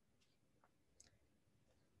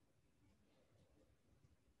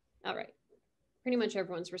 All right, pretty much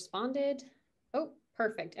everyone's responded. Oh,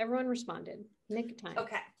 perfect, everyone responded. Nick time.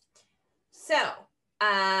 Okay, so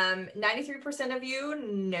 93% of you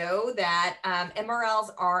know that MRLs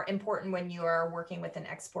are important when you are working with an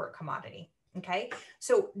export commodity. Okay,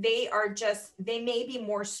 so they may be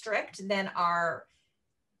more strict than our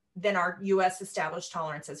US established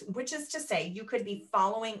tolerances, which is to say you could be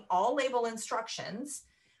following all label instructions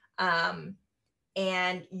and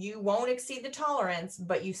you won't exceed the tolerance,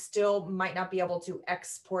 but you still might not be able to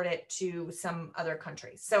export it to some other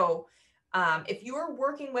country. So if you are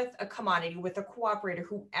working with a commodity with a cooperator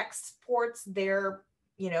who exports their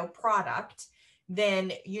product,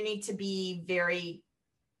 then you need to be very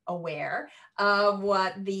aware of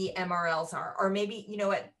what the MRLs are. Or maybe,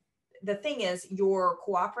 the thing is, your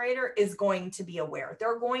cooperator is going to be aware.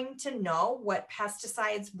 They're going to know what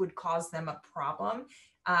pesticides would cause them a problem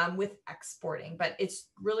with exporting, but it's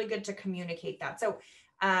really good to communicate that. So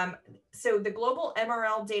the global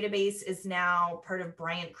MRL database is now part of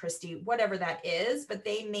Bryant Christie, whatever that is, but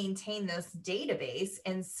they maintain this database.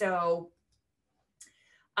 And so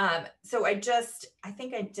I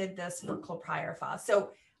think I did this for chlorpyrifos. So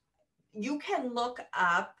you can look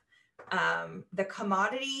up the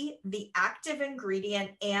commodity, the active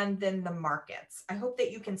ingredient, and then the markets. I hope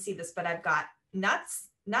that you can see this, but I've got nuts,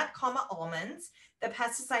 nut, almonds. The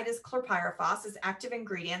pesticide is chlorpyrifos, is active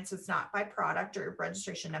ingredient, so it's not by product or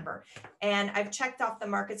registration number. And I've checked off the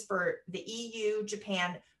markets for the EU,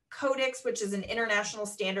 Japan, Codex, which is an international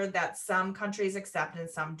standard that some countries accept and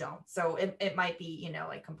some don't. So it might be,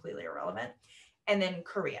 like completely irrelevant. And then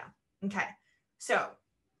Korea. Okay, so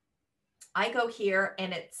I go here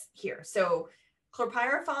and it's here. So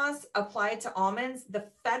chlorpyrifos applied to almonds, the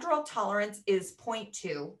federal tolerance is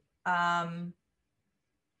 0.2.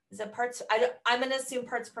 Is it parts? I'm going to assume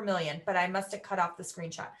parts per million, but I must have cut off the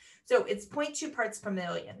screenshot. So it's 0.2 parts per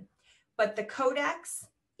million. But the Codex,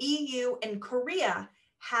 EU, and Korea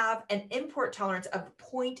have an import tolerance of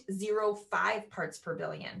 0.05 parts per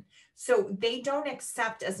billion. So they don't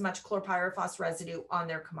accept as much chlorpyrifos residue on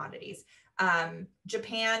their commodities.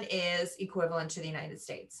 Japan is equivalent to the United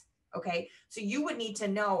States. Okay, so you would need to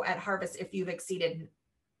know at harvest if you've exceeded,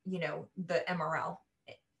 you know, the MRL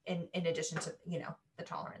in addition to, you know, the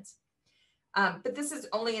tolerance. But this is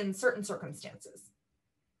only in certain circumstances.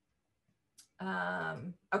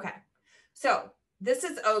 Okay, so this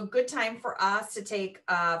is a good time for us to take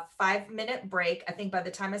a 5-minute break. I think by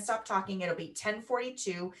the time I stop talking, it'll be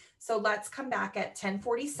 10:42. So let's come back at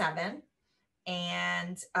 10:47.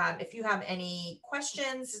 And if you have any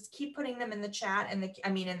questions, just keep putting them in the chat and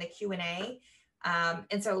in the Q&A.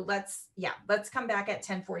 And so let's come back at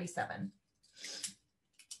 10:47.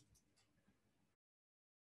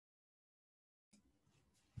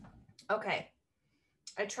 Okay,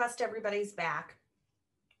 I trust everybody's back,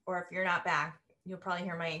 or if you're not back, you'll probably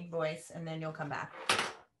hear my voice and then you'll come back.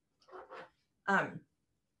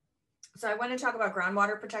 So I want to talk about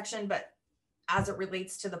groundwater protection, but as it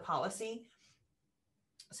relates to the policy.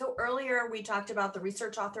 So earlier we talked about the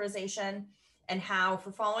research authorization and how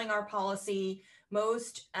for following our policy,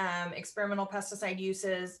 most experimental pesticide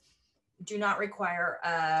uses do not require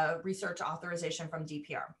a research authorization from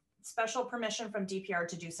DPR. Special permission from DPR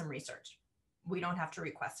to do some research. We don't have to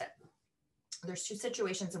request it. There's two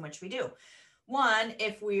situations in which we do. One,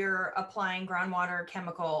 if we're applying groundwater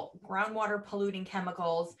polluting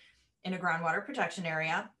chemicals in a groundwater protection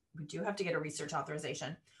area, we do have to get a research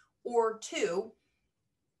authorization. Or two,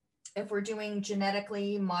 if we're doing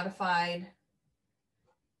genetically modified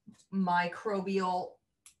microbial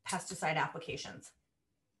pesticide applications.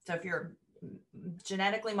 So if you're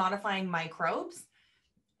genetically modifying microbes,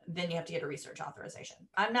 then you have to get a research authorization.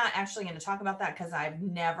 I'm not actually going to talk about that because I've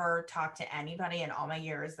never talked to anybody in all my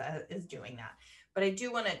years that is doing that. But I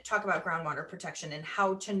do want to talk about groundwater protection and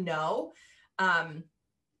how to know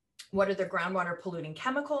what are the groundwater polluting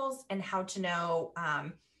chemicals and how to know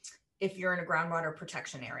if you're in a groundwater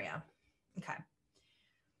protection area. Okay.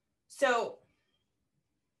 So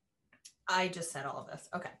I just said all of this.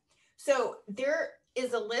 Okay. So there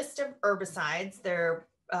is a list of herbicides. They're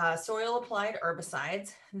soil applied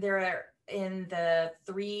herbicides. They're in the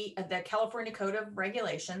California Code of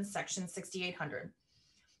Regulations, section 6800.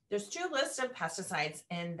 There's two lists of pesticides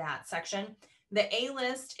in that section. The A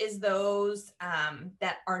list is those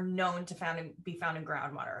that are known to be found in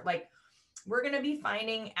groundwater. Like we're going to be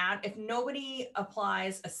finding if nobody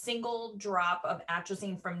applies a single drop of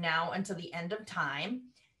atrazine from now until the end of time,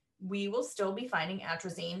 we will still be finding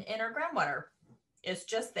atrazine in our groundwater. It's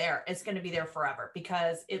just there. It's going to be there forever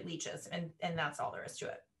because it leaches, and that's all there is to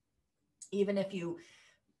it. Even if you,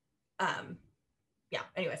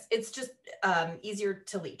 anyways, it's just easier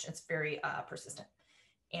to leach. It's very persistent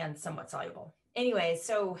and somewhat soluble. Anyway,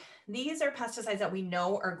 so these are pesticides that we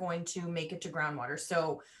know are going to make it to groundwater.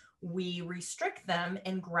 So we restrict them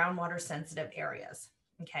in groundwater sensitive areas.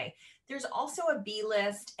 Okay. There's also a B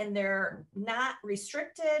list, and they're not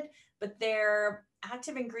restricted, but they're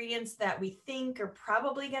active ingredients that we think are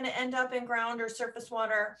probably going to end up in ground or surface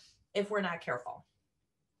water if we're not careful.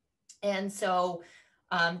 And so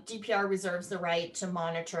DPR reserves the right to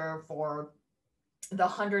monitor for the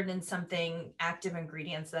 100 and something active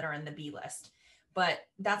ingredients that are in the B list. But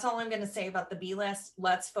that's all I'm going to say about the B list.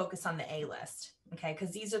 Let's focus on the A list. Okay.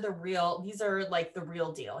 Because these are like the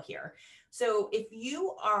real deal here. So if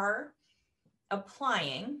you are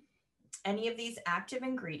applying any of these active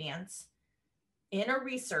ingredients in a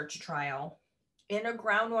research trial, in a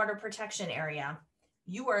groundwater protection area,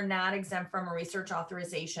 you are not exempt from a research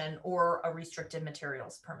authorization or a restricted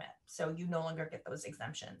materials permit. So you no longer get those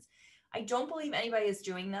exemptions. I don't believe anybody is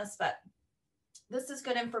doing this, but this is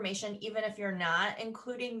good information, even if you're not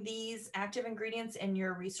including these active ingredients in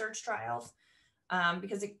your research trials,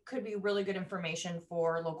 because it could be really good information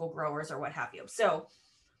for local growers or what have you. So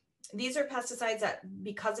these are pesticides that,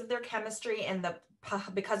 because of their chemistry and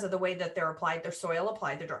because of the way that they're applied, they're soil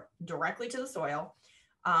applied, they're directly to the soil.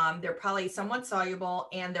 They're probably somewhat soluble,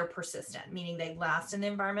 and they're persistent, meaning they last in the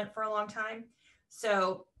environment for a long time.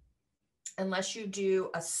 So unless you do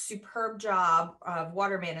a superb job of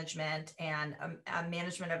water management and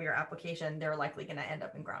management of your application, they're likely going to end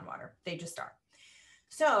up in groundwater. They just are.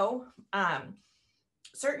 So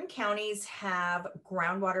certain counties have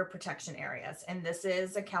groundwater protection areas, and this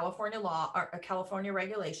is a California law or a California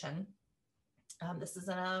regulation. This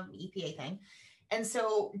isn't an EPA thing. And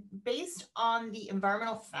so based on the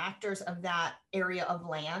environmental factors of that area of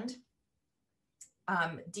land,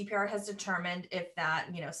 DPR has determined if that,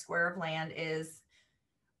 square of land is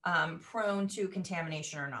prone to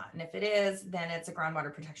contamination or not. And if it is, then it's a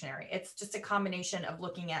groundwater protection area. It's just a combination of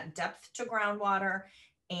looking at depth to groundwater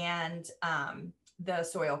and the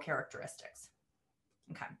soil characteristics.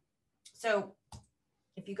 Okay, so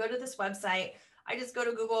if you go to this website, I just go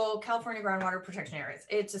to Google California groundwater protection areas.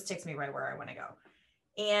 It just takes me right where I want to go.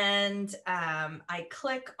 And I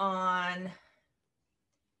click on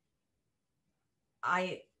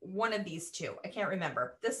one of these two. I can't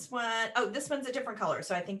remember. This one, oh, this one's a different color.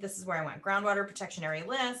 So I think this is where I went. Groundwater protection area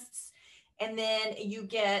lists. And then you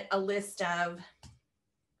get a list of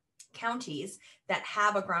counties that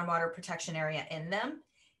have a groundwater protection area in them.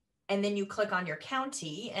 And then you click on your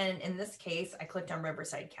county. And in this case, I clicked on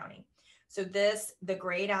Riverside County. So the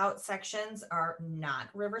grayed out sections are not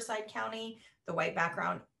Riverside County. The white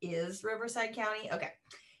background is Riverside County. Okay.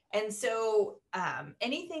 And so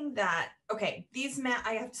anything that, okay, these maps,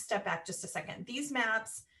 I have to step back just a second. These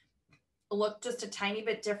maps look just a tiny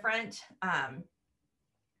bit different.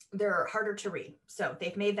 They're harder to read. So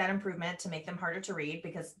they've made that improvement to make them harder to read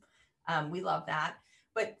because we love that.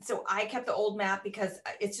 But so I kept the old map because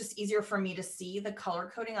it's just easier for me to see the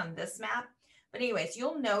color coding on this map. But anyways,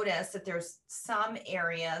 you'll notice that there's some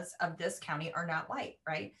areas of this county are not white,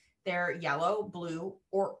 right? They're yellow, blue,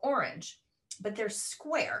 or orange. But they're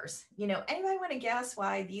squares. You know, anybody want to guess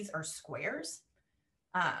why these are squares?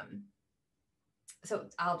 So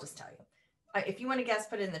I'll just tell you. If you want to guess,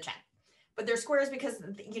 put it in the chat. But they're squares because,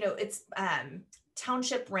 you know, it's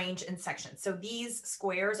township range and sections. So these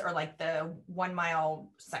squares are like the 1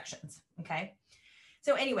 mile sections, okay?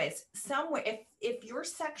 So anyways, somewhere, if your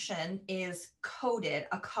section is coded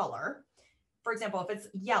a color, for example, if it's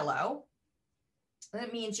yellow,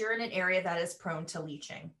 that means you're in an area that is prone to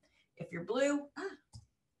leaching. If you're blue,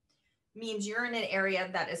 means you're in an area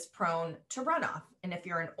that is prone to runoff. And if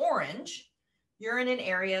you're an orange, you're in an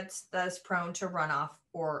area that's prone to runoff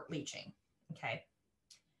or leaching. Okay.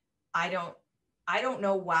 I don't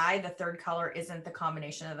know why the third color isn't the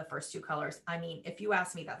combination of the first two colors. I mean, if you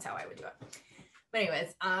ask me, that's how I would do it. But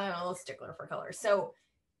anyways, I'm a little stickler for colors. So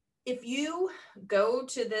if you go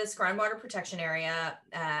to this groundwater protection area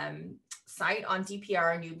site on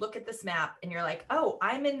DPR and you look at this map and you're like, oh,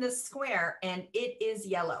 I'm in this square and it is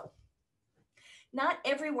yellow. Not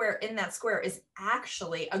everywhere in that square is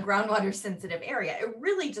actually a groundwater sensitive area. It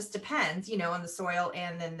really just depends, you know, on the soil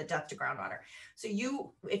and then the depth to groundwater. So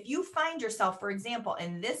if you find yourself, for example,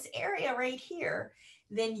 in this area right here,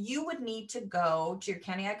 then you would need to go to your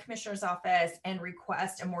County Ag Commissioner's office and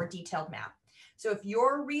request a more detailed map. So if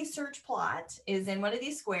your research plot is in one of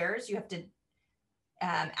these squares, you have to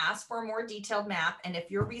ask for a more detailed map. And if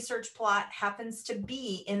your research plot happens to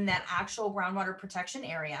be in that actual groundwater protection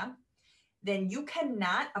area, then you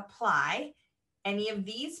cannot apply any of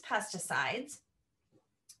these pesticides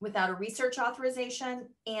without a research authorization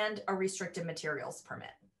and a restricted materials permit.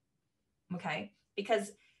 Okay,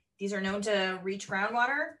 because these are known to reach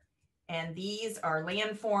groundwater, and these are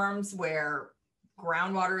landforms where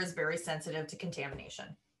groundwater is very sensitive to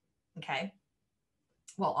contamination. Okay,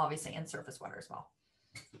 well, obviously, and surface water as well.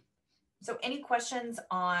 So any questions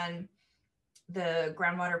on the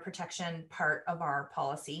groundwater protection part of our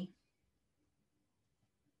policy?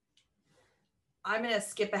 I'm going to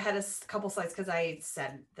skip ahead a couple slides because I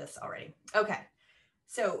said this already. Okay,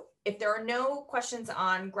 so if there are no questions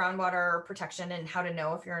on groundwater protection and how to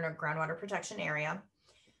know if you're in a groundwater protection area,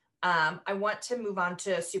 I want to move on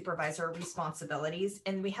to supervisor responsibilities,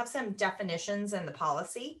 and we have some definitions in the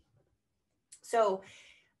policy. So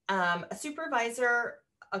a supervisor,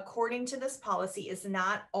 according to this policy, is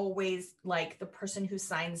not always like the person who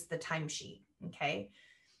signs the timesheet, okay?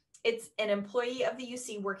 It's an employee of the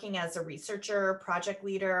UC working as a researcher, project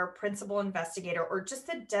leader, principal investigator, or just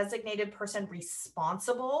a designated person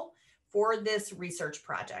responsible for this research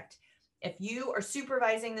project. If you are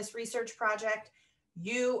supervising this research project,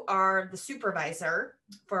 you are the supervisor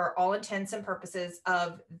for all intents and purposes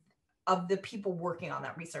of the people working on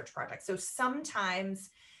that research project. So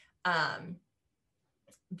sometimes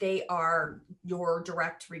they are your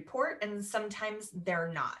direct report and sometimes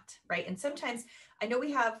they're not, right? And sometimes I know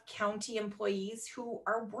we have county employees who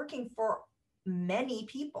are working for many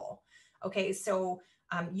people. Okay, so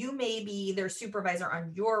you may be their supervisor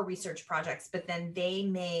on your research projects, but then they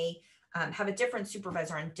may have a different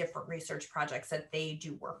supervisor on different research projects that they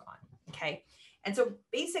do work on, okay? And so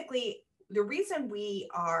basically the reason we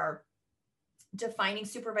are defining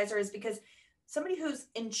supervisor is because somebody who's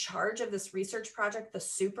in charge of this research project, the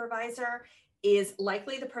supervisor, is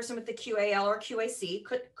likely the person with the QAL or QAC,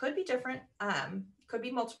 could be different, could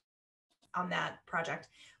be multiple on that project.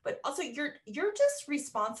 But also you're just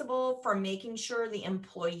responsible for making sure the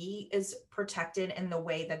employee is protected in the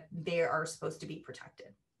way that they are supposed to be protected.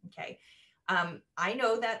 Okay. I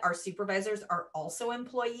know that our supervisors are also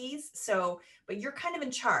employees, but you're kind of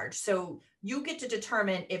in charge. So you get to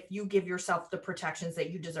determine if you give yourself the protections that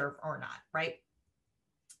you deserve or not, right?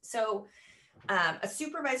 So a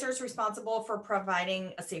supervisor is responsible for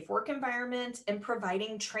providing a safe work environment and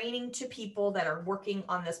providing training to people that are working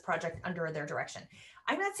on this project under their direction.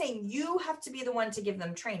 I'm not saying you have to be the one to give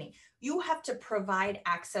them training. You have to provide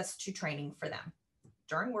access to training for them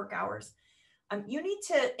during work hours. You need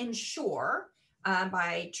to ensure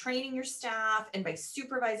by training your staff and by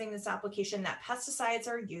supervising this application that pesticides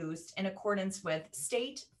are used in accordance with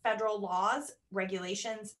state, federal laws,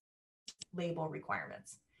 regulations, label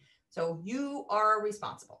requirements. So you are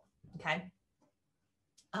responsible, okay?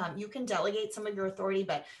 You can delegate some of your authority,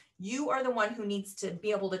 but you are the one who needs to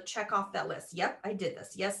be able to check off that list. Yep, I did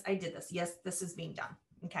this. Yes, I did this. Yes, this is being done.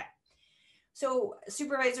 Okay. So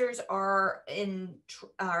supervisors are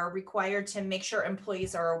required to make sure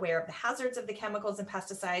employees are aware of the hazards of the chemicals and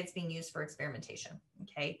pesticides being used for experimentation.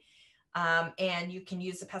 Okay. And you can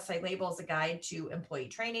use the pesticide label as a guide to employee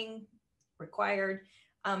training required.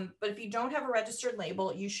 But if you don't have a registered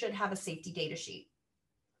label, you should have a safety data sheet.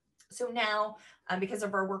 So now, because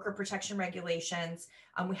of our worker protection regulations,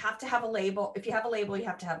 we have to have a label. If you have a label, you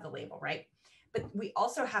have to have the label, right? But we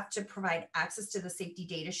also have to provide access to the safety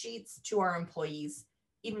data sheets to our employees,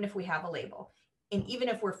 even if we have a label. And even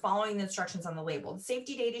if we're following the instructions on the label, the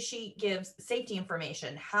safety data sheet gives safety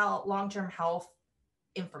information, long-term health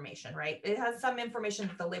information, right? It has some information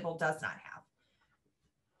that the label does not have.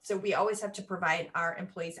 So we always have to provide our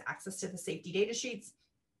employees access to the safety data sheets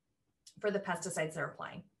for the pesticides they're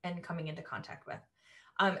applying and coming into contact with.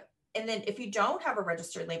 And then if you don't have a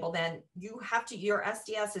registered label, then you have to, your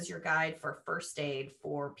SDS is your guide for first aid,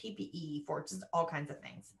 for PPE, for just all kinds of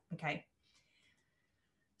things, okay?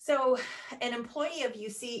 So an employee of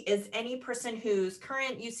UC is any person whose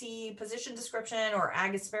current UC position description or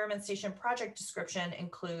ag experiment station project description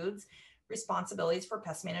includes responsibilities for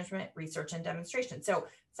pest management, research, and demonstration. So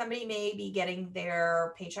somebody may be getting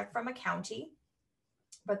their paycheck from a county,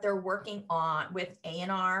 but they're working with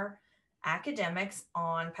ANR academics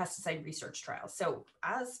on pesticide research trials. So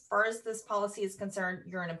as far as this policy is concerned,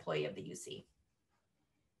 you're an employee of the UC.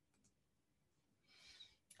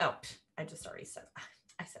 Oh, I just already said that.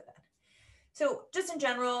 I said that. So just in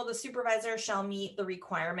general, the supervisor shall meet the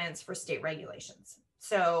requirements for state regulations.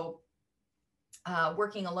 So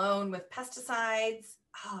working alone with pesticides,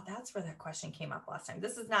 that's where that question came up last time.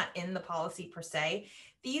 This is not in the policy per se.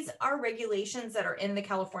 These are regulations that are in the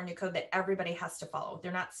California code that everybody has to follow.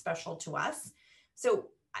 They're not special to us. So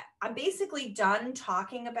I'm basically done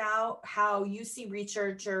talking about how UC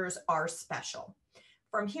researchers are special.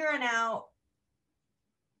 From here on out,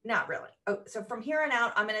 not really. So from here on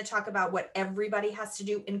out, I'm going to talk about what everybody has to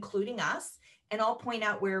do, including us, and I'll point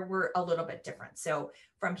out where we're a little bit different. So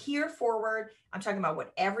from here forward, I'm talking about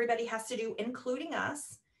what everybody has to do, including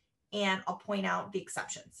us, and I'll point out the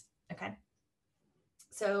exceptions, okay?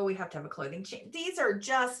 So we have to have a clothing change. These are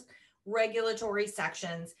just regulatory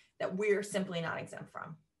sections that we're simply not exempt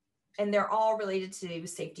from. And they're all related to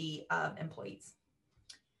safety of employees.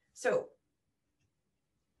 So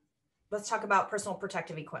let's talk about personal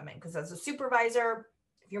protective equipment, because as a supervisor,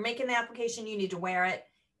 if you're making the application, you need to wear it.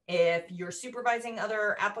 If you're supervising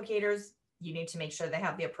other applicators, you need to make sure they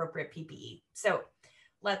have the appropriate PPE. So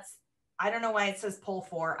I don't know why it says poll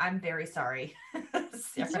 4. I'm very sorry.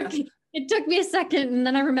 It took me a second and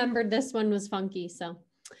then I remembered this one was funky. So,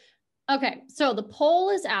 okay. So the poll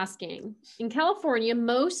is asking, in California,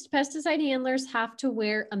 most pesticide handlers have to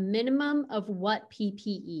wear a minimum of what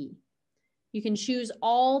PPE? You can choose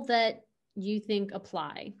all that you think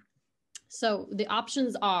apply. So the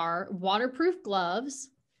options are waterproof gloves,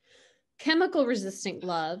 chemical resistant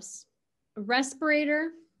gloves, a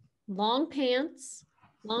respirator, long pants,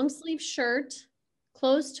 long sleeve shirt,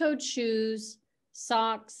 closed-toed shoes,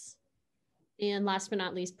 socks, and last but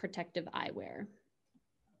not least, protective eyewear.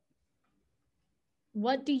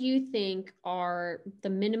 What do you think are the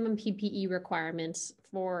minimum PPE requirements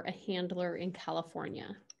for a handler in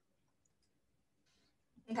California?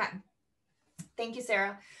 Okay. Thank you,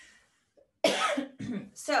 Sarah.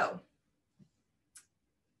 So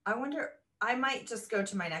I wonder, I might just go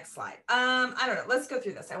to my next slide. I don't know. Let's go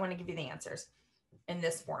through this. I want to give you the answers in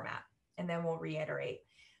this format, and then we'll reiterate.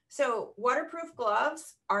 So waterproof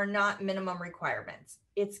gloves are not minimum requirements.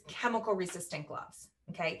 It's chemical resistant gloves.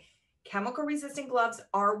 Okay. Chemical resistant gloves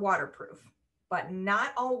are waterproof, but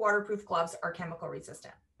not all waterproof gloves are chemical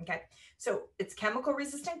resistant. Okay. So it's chemical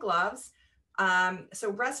resistant gloves.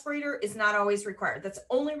 So respirator is not always required. That's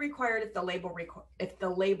only required if the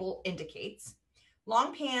label indicates.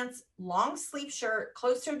 Long pants, long sleeve shirt,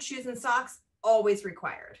 closed-toed shoes and socks, always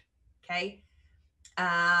required. Okay.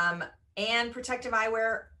 And protective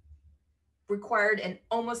eyewear required in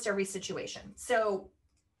almost every situation. So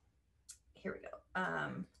here we go.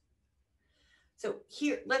 So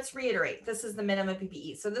here, let's reiterate. This is the minimum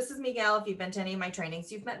PPE. So this is Miguel. If you've been to any of my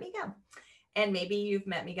trainings, you've met Miguel. And maybe you've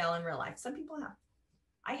met Miguel in real life. Some people have.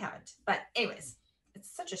 I haven't. But anyways, it's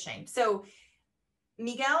such a shame. So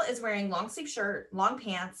Miguel is wearing long sleeve shirt, long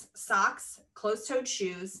pants, socks, closed-toed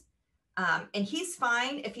shoes. And he's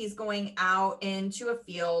fine if he's going out into a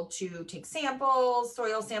field to take samples,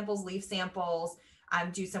 soil samples, leaf samples,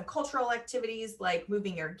 do some cultural activities like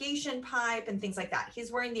moving irrigation pipe and things like that. He's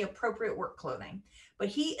wearing the appropriate work clothing, but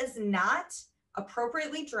he is not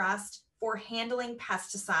appropriately dressed for handling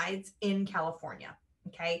pesticides in California.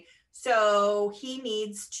 Okay. So he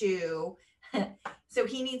needs to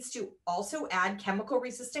also add chemical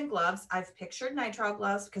resistant gloves. I've pictured nitrile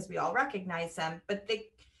gloves because we all recognize them, but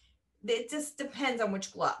it just depends on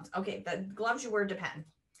which gloves. Okay. The gloves you wear depend.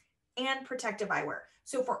 And protective eyewear.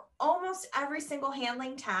 So for almost every single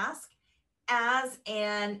handling task as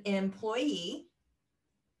an employee,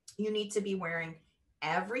 you need to be wearing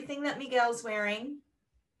everything that Miguel's wearing,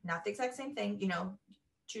 not the exact same thing, you know,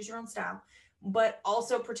 choose your own style, but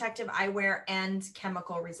also protective eyewear and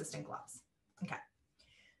chemical resistant gloves. Okay.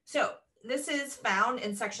 So this is found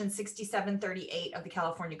in section 6738 of the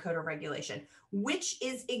California Code of Regulation, which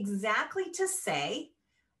is exactly to say,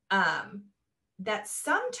 that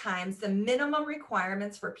sometimes the minimum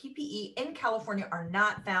requirements for PPE in California are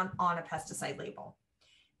not found on a pesticide label.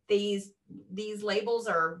 These labels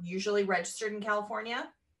are usually registered in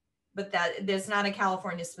California, but there's not a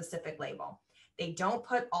California specific label. They don't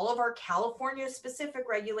put all of our California specific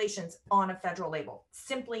regulations on a federal label,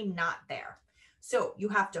 simply not there. So you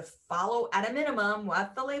have to follow at a minimum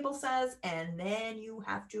what the label says, and then you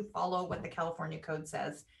have to follow what the California code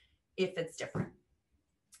says if it's different.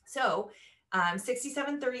 So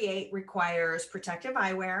 6738 requires protective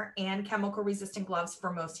eyewear and chemical resistant gloves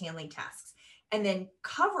for most handling tasks, and then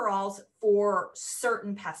coveralls for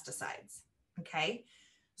certain pesticides. Okay.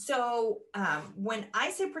 So when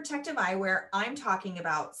I say protective eyewear, I'm talking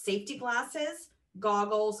about safety glasses,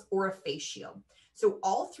 goggles, or a face shield. So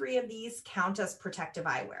all three of these count as protective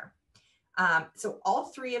eyewear. So all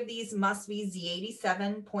three of these must be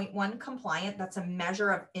Z87.1 compliant. That's a measure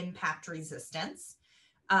of impact resistance.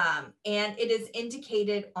 And it is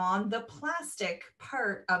indicated on the plastic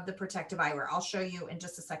part of the protective eyewear. I'll show you in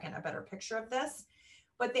just a second a better picture of this,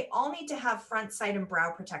 but they all need to have front, side, and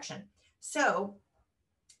brow protection. So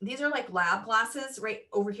these are like lab glasses right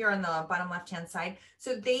over here on the bottom left-hand side.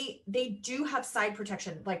 So they do have side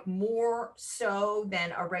protection, like more so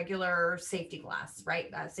than a regular safety glass, right?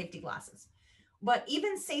 Safety glasses. But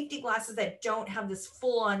even safety glasses that don't have this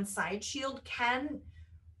full-on side shield can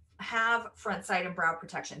have front, side, and brow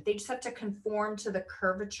protection. They just have to conform to the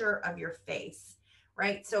curvature of your face,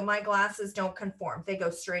 right? So my glasses don't conform. They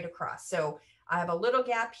go straight across. So I have a little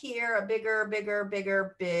gap here, a big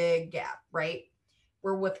gap, right?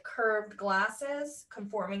 Where with curved glasses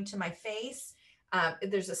conforming to my face,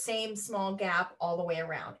 there's the same small gap all the way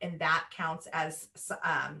around, and that counts as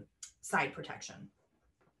side protection.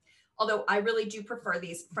 Although I really do prefer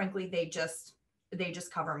these, frankly, they just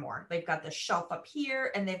cover more. They've got the shelf up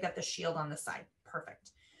here and they've got the shield on the side. Perfect.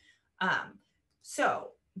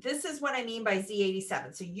 So this is what I mean by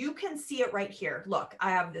Z87. So you can see it right here. Look, I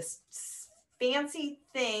have this fancy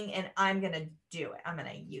thing and I'm going to do it. I'm going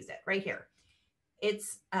to use it right here.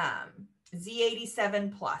 It's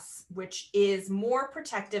Z87 plus, which is more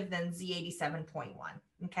protective than Z87.1.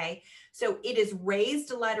 Okay. So it is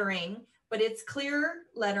raised lettering, but it's clear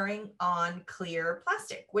lettering on clear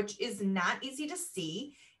plastic, which is not easy to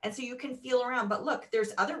see. And so you can feel around, but look,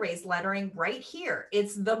 there's other raised lettering right here.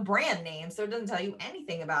 It's the brand name. So it doesn't tell you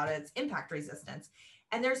anything about it. It's impact resistance.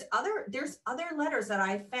 And there's other letters that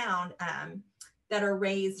I found that are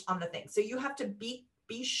raised on the thing. So you have to be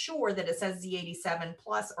sure that it says Z87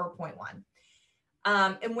 plus or 0.1.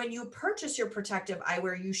 And when you purchase your protective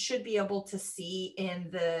eyewear, you should be able to see in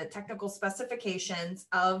the technical specifications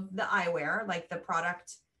of the eyewear, like the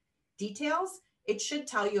product details, it should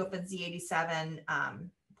tell you if it's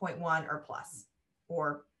Z87.1 or plus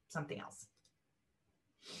or something else.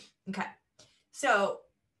 Okay, so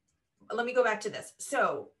let me go back to this.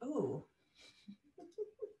 So,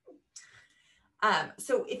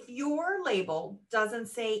 so if your label doesn't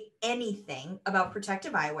say anything about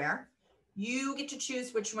protective eyewear, you get to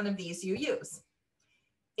choose which one of these you use.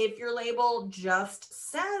 If your label just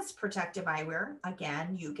says protective eyewear,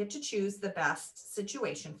 again, you get to choose the best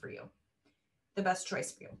situation for you, the best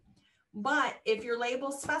choice for you. But if your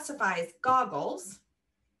label specifies goggles,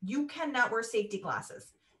 you cannot wear safety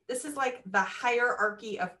glasses. This is like the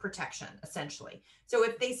hierarchy of protection, essentially. So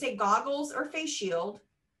if they say goggles or face shield,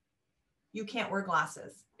 you can't wear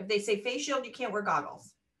glasses. If they say face shield, you can't wear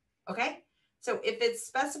goggles. Okay? So if it's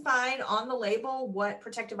specified on the label what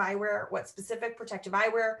protective eyewear, what specific protective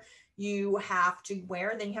eyewear you have to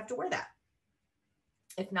wear, then you have to wear that.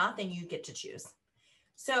 If not, then you get to choose.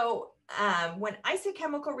 So when I say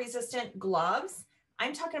chemical resistant gloves,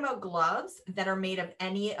 I'm talking about gloves that are made of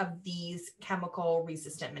any of these chemical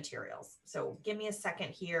resistant materials. So give me a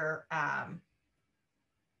second here. I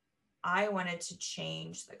wanted to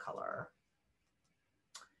change the color.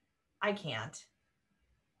 I can't.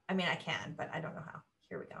 I mean, I can, but I don't know how.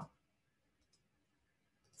 Here we go.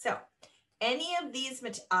 So any of these,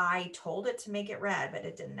 I told it to make it red, but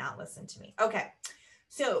it did not listen to me. Okay.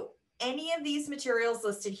 So any of these materials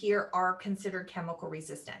listed here are considered chemical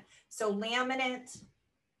resistant. So laminate,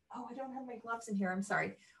 oh, I don't have my gloves in here. I'm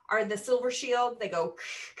sorry. Are the Silver Shield, they go,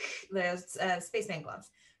 the spaceman gloves.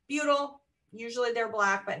 Butyl, usually they're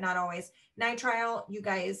black, but not always. Nitrile, you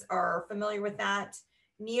guys are familiar with that.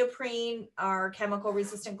 Neoprene are chemical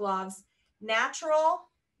resistant gloves. Natural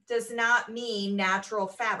does not mean natural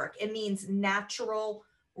fabric. It means natural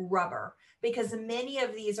rubber, because many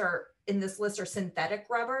of these are in this list are synthetic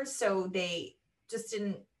rubbers. So they just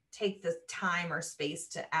didn't take the time or space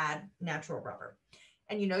to add natural rubber.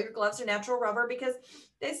 And you know your gloves are natural rubber because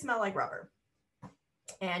they smell like rubber.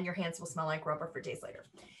 And your hands will smell like rubber for days later.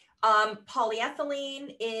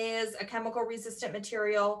 Polyethylene is a chemical resistant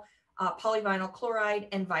material. Polyvinyl chloride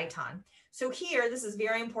and Viton. So here, this is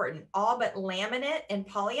very important. All but laminate and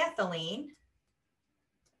polyethylene,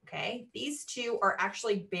 okay, these two are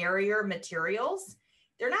actually barrier materials.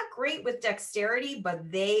 They're not great with dexterity,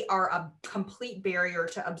 but they are a complete barrier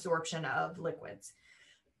to absorption of liquids.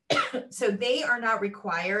 So they are not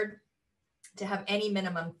required to have any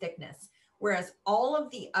minimum thickness, whereas all of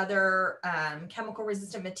the other chemical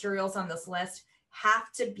resistant materials on this list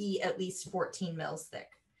have to be at least 14 mils thick.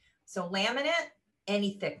 So laminate,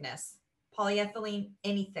 any thickness. Polyethylene,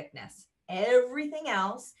 any thickness. Everything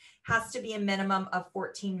else has to be a minimum of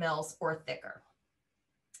 14 mils or thicker.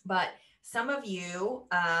 But some of you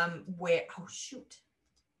wear, oh shoot,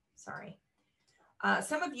 sorry.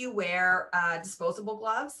 Some of you wear disposable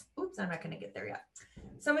gloves. Oops, I'm not gonna get there yet.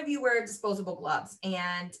 Some of you wear disposable gloves.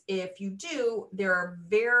 And if you do, they're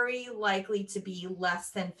very likely to be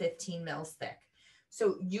less than 15 mils thick.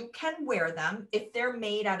 So you can wear them if they're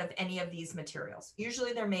made out of any of these materials.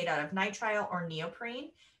 Usually they're made out of nitrile or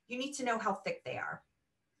neoprene. You need to know how thick they are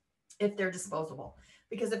if they're disposable.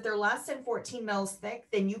 Because if they're less than 14 mils thick,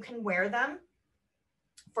 then you can wear them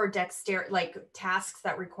for dexterity, like tasks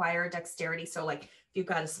that require dexterity. So like if you've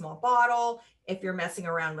got a small bottle, if you're messing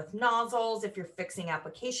around with nozzles, if you're fixing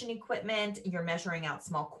application equipment, you're measuring out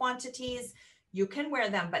small quantities, you can wear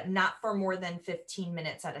them, but not for more than 15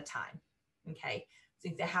 minutes at a time. Okay. So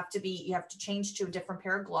they have to be, you have to change to a different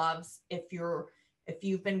pair of gloves if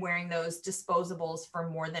you've been wearing those disposables for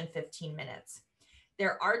more than 15 minutes.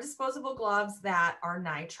 There are disposable gloves that are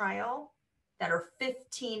nitrile that are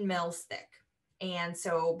 15 mils thick. And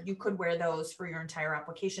so you could wear those for your entire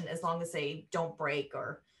application as long as they don't break,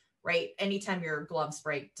 or right. Anytime your gloves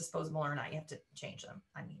break, disposable or not, you have to change them.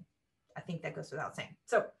 I mean, I think that goes without saying.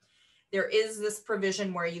 So there is this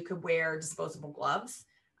provision where you could wear disposable gloves,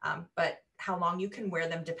 but how long you can wear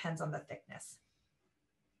them depends on the thickness.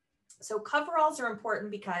 So coveralls are important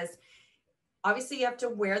because obviously you have to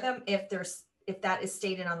wear them if that is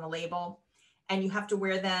stated on the label, and you have to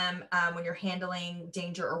wear them when you're handling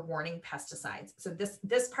danger or warning pesticides. So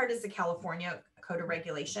this part is the California Code of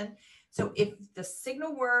Regulation. So if the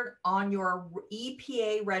signal word on your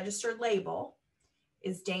EPA registered label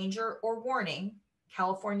is danger or warning,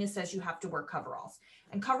 California says you have to wear coveralls.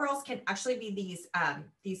 And coveralls can actually be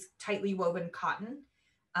these tightly woven cotton,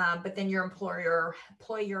 but then your employer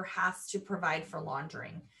has to provide for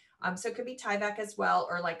laundering. So it could be Tyvek as well,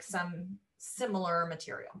 or like some similar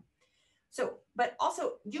material. So, but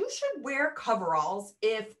also you should wear coveralls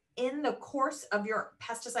if in the course of your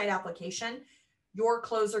pesticide application, your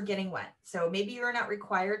clothes are getting wet. So maybe you're not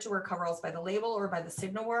required to wear coveralls by the label or by the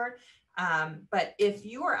signal word. But if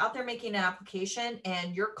you are out there making an application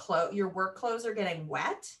and your work clothes are getting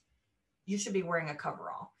wet, you should be wearing a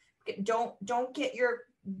coverall. Don't get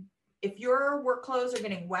if your work clothes are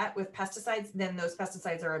getting wet with pesticides, then those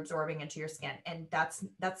pesticides are absorbing into your skin. And that's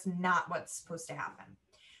not what's supposed to happen.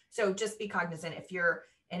 So just be cognizant. If you're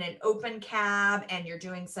in an open cab and you're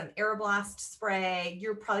doing some air blast spray,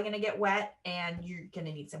 you're probably going to get wet and you're going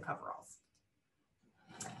to need some coveralls.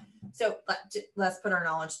 So let's put our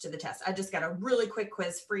knowledge to the test. I just got a really quick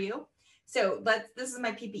quiz for you. So this is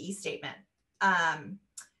my PPE statement.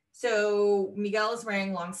 So Miguel is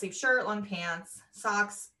wearing long sleeve shirt, long pants,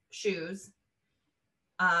 socks, shoes.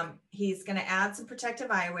 He's going to add some protective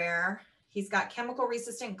eyewear. He's got chemical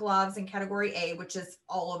resistant gloves in category A, which is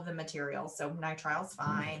all of the materials. So nitrile is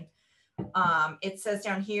fine. It says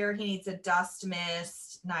down here, he needs a dust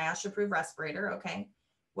mist, NIOSH approved respirator. Okay.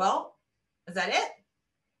 Well, is that it?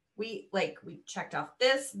 We checked off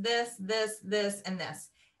this, and this.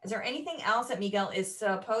 Is there anything else that Miguel is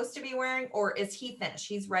supposed to be wearing, or is he finished?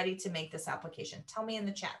 He's ready to make this application. Tell me in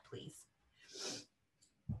the chat, please.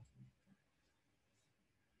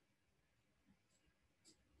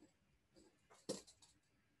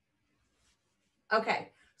 Okay,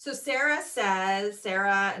 so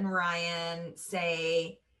Sarah and Ryan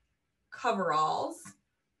say coveralls.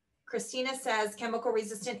 Christina says chemical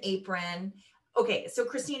resistant apron. Okay, so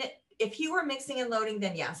Christina, if you were mixing and loading,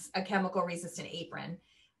 then yes, a chemical resistant apron.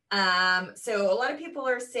 So a lot of people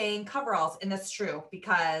are saying coveralls, and that's true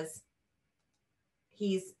because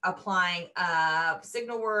he's applying a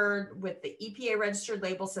signal word with the EPA registered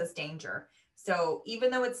label says danger. So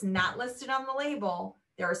even though it's not listed on the label,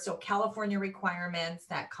 there are still California requirements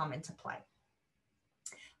that come into play.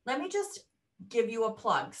 Let me just give you a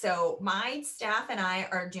plug. So my staff and I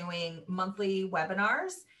are doing monthly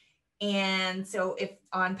webinars. And so if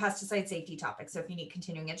on pesticide safety topics, so if you need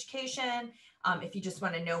continuing education, if you just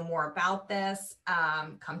want to know more about this,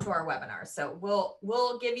 come to our webinar. So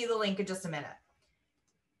we'll give you the link in just a minute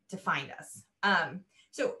to find us.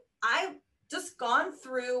 So I've just gone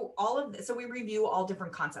through all of this. So we review all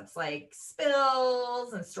different concepts like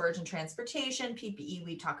spills and storage and transportation, PPE.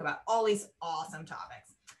 We talk about all these awesome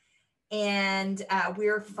topics. And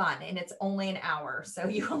we're fun, and it's only an hour. So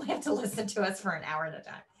you only have to listen to us for an hour at a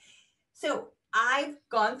time. So I've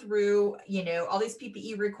gone through, all these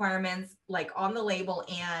PPE requirements like on the label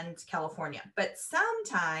and California, but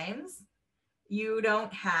sometimes you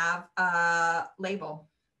don't have a label.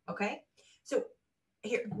 Okay. So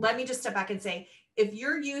here, let me just step back and say, if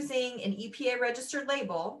you're using an EPA registered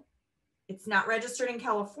label, it's not registered in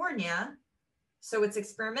California, so it's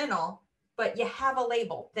experimental, but you have a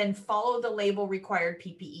label, then follow the label required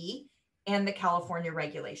PPE and the California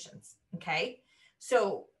regulations. Okay.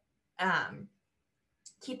 So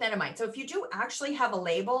keep that in mind. So if you do actually have a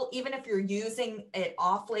label, even if you're using it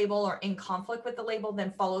off label or in conflict with the label,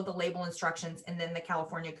 then follow the label instructions and then the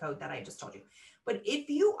California code that I just told you. But if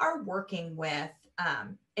you are working with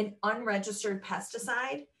an unregistered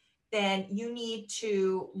pesticide, then you need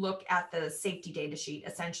to look at the safety data sheet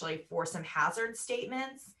essentially for some hazard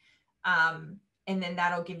statements. And then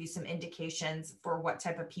that'll give you some indications for what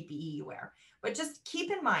type of PPE you wear. But just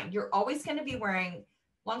keep in mind, you're always going to be wearing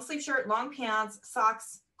long sleeve shirt, long pants,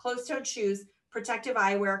 socks, closed-toed shoes, protective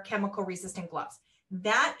eyewear, chemical resistant gloves.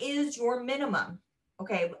 That is your minimum.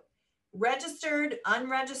 Okay. Registered,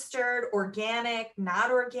 unregistered, organic,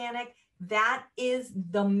 not organic. That is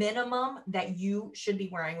the minimum that you should be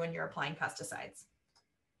wearing when you're applying pesticides.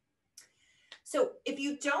 So if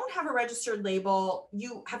you don't have a registered label,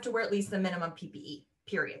 you have to wear at least the minimum PPE,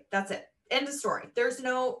 period. That's it. End of story. There's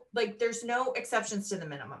no exceptions to the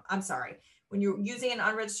minimum. I'm sorry. When you're using an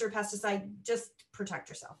unregistered pesticide, just protect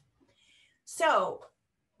yourself. So,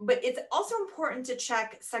 but it's also important to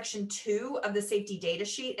check section 2 of the safety data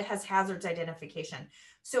sheet. It has hazards identification.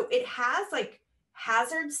 So it has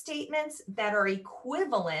hazard statements that are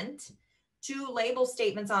equivalent to label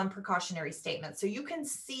statements on precautionary statements. So you can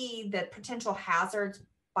see the potential hazards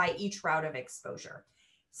by each route of exposure.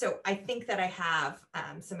 So I think that I have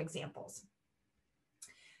some examples.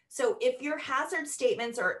 So if your hazard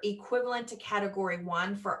statements are equivalent to category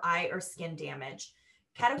 1 for eye or skin damage,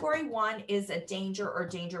 category 1 is a danger or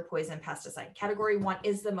danger poison pesticide. Category 1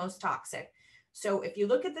 is the most toxic. So if you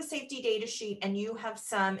look at the safety data sheet and you have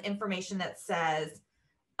some information that says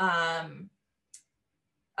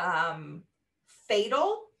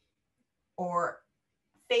fatal or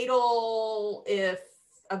fatal if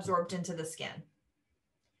absorbed into the skin,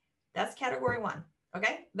 that's category 1.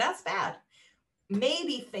 Okay, that's bad. May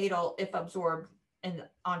be fatal if absorbed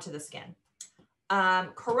onto the skin.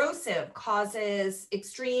 Corrosive causes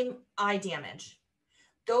extreme eye damage.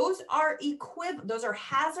 Those are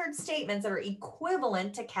hazard statements that are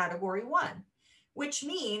equivalent to category 1, which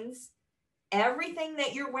means everything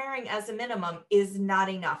that you're wearing as a minimum is not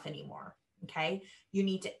enough anymore. Okay, you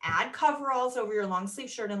need to add coveralls over your long sleeve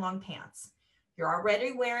shirt and long pants. You're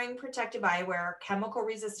already wearing protective eyewear, chemical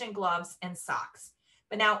resistant gloves, and socks.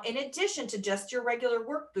 But now, in addition to just your regular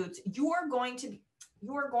work boots, you are going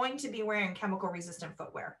to be wearing chemical resistant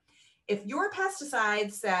footwear. If your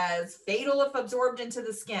pesticide says fatal if absorbed into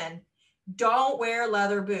the skin, don't wear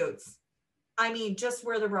leather boots. I mean, just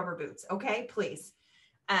wear the rubber boots, okay, please.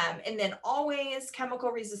 And then always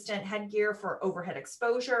chemical resistant headgear for overhead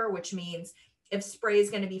exposure, which means if spray is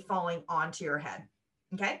going to be falling onto your head,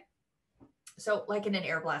 okay? So like in an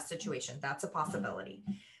air blast situation, that's a possibility.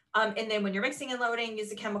 And then when you're mixing and loading,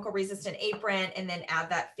 use a chemical resistant apron and then add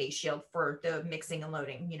that face shield for the mixing and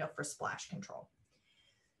loading, you know, for splash control.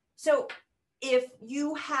 So if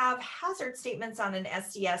you have hazard statements on an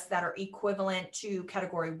SDS that are equivalent to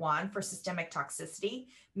category 1 for systemic toxicity,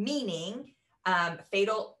 meaning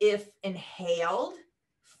fatal if inhaled,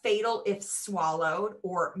 fatal if swallowed,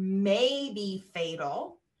 or may be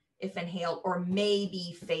fatal if inhaled, or may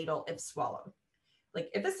be fatal if swallowed.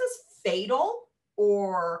 Like if this is fatal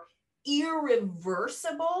or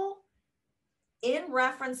irreversible in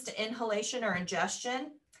reference to inhalation or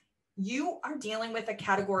ingestion, you are dealing with a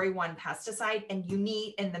category 1 pesticide and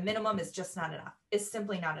the minimum is just not enough. It's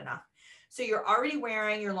simply not enough. So you're already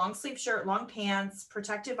wearing your long sleeve shirt, long pants,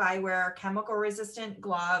 protective eyewear, chemical resistant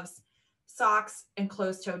gloves, socks, and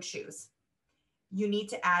closed toed shoes. You need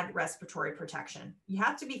to add respiratory protection. You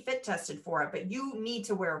have to be fit tested for it, but you need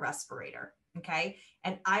to wear a respirator. Okay.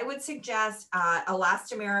 And I would suggest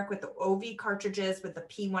elastomeric with the OV cartridges with the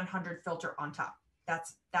P100 filter on top.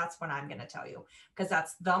 That's what I'm going to tell you, because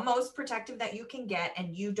that's the most protective that you can get.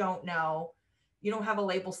 And you don't have a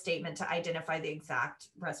label statement to identify the exact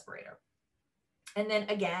respirator. And then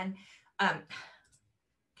again,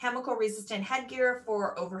 chemical resistant headgear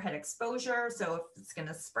for overhead exposure. So if it's going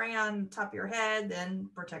to spray on top of your head, then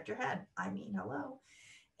protect your head. I mean, hello.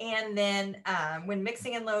 And then when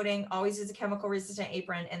mixing and loading, always use a chemical resistant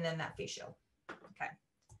apron and then that face shield. Okay.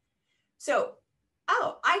 So,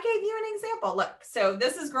 I gave you an example. Look, so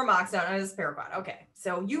this is gramoxone and this is paraquat. Okay.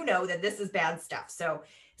 So you know that this is bad stuff. So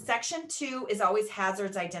section 2 is always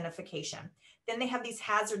hazards identification. Then they have these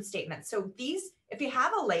hazard statements. So these, if you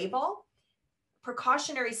have a label,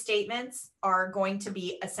 precautionary statements are going to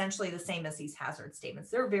be essentially the same as these hazard statements.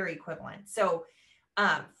 They're very equivalent. So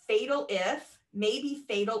fatal if, maybe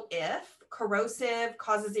fatal if, corrosive,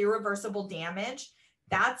 causes irreversible damage,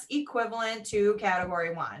 that's equivalent to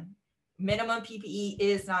category 1. Minimum PPE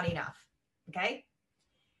is not enough, okay?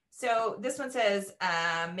 So this one says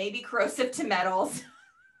maybe corrosive to metals.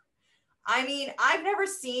 I mean, I've never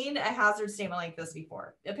seen a hazard statement like this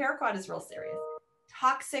before. The paraquat is real serious.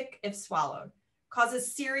 Toxic if swallowed,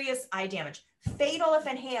 causes serious eye damage. Fatal if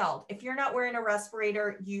inhaled. If you're not wearing a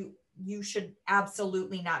respirator, you should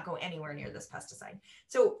absolutely not go anywhere near this pesticide.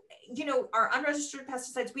 So, you know, our unregistered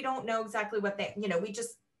pesticides, we don't know exactly what they, you know, we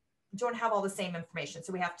just don't have all the same information.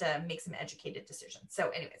 So we have to make some educated decisions. So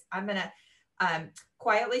anyways, I'm going to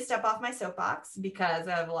quietly step off my soapbox because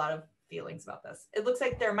I have a lot of feelings about this. It looks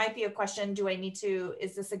like there might be a question.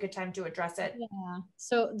 Is this a good time to address it? Yeah.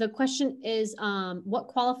 So the question is, what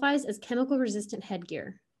qualifies as chemical resistant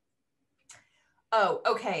headgear? Oh,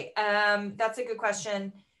 okay. That's a good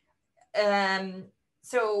question.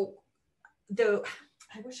 So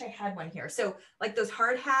I wish I had one here. So like those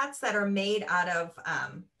hard hats that are made out of,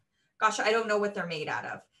 gosh, I don't know what they're made out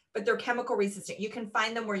of, but they're chemical resistant. You can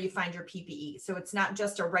find them where you find your PPE. So it's not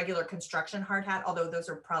just a regular construction hard hat, although those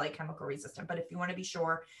are probably chemical resistant. But if you want to be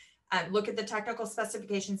sure, look at the technical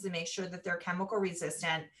specifications to make sure that they're chemical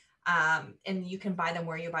resistant. And you can buy them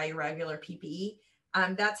where you buy your regular PPE.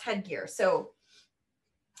 That's headgear. So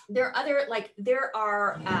there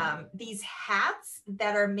are these hats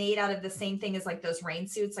that are made out of the same thing as like those rain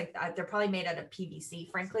suits. Like they're probably made out of PVC,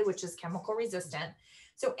 frankly, which is chemical resistant.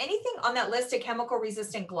 So anything on that list of chemical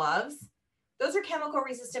resistant gloves, those are chemical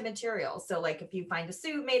resistant materials. So like if you find a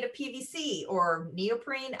suit made of PVC or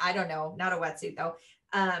neoprene, I don't know, not a wetsuit though.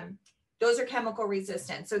 Those are chemical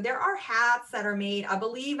resistant. So there are hats that are made, I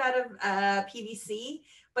believe, out of PVC,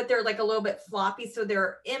 but they're like a little bit floppy. So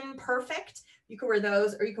they're imperfect. You can wear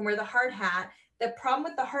those, or you can wear the hard hat. The problem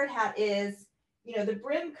with the hard hat is, you know, the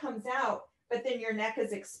brim comes out, but then your neck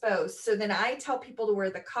is exposed. So then I tell people to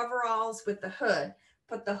wear the coveralls with the hood,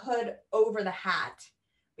 put the hood over the hat.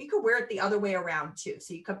 You could wear it the other way around too.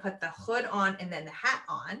 So you could put the hood on and then the hat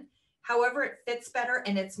on. However, it fits better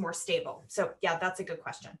and it's more stable. So yeah, that's a good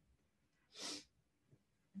question.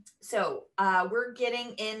 So we're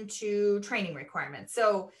getting into training requirements.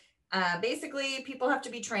 So basically people have to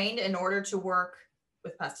be trained in order to work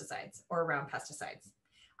with pesticides or around pesticides.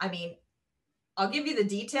 I mean, I'll give you the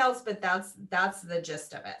details, but that's the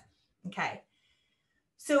gist of it. Okay.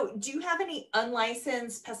 So do you have any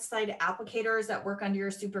unlicensed pesticide applicators that work under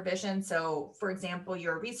your supervision? So for example,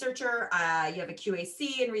 you're a researcher, you have a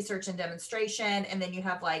QAC in research and demonstration, and then you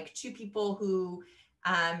have like 2 people who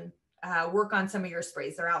work on some of your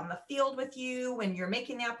sprays. They're out in the field with you when you're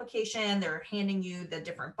making the application, they're handing you the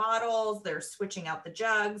different bottles, they're switching out the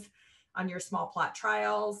jugs on your small plot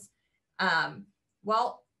trials.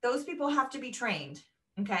 Well, those people have to be trained.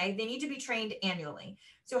 Okay, they need to be trained annually.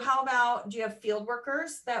 So how about, do you have field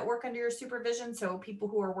workers that work under your supervision? So people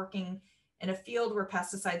who are working in a field where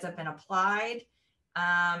pesticides have been applied,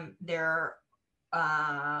 they're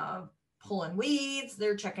pulling weeds,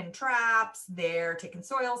 they're checking traps, they're taking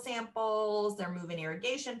soil samples, they're moving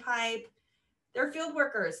irrigation pipe. They're field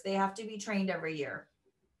workers. They have to be trained every year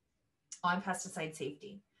on pesticide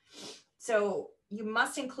safety. So you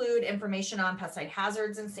must include information on pesticide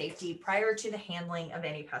hazards and safety prior to the handling of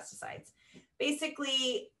any pesticides.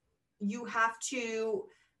 Basically, you have to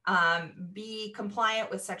be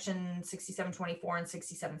compliant with section 6724 and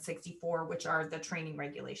 6764, which are the training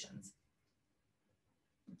regulations.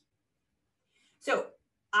 So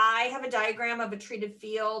I have a diagram of a treated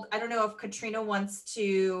field. I don't know if Katrina wants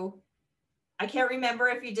to, I can't remember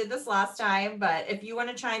if you did this last time, but if you want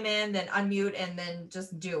to chime in, then unmute and then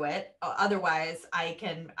just do it. Otherwise, I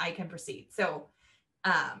can proceed. So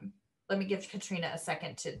let me give Katrina a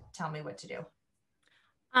second to tell me what to do.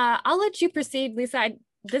 I'll let you proceed, Lisa.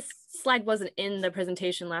 This slide wasn't in the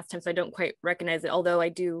presentation last time, so I don't quite recognize it, although I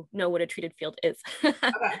do know what a treated field is.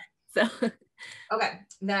 Okay. So. Okay,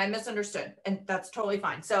 then I misunderstood, and that's totally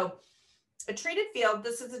fine. So a treated field,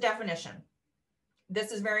 this is a definition.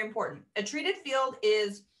 This is very important. A treated field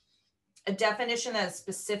is a definition that is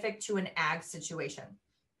specific to an ag situation.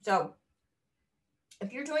 So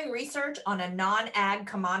if you're doing research on a non-ag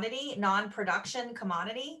commodity, non-production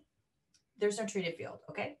commodity, there's no treated field,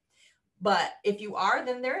 okay? But if you are,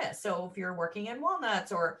 then there is. So if you're working in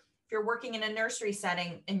walnuts, or if you're working in a nursery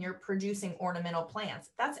setting and you're producing ornamental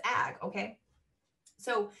plants, that's ag, okay?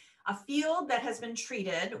 So a field that has been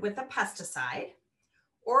treated with a pesticide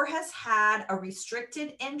or has had a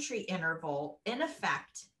restricted entry interval in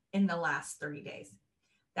effect in the last 30 days,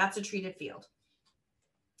 that's a treated field.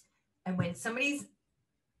 And when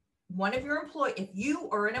one of your employees, if you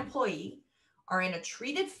or an employee are in a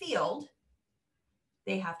treated field,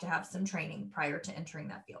 they have to have some training prior to entering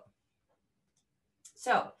that field.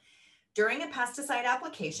 So during a pesticide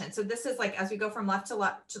application, so this is like, as we go from left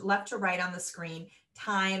to right on the screen,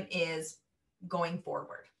 time is going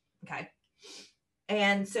forward, okay?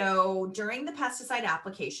 And so during the pesticide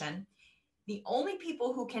application, the only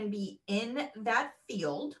people who can be in that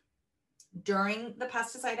field during the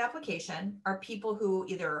pesticide application are people who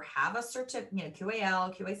either have a certificate,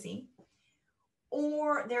 QAL, QAC,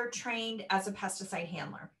 or they're trained as a pesticide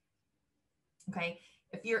handler, okay?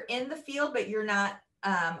 If you're in the field, but you're not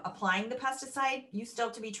applying the pesticide, you still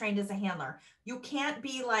have to be trained as a handler. You can't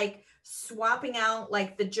be like swapping out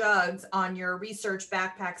like the jugs on your research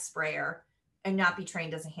backpack sprayer and not be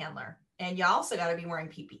trained as a handler. And you also got to be wearing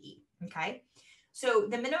PPE, okay? So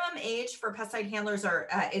the minimum age for pesticide handlers are,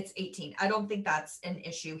 it's 18. I don't think that's an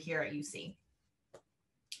issue here at UC.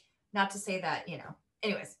 Not to say that,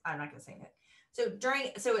 anyways, I'm not gonna say that.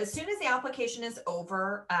 So as soon as the application is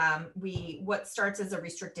over, what starts as a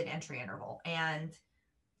restricted entry interval, and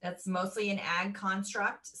that's mostly an ag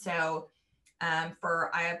construct. So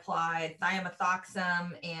I applied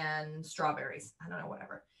thiamethoxam and strawberries. I don't know,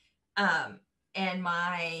 whatever. And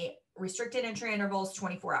my restricted entry interval is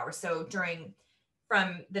 24 hours. So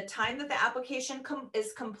from the time that the application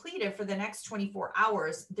is completed for the next 24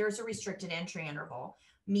 hours, there's a restricted entry interval,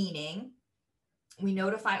 meaning we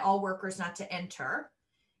notify all workers not to enter.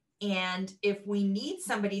 And if we need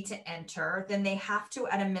somebody to enter, then they have to,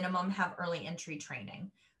 at a minimum, have early entry training.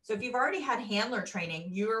 So if you've already had handler training,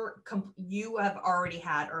 you have already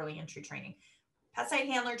had early entry training. Pesticide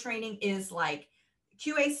handler training is like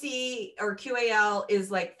QAC or QAL is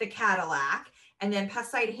like the Cadillac, and then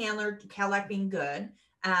pesticide handler, Cadillac being good.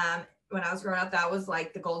 When I was growing up, that was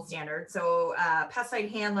like the gold standard. So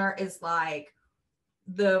pesticide handler is like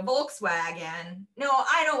the Volkswagen. No,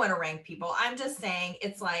 I don't want to rank people. I'm just saying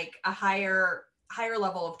it's like a higher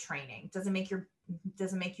level of training. Doesn't make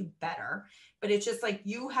you better, but it's just like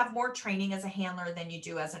you have more training as a handler than you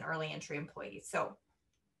do as an early entry employee. So,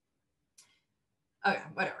 okay,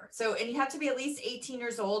 whatever. So, and you have to be at least 18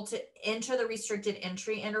 years old to enter the restricted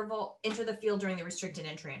entry interval, enter the field during the restricted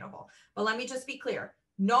entry interval. But let me just be clear.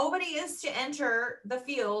 Nobody is to enter the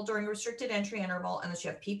field during restricted entry interval unless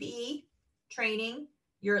you have PPE training,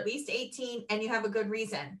 you're at least 18, and you have a good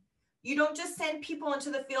reason. You don't just send people into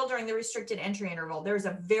the field during the restricted entry interval. There's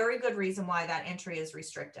a very good reason why that entry is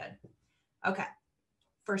restricted. Okay,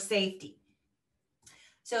 for safety.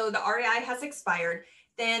 So the REI has expired.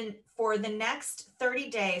 Then for the next 30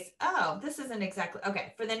 days, oh, this isn't exactly,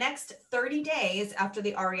 okay. For the next 30 days after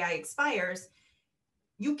the REI expires,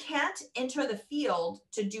 you can't enter the field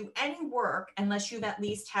to do any work unless you've at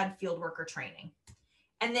least had field worker training.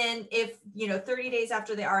 And then if, 30 days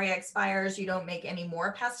after the REI expires, you don't make any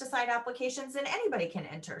more pesticide applications, then anybody can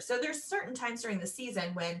enter. So there's certain times during the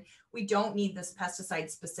season when we don't need this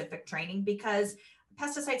pesticide specific training because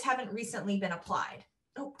pesticides haven't recently been applied.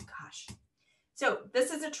 Oh gosh. So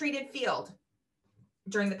this is a treated field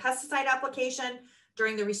during the pesticide application,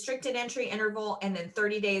 during the restricted entry interval, and then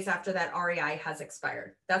 30 days after that REI has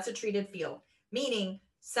expired. That's a treated field, meaning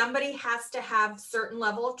somebody has to have certain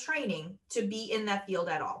level of training to be in that field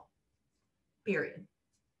at all, period.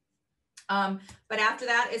 But after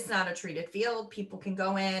that, it's not a treated field. People can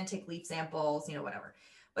go in, take leaf samples, whatever.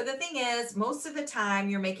 But the thing is, most of the time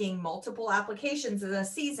you're making multiple applications in a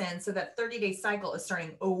season. So that 30-day cycle is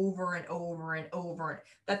starting over and over and over.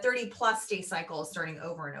 That 30+ day cycle is starting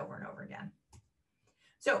over and over and over again.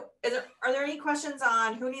 So are there any questions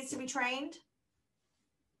on who needs to be trained?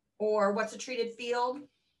 Or what's a treated field?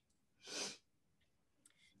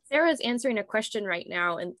 Sarah's answering a question right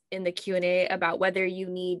now in the Q&A about whether you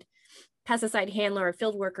need pesticide handler or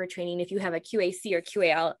field worker training if you have a QAC or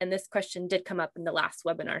QAL. And this question did come up in the last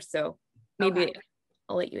webinar. So maybe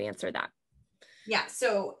I'll let you answer that. Yeah,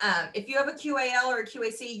 so if you have a QAL or a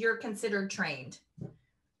QAC, you're considered trained.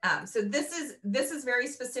 So this is very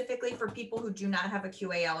specifically for people who do not have a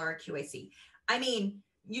QAL or a QAC. I mean,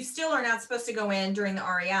 you still are not supposed to go in during the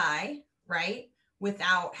REI, right?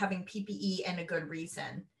 Without having PPE and a good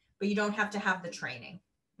reason, but you don't have to have the training,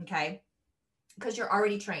 okay? Because you're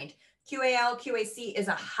already trained. QAL, QAC is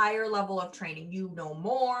a higher level of training. You know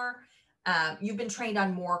more. You've been trained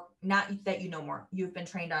on more, not that you know more, you've been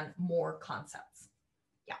trained on more concepts.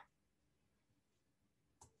 Yeah.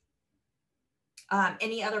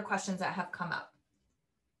 Any other questions that have come up?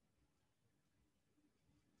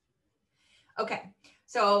 Okay,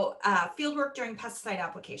 so fieldwork during pesticide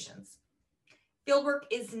applications. Fieldwork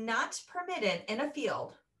is not permitted in a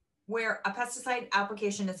field where a pesticide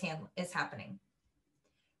application is happening.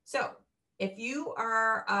 So if you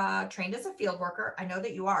are trained as a field worker, I know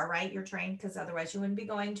that you are, right? You're trained because otherwise you wouldn't be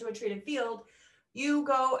going to a treated field. You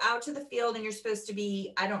go out to the field and you're supposed to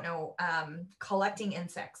be, I don't know, collecting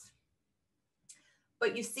insects.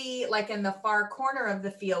 But you see, like in the far corner of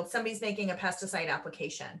the field, somebody's making a pesticide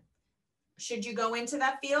application. Should you go into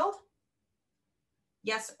that field?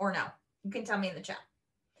 Yes or no? You can tell me in the chat.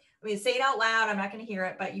 I mean, say it out loud. I'm not going to hear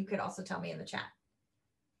it, but you could also tell me in the chat.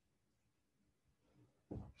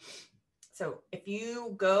 So if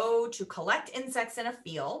you go to collect insects in a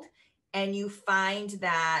field and you find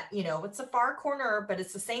that, it's a far corner, but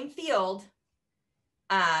it's the same field,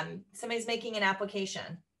 somebody's making an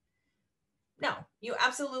application. No, you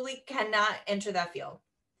absolutely cannot enter that field.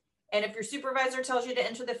 And if your supervisor tells you to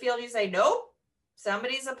enter the field, you say, nope,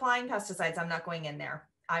 somebody's applying pesticides. I'm not going in there.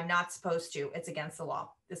 I'm not supposed to. It's against the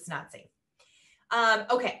law. It's not safe.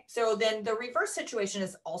 Okay, so then the reverse situation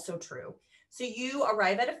is also true. So you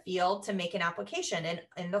arrive at a field to make an application, and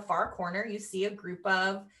in the far corner, you see a group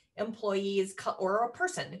of employees or a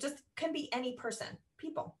person. It just can be any person,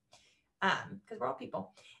 people, because we're all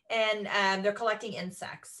people. And they're collecting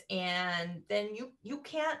insects. And then you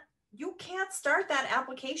can't start that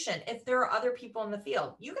application if there are other people in the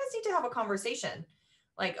field. You guys need to have a conversation.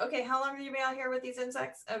 Like, okay, how long have you been out here with these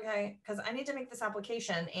insects? Okay, because I need to make this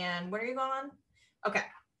application. And when are you going on? Okay.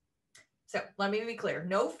 So let me be clear,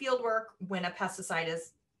 no field work when a pesticide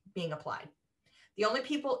is being applied. The only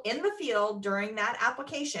people in the field during that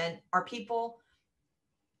application are people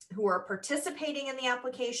who are participating in the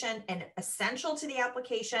application and essential to the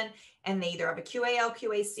application, and they either have a QAL,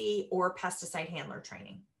 QAC, or pesticide handler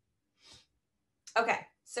training. Okay,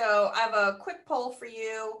 so I have a quick poll for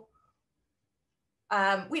you.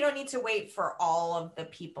 We don't need to wait for all of the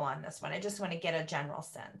people on this one. I just want to get a general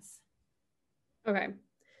sense. Okay.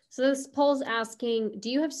 So this poll's asking, do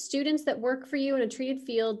you have students that work for you in a treated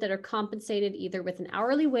field that are compensated either with an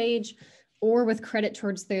hourly wage or with credit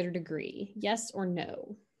towards their degree? Yes or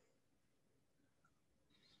no?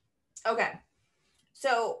 Okay.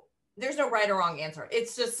 So there's no right or wrong answer.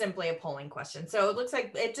 It's just simply a polling question. So it looks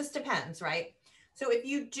like it just depends, right? So if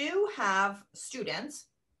you do have students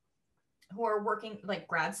who are working, like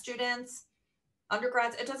grad students,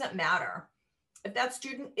 undergrads, it doesn't matter. If that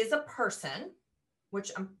student is a person, which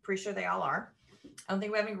I'm pretty sure they all are. I don't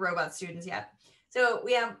think we have any robot students yet. So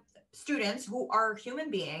we have students who are human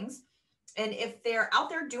beings And if they're out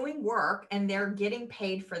there doing work and they're getting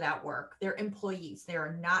paid for that work, they're employees. They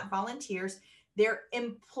are not volunteers. They're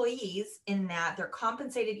employees in that they're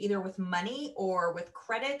compensated either with money or with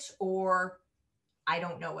credit, or I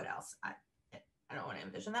don't know what else. I don't want to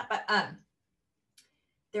envision that, but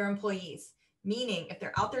they're employees, meaning if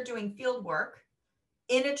they're out there doing field work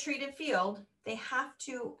in a treated field, they have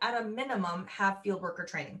to, at a minimum, have field worker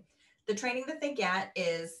training. The training that they get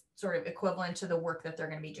is sort of equivalent to the work that they're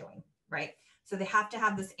going to be doing, right? So they have to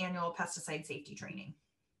have this annual pesticide safety training.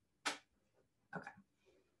 Okay.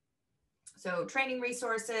 So training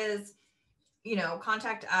resources, you know,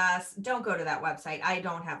 contact us. Don't go to that website. I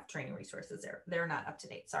don't have training resources there. They're not up to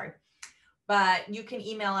date. Sorry. But you can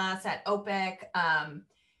email us at OPIC.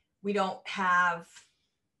 We don't have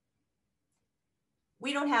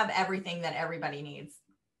everything that everybody needs.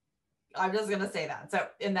 I'm just going to say that. So,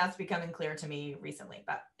 and that's becoming clear to me recently,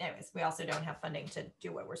 but anyways, we also don't have funding to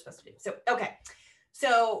do what we're supposed to do. So, okay.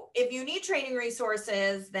 So if you need training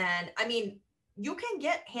resources, then, I mean, you can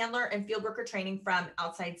get handler and field worker training from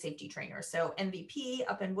outside safety trainers. So MVP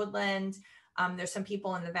up in Woodland, there's some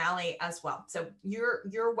people in the Valley as well. So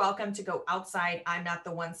you're welcome to go outside. I'm not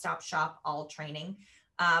the one-stop shop all training.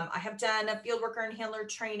 I have done a field worker and handler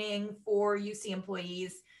training for UC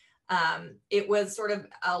employees. It was sort of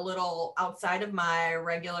a little outside of my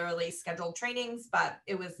regularly scheduled trainings, but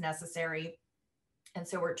it was necessary. And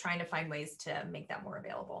so we're trying to find ways to make that more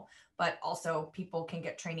available, but also people can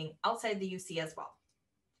get training outside the UC as well.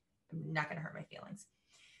 I'm not going to hurt my feelings.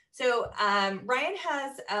 So Ryan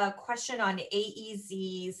has a question on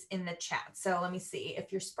AEZs in the chat. So let me see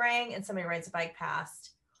if you're spraying and somebody rides a bike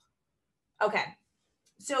past. Okay.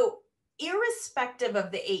 So irrespective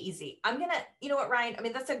of the AEZ, I'm going to, you know what, Ryan, I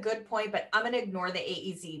mean, that's a good point, but I'm going to ignore the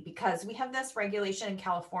AEZ because we have this regulation in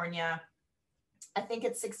California. I think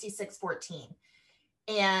it's 6614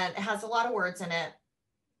 and it has a lot of words in it,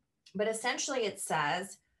 but essentially it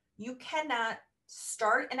says you cannot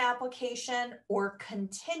start an application or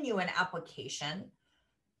continue an application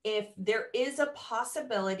if there is a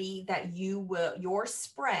possibility that your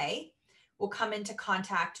spray will come into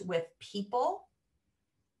contact with people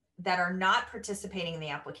that are not participating in the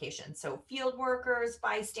application. So field workers,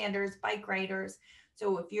 bystanders, bike riders.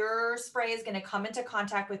 So if your spray is going to come into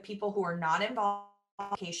contact with people who are not involved in the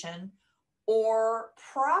application or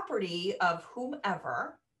property of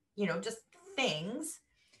whomever, you know, just things,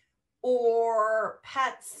 or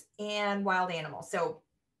pets and wild animals. So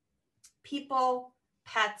people,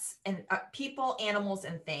 pets, and people, animals,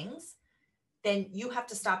 and things, then you have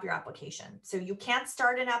to stop your application. So you can't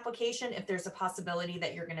start an application if there's a possibility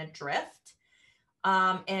that you're going to drift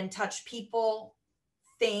and touch people,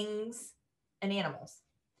 things, and animals.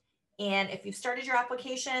 And if you've started your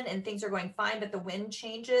application and things are going fine, but the wind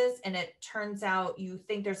changes and it turns out you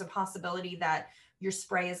think there's a possibility that your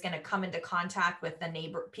spray is going to come into contact with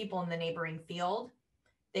the people in the neighboring field,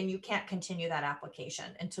 then you can't continue that application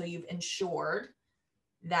until you've ensured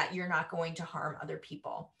that you're not going to harm other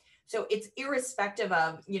people. So it's irrespective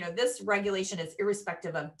of, you know, this regulation is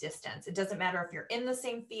irrespective of distance. It doesn't matter if you're in the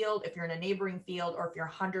same field, if you're in a neighboring field, or if you're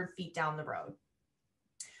 100 feet down the road.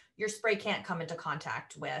 Your spray can't come into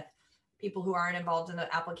contact with people who aren't involved in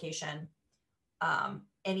the application,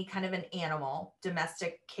 any kind of an animal,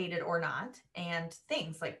 domesticated or not, and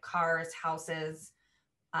things like cars, houses,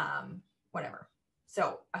 whatever.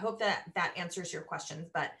 So I hope that answers your questions,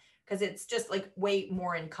 but because it's just like way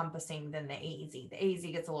more encompassing than the AEZ. The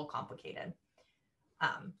AEZ gets a little complicated.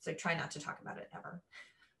 So try not to talk about it ever.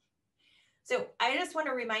 So I just want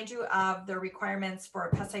to remind you of the requirements for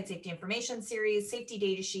a pesticide safety information series, safety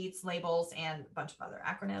data sheets, labels, and a bunch of other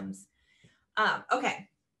acronyms. Okay.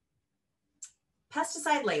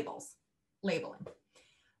 Pesticide labeling.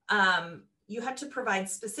 You have to provide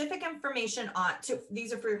specific information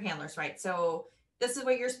these are for your handlers, right? So this is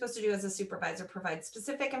what you're supposed to do as a supervisor, provide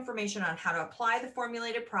specific information on how to apply the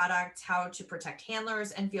formulated product, how to protect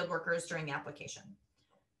handlers and field workers during the application.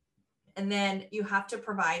 And then you have to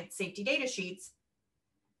provide safety data sheets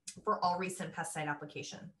for all recent pesticide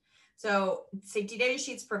application. So safety data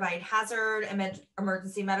sheets provide hazard,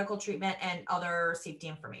 emergency medical treatment, and other safety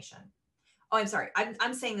information. Oh, I'm sorry,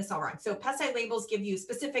 I'm saying this all wrong. So pesticide labels give you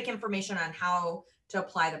specific information on how to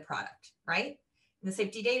apply the product, right? And the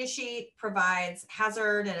safety data sheet provides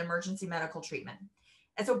hazard and emergency medical treatment.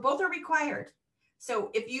 And so both are required.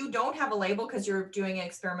 So if you don't have a label because you're doing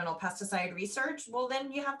experimental pesticide research, well,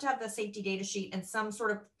 then you have to have the safety data sheet and some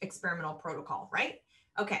sort of experimental protocol, right?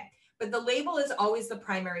 Okay, but the label is always the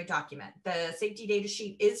primary document. The safety data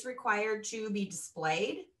sheet is required to be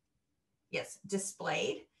displayed. Yes,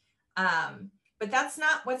 displayed. but that's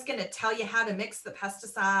not what's going to tell you how to mix the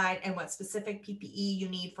pesticide and what specific PPE you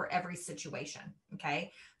need for every situation.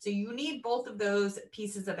 Okay, so you need both of those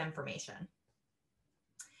pieces of information.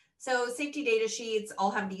 So safety data sheets all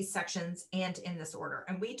have these sections and in this order.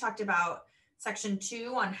 And we talked about section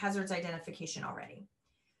 2 on hazards identification already.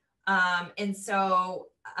 And so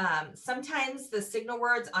sometimes the signal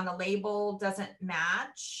words on a label doesn't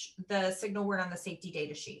match the signal word on the safety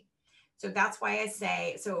data sheet. So that's why I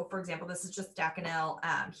say, so for example, this is just Daconil.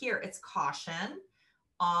 Here it's caution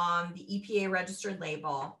on the EPA registered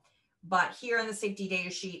label, but here on the safety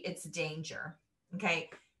data sheet, it's danger.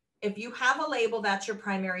 Okay. If you have a label, that's your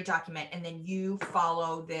primary document, and then you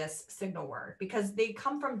follow this signal word because they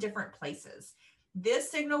come from different places.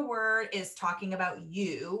 This signal word is talking about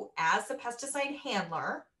you as the pesticide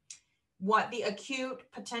handler, what the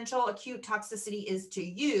potential acute toxicity is to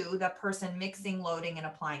you, the person mixing, loading, and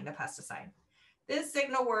applying the pesticide. This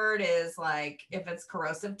signal word is like if it's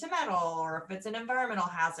corrosive to metal or if it's an environmental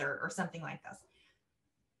hazard or something like this.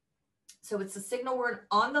 So it's a signal word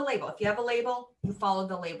on the label. If you have a label, you follow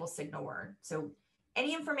the label signal word. So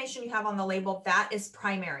any information you have on the label, that is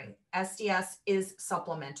primary. SDS is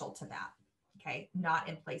supplemental to that, okay? Not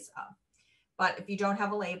in place of. But if you don't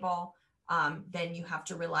have a label, then you have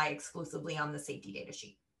to rely exclusively on the safety data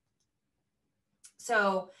sheet.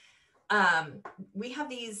 So we have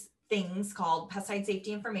these things called Pesticide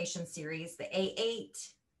Safety Information Series, the A8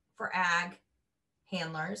 for ag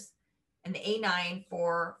handlers, and the A9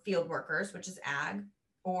 for field workers, which is ag,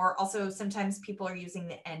 or also sometimes people are using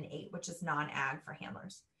the N8, which is non-ag for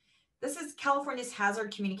handlers. This is California's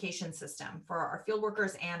hazard communication system for our field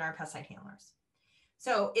workers and our pesticide handlers.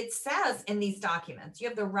 So it says in these documents, you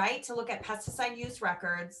have the right to look at pesticide use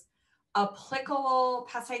records, applicable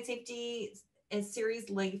pesticide safety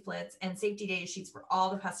series leaflets, and safety data sheets for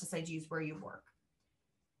all the pesticides used where you work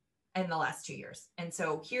in the last 2 years. And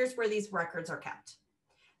so here's where these records are kept.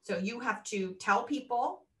 So you have to tell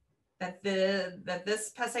people that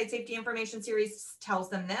this pesticide safety information series tells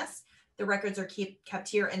them this. The records are kept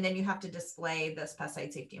here, and then you have to display this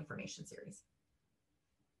pesticide safety information series.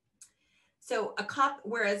 So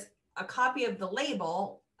whereas a copy of the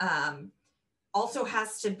label also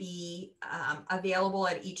has to be available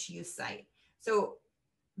at each use site. So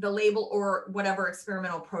the label or whatever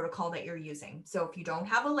experimental protocol that you're using. So if you don't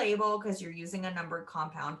have a label because you're using a numbered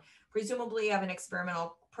compound, presumably you have an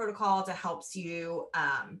experimental protocol that helps you,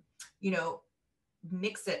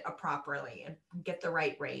 mix it properly and get the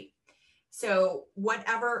right rate. So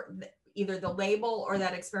whatever, either the label or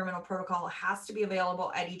that experimental protocol has to be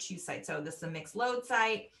available at each use site. So this is a mixed load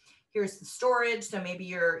site. Here's the storage. So maybe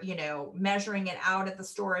you're, measuring it out at the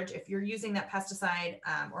storage. If you're using that pesticide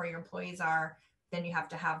or your employees are, then you have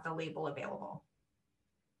to have the label available.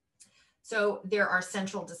 So there are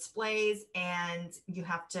central displays, and you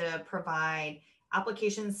have to provide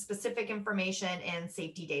application specific information and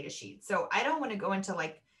safety data sheets. So I don't want to go into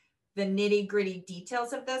like the nitty gritty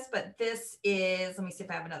details of this, but this is, let me see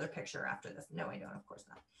if I have another picture after this. No, I don't, of course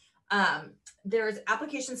not. There's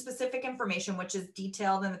application specific information, which is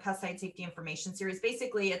detailed in the pesticide safety information series.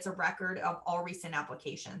 Basically, it's a record of all recent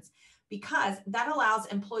applications because that allows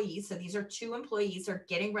employees. So these are 2 employees who are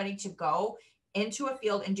getting ready to go into a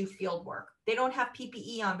field and do field work. They don't have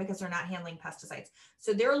PPE on because they're not handling pesticides.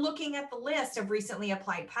 So they're looking at the list of recently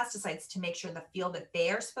applied pesticides to make sure the field that they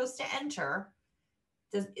are supposed to enter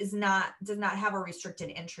does not have a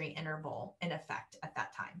restricted entry interval in effect at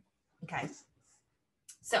that time. Okay.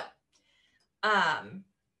 So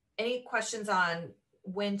any questions on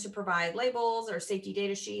when to provide labels or safety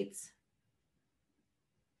data sheets?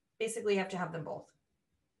 Basically, you have to have them both.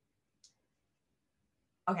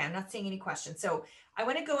 Okay, I'm not seeing any questions. So I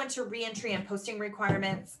want to go into reentry and posting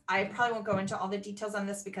requirements. I probably won't go into all the details on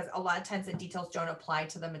this because a lot of times the details don't apply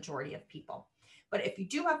to the majority of people. But if you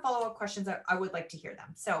do have follow-up questions, I would like to hear them.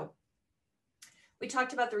 So we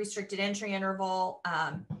talked about the restricted entry interval.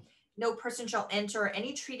 No person shall enter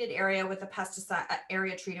any treated area with a pesticide,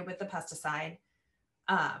 area treated with the pesticide,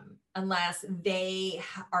 unless they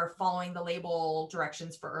are following the label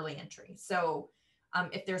directions for early entry. So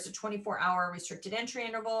if there's a 24-hour restricted entry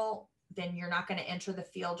interval, then you're not going to enter the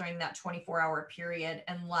field during that 24-hour period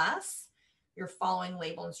unless you're following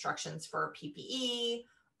label instructions for PPE,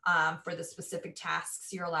 for the specific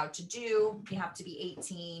tasks you're allowed to do. You have to be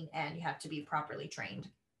 18 and you have to be properly trained.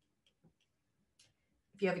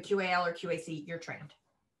 If you have a QAL or QAC, you're trained.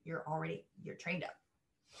 You're trained up.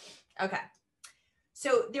 Okay.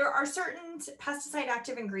 So there are certain pesticide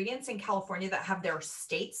active ingredients in California that have their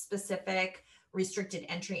state specific restricted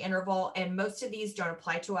entry interval. And most of these don't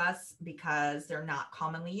apply to us because they're not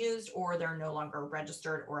commonly used or they're no longer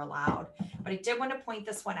registered or allowed. But I did want to point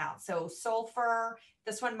this one out. So sulfur,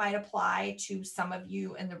 this one might apply to some of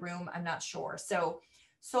you in the room. I'm not sure. So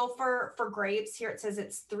sulfur for grapes, here it says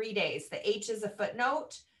it's 3 days. The H is a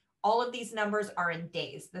footnote. All of these numbers are in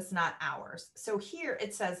days. This is not hours. So here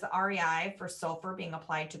it says the REI for sulfur being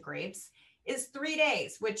applied to grapes is 3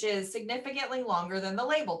 days, which is significantly longer than the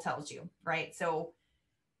label tells you, right? So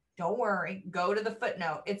don't worry, go to the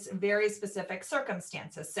footnote. It's very specific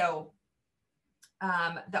circumstances. So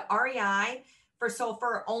the REI for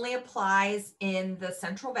sulfur only applies in the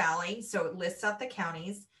Central Valley. So it lists out the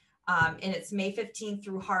counties, and it's May 15th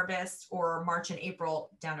through harvest, or March and April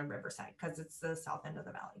down in Riverside, because it's the south end of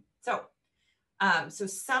the valley. So so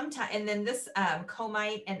sometime, and then this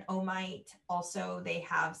comite and omite also, they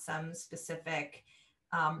have some specific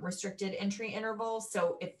restricted entry intervals.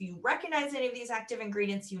 So if you recognize any of these active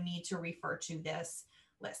ingredients, you need to refer to this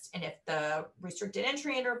list. And if the restricted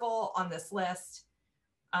entry interval on this list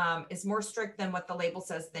is more strict than what the label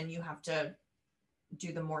says, then you have to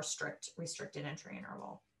do the more strict restricted entry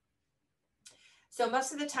interval. So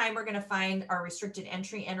most of the time we're going to find our restricted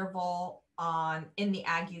entry interval in the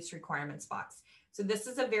ag use requirements box. So this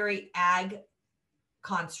is a very ag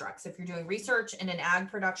construct. So if you're doing research in an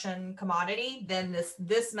ag production commodity, then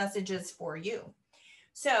this message is for you.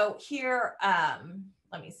 So here,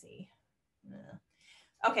 let me see.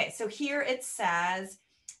 Okay, so here it says,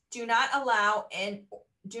 do not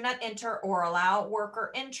enter or allow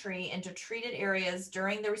worker entry into treated areas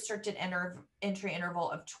during the restricted entry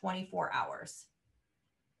interval of 24 hours,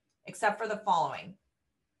 except for the following.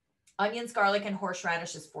 Onions, garlic, and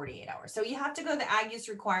horseradish is 48 hours. So you have to go to the ag use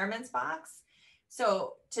requirements box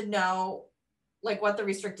so to know like what the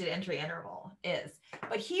restricted entry interval is.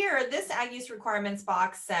 But here, this ag use requirements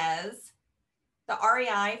box says the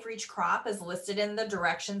REI for each crop is listed in the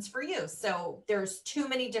directions for use. So there's too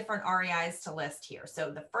many different REIs to list here. So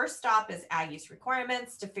the first stop is ag use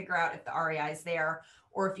requirements to figure out if the REI is there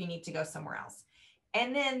or if you need to go somewhere else.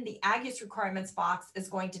 And then the ag use requirements box is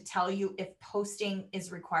going to tell you if posting is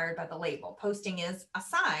required by the label. Posting is a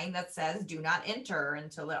sign that says do not enter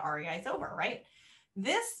until the REI is over, right?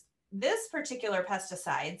 This particular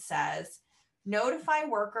pesticide says notify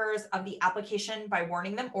workers of the application by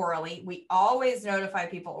warning them orally. We always notify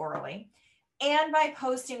people orally, and by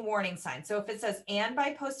posting warning signs. So if it says and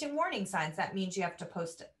by posting warning signs, that means you have to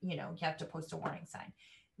post, you have to post a warning sign.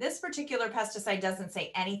 This particular pesticide doesn't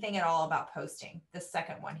say anything at all about posting, the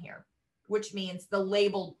second one here, which means the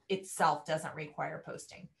label itself doesn't require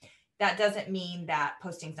posting. That doesn't mean that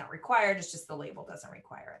posting is not required, it's just the label doesn't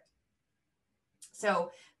require it.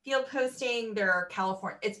 So field posting,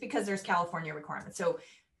 it's because there's California requirements. So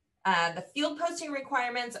the field posting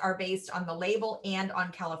requirements are based on the label and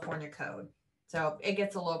on California code. So it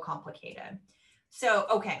gets a little complicated. So,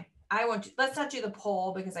 okay, let's not do the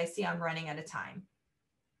poll because I see I'm running out of time.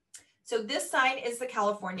 So this sign is the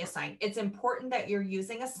California sign. It's important that you're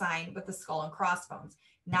using a sign with the skull and crossbones,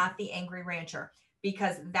 not the angry rancher,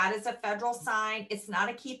 because that is a federal sign. It's not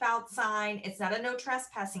a keep out sign. It's not a no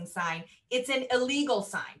trespassing sign. It's an illegal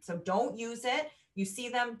sign. So don't use it. You see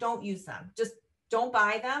them, don't use them. Just don't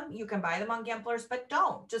buy them. You can buy them on Gamblers, but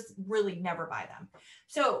don't. Just really never buy them.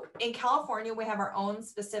 So in California, we have our own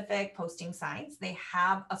specific posting signs. They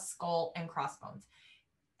have a skull and crossbones.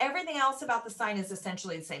 Everything else about the sign is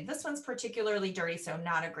essentially the same. This one's particularly dirty, so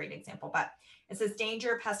not a great example, but it says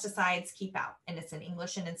danger, pesticides, keep out. And it's in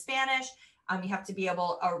English and in Spanish. You have to be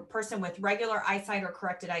able, a person with regular eyesight or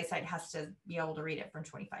corrected eyesight has to be able to read it from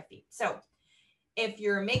 25 feet. So if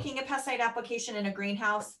you're making a pesticide application in a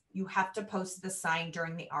greenhouse, you have to post the sign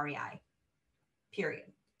during the REI,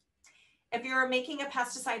 period. If you're making a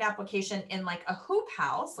pesticide application in like a hoop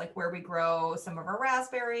house, like where we grow some of our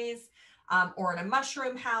raspberries, or in a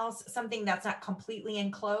mushroom house, something that's not completely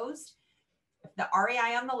enclosed, if the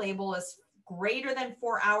REI on the label is greater than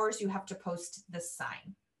 4 hours, you have to post this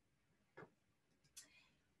sign.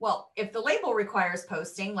 Well, if the label requires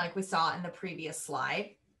posting, like we saw in the previous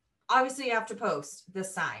slide, obviously you have to post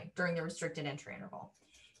this sign during the restricted entry interval.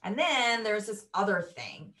 And then there's this other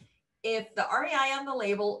thing. If the REI on the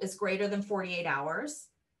label is greater than 48 hours,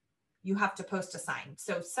 you have to post a sign.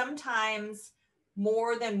 So sometimes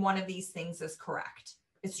more than one of these things is correct.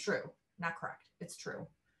 It's true, not correct. It's true.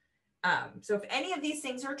 So if any of these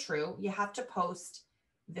things are true, you have to post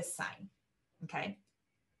this sign, okay?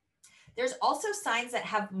 There's also signs that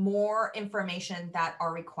have more information that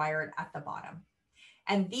are required at the bottom.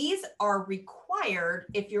 And these are required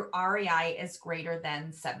if your REI is greater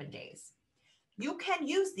than 7 days. You can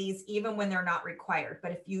use these even when they're not required,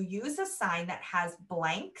 but if you use a sign that has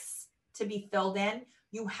blanks to be filled in,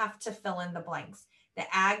 you have to fill in the blanks. The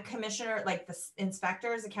ag commissioner, like the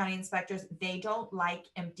inspectors, the county inspectors, they don't like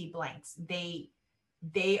empty blanks. They're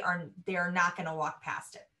not going to walk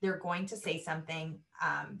past it. They're going to say something.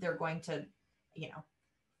 They're going to,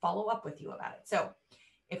 follow up with you about it. So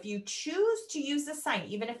if you choose to use the sign,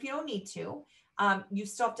 even if you don't need to, you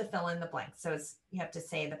still have to fill in the blanks. So you have to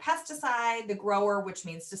say the pesticide, the grower, which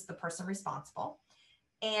means just the person responsible,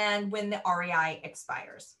 and when the REI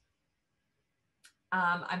expires.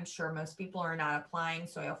 I'm sure most people are not applying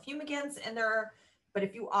soil fumigants in there, but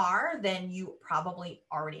if you are, then you probably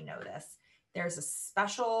already know this. There's a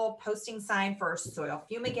special posting sign for soil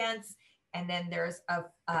fumigants, and then there's a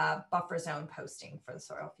buffer zone posting for the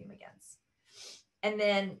soil fumigants. And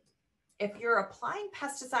then if you're applying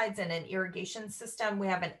pesticides in an irrigation system, we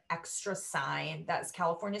have an extra sign that's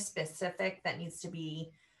California specific that needs to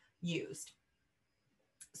be used.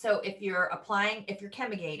 So if you're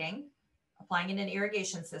chemigating, applying in an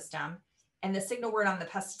irrigation system, and the signal word on the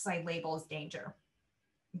pesticide label is danger,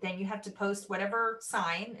 then you have to post whatever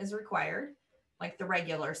sign is required, like the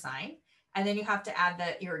regular sign, and then you have to add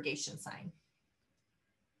the irrigation sign.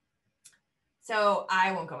 So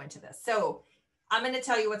I won't go into this. So I'm going to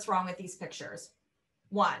tell you what's wrong with these pictures.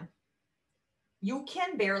 1, you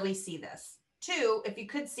can barely see this. 2, if you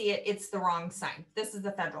could see it, it's the wrong sign. This is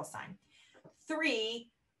the federal sign. 3,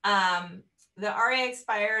 the RA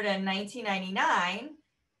expired in 1999,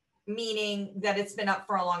 meaning that it's been up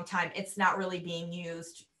for a long time. It's not really being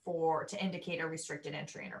used to indicate a restricted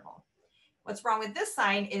entry interval. What's wrong with this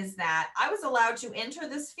sign is that I was allowed to enter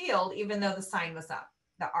this field even though the sign was up.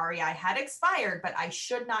 The REI had expired, but I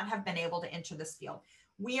should not have been able to enter this field.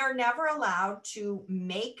 We are never allowed to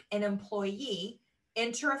make an employee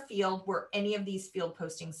enter a field where any of these field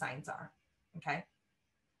posting signs are, okay?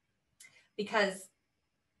 Because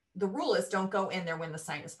the rule is don't go in there when the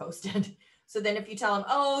sign is posted. So then if you tell them,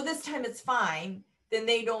 oh, this time it's fine, then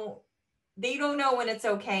they don't know when it's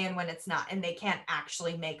okay and when it's not, and they can't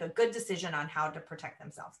actually make a good decision on how to protect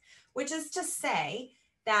themselves, which is to say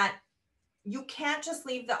that you can't just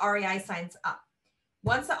leave the REI signs up.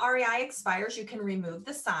 Once the REI expires, you can remove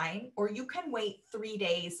the sign, or you can wait 3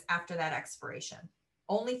 days after that expiration.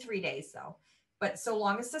 Only 3 days though. But so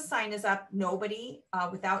long as the sign is up, nobody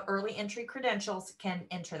without early entry credentials can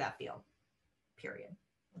enter that field, period.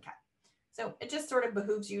 Okay. So it just sort of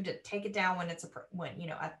behooves you to take it down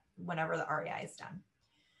whenever the REI is done.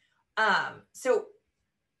 So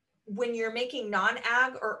when you're making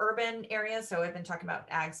non-ag or urban areas, so I've been talking about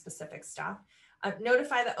ag specific stuff,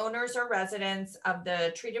 notify the owners or residents of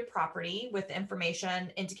the treated property with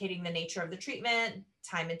information indicating the nature of the treatment,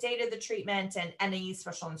 time and date of the treatment, and any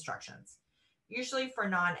special instructions. Usually for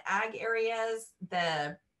non-ag areas,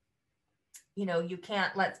 you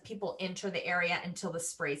can't let people enter the area until the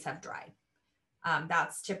sprays have dried.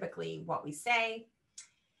 That's typically what we say.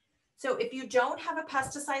 So if you don't have a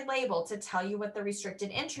pesticide label to tell you what the restricted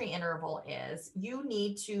entry interval is, you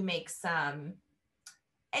need to make some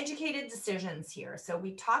educated decisions here. So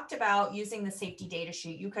we talked about using the safety data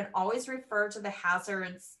sheet. You can always refer to the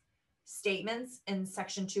hazards statements in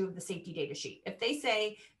section 2 of the safety data sheet. If they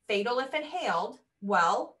say fatal if inhaled,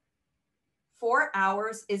 well, 4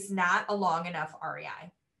 hours is not a long enough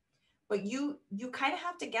REI. But you kind of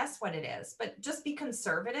have to guess what it is, but just be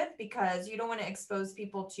conservative because you don't want to expose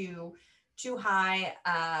people to too high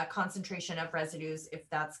concentration of residues if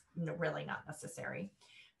that's really not necessary.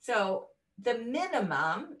 So the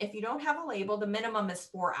minimum, if you don't have a label, the minimum is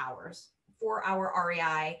 4 hours. 4 hour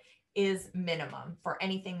REI is minimum for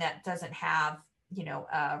anything that doesn't have,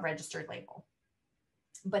 a registered label.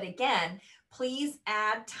 But again, please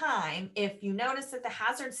add time if you notice that the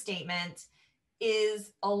hazard statement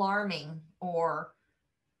is alarming, or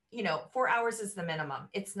 4 hours is the minimum.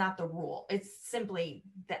 It's not the rule. It's simply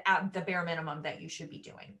the bare minimum that you should be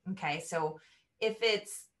doing. Okay, so if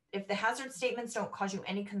the hazard statements don't cause you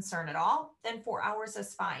any concern at all, then 4 hours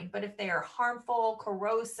is fine. But if they are harmful,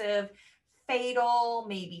 corrosive, fatal,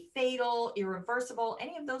 maybe fatal, irreversible,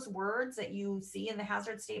 any of those words that you see in the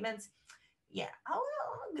hazard statements, yeah, I'll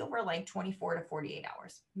go over like 24 to 48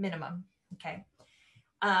 hours minimum. Okay.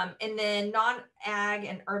 And then non-ag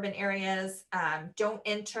and urban areas, don't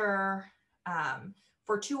enter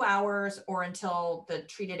for 2 hours or until the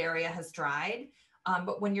treated area has dried.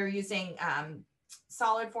 But when you're using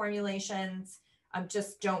solid formulations,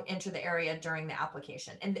 just don't enter the area during the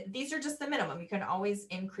application. And these are just the minimum. You can always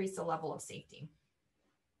increase the level of safety.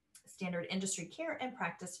 Standard industry care and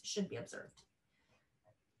practice should be observed.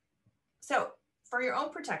 So for your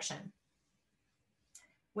own protection,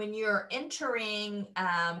 when you're entering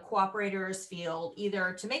cooperator's field,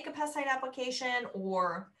 either to make a pesticide application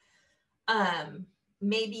or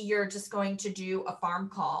maybe you're just going to do a farm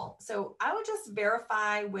call. So I would just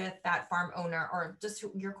verify with that farm owner or just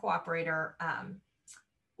your cooperator,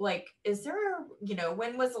 like, is there,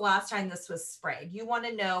 when was the last time this was sprayed? You want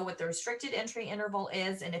to know what the restricted entry interval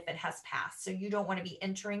is and if it has passed. So you don't want to be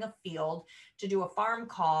entering a field to do a farm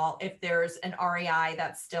call if there's an REI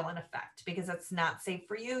that's still in effect, because that's not safe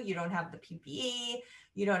for you. You don't have the PPE.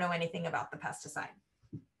 You don't know anything about the pesticide.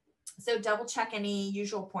 So double check any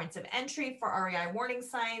usual points of entry for REI warning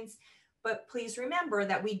signs. But please remember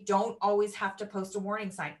that we don't always have to post a warning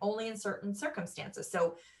sign, only in certain circumstances.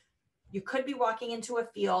 So you could be walking into a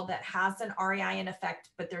field that has an REI in effect,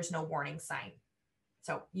 but there's no warning sign.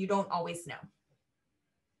 So you don't always know.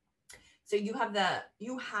 So you have the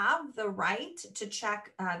right to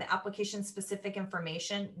check the application specific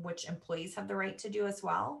information, which employees have the right to do as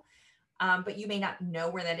well. But you may not know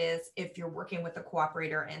where that is if you're working with a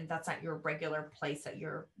cooperator and that's not your regular place that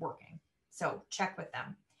you're working. So check with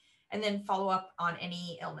them. And then follow up on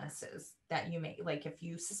any illnesses that you may, like if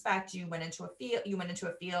you suspect you went into a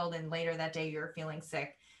field and later that day you're feeling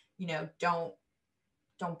sick, don't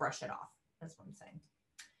brush it off. That's what I'm saying.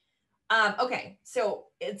 Okay, so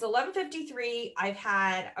it's 11:53. I've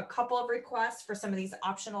had a couple of requests for some of these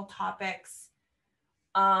optional topics.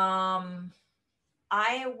 I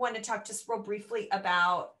want to talk just real briefly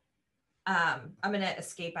about, I'm going to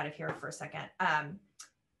escape out of here for a second.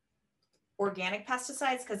 Organic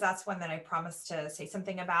pesticides, because that's one that I promised to say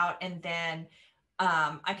something about. And then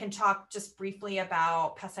I can talk just briefly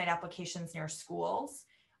about pesticide applications near schools.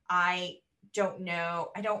 I don't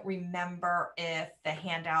remember if the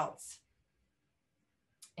handouts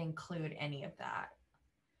include any of that.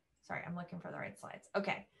 Sorry, I'm looking for the right slides.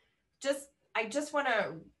 Okay, I just want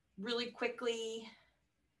to really quickly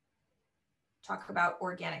talk about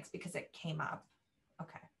organics because it came up.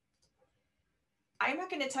 Okay. I'm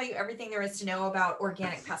not going to tell you everything there is to know about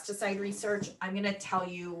organic pesticide research. I'm just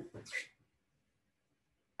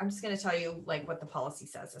going to tell you like what the policy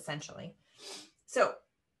says essentially. So,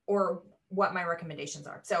 or what my recommendations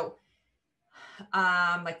are. So,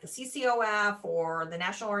 like the CCOF or the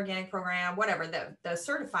National Organic Program, whatever, the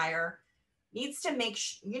certifier needs to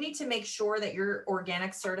you need to make sure that your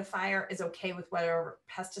organic certifier is okay with whatever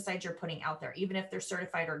pesticides you're putting out there, even if they're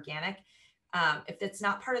certified organic. If it's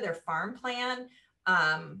not part of their farm plan,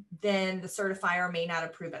 then the certifier may not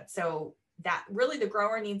approve it. So that really the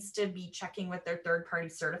grower needs to be checking with their third-party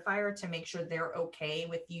certifier to make sure they're okay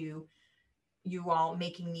with you all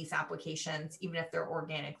making these applications, even if they're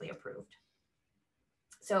organically approved.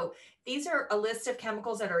 So these are a list of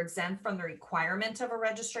chemicals that are exempt from the requirement of a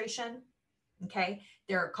registration. Okay,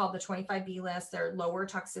 they're called the 25B list. They're lower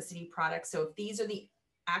toxicity products. So if these are the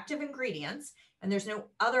active ingredients and there's no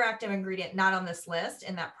other active ingredient not on this list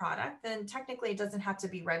in that product, then technically it doesn't have to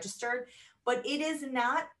be registered, but it is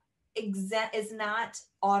not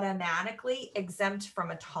automatically exempt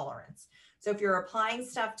from a tolerance. So if you're applying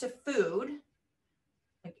stuff to food,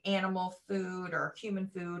 like animal food or human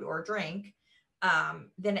food or drink,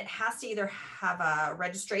 then it has to either have a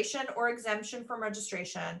registration or exemption from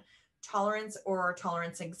registration, tolerance or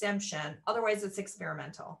tolerance exemption. Otherwise, it's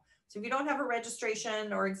experimental. So if you don't have a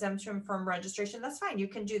registration or exemption from registration, that's fine. You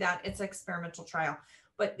can do that. It's an experimental trial.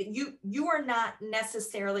 But you are not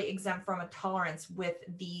necessarily exempt from a tolerance with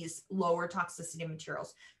these lower toxicity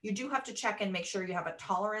materials. You do have to check and make sure you have a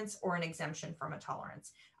tolerance or an exemption from a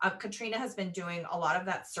tolerance. Katrina has been doing a lot of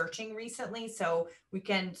that searching recently, so we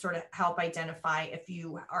can sort of help identify if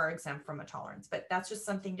you are exempt from a tolerance, but that's just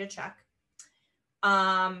something to check.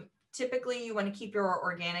 Typically, you want to keep your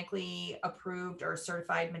organically approved or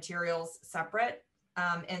certified materials separate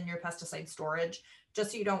in your pesticide storage,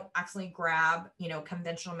 just so you don't accidentally grab,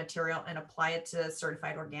 conventional material and apply it to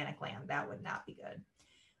certified organic land. That would not be good.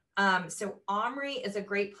 So OMRI is a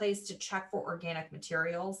great place to check for organic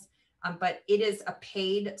materials, but it is a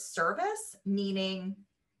paid service, meaning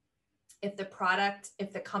if the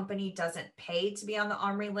company doesn't pay to be on the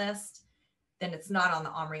OMRI list, then it's not on the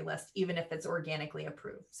OMRI list, even if it's organically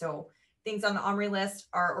approved. So things on the OMRI list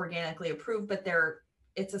are organically approved, but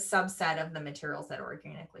it's a subset of the materials that are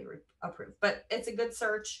organically approved, but it's a good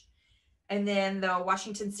search. And then the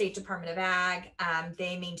Washington State Department of Ag,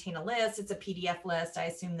 they maintain a list. It's a PDF list. I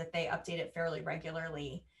assume that they update it fairly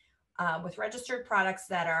regularly with registered products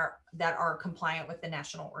that are compliant with the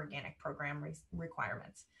National Organic Program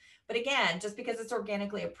requirements. But again, just because it's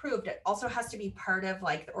organically approved, it also has to be part of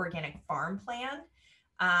like the organic farm plan.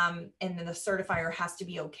 And then the certifier has to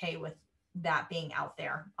be okay with that being out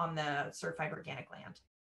there on the certified organic land.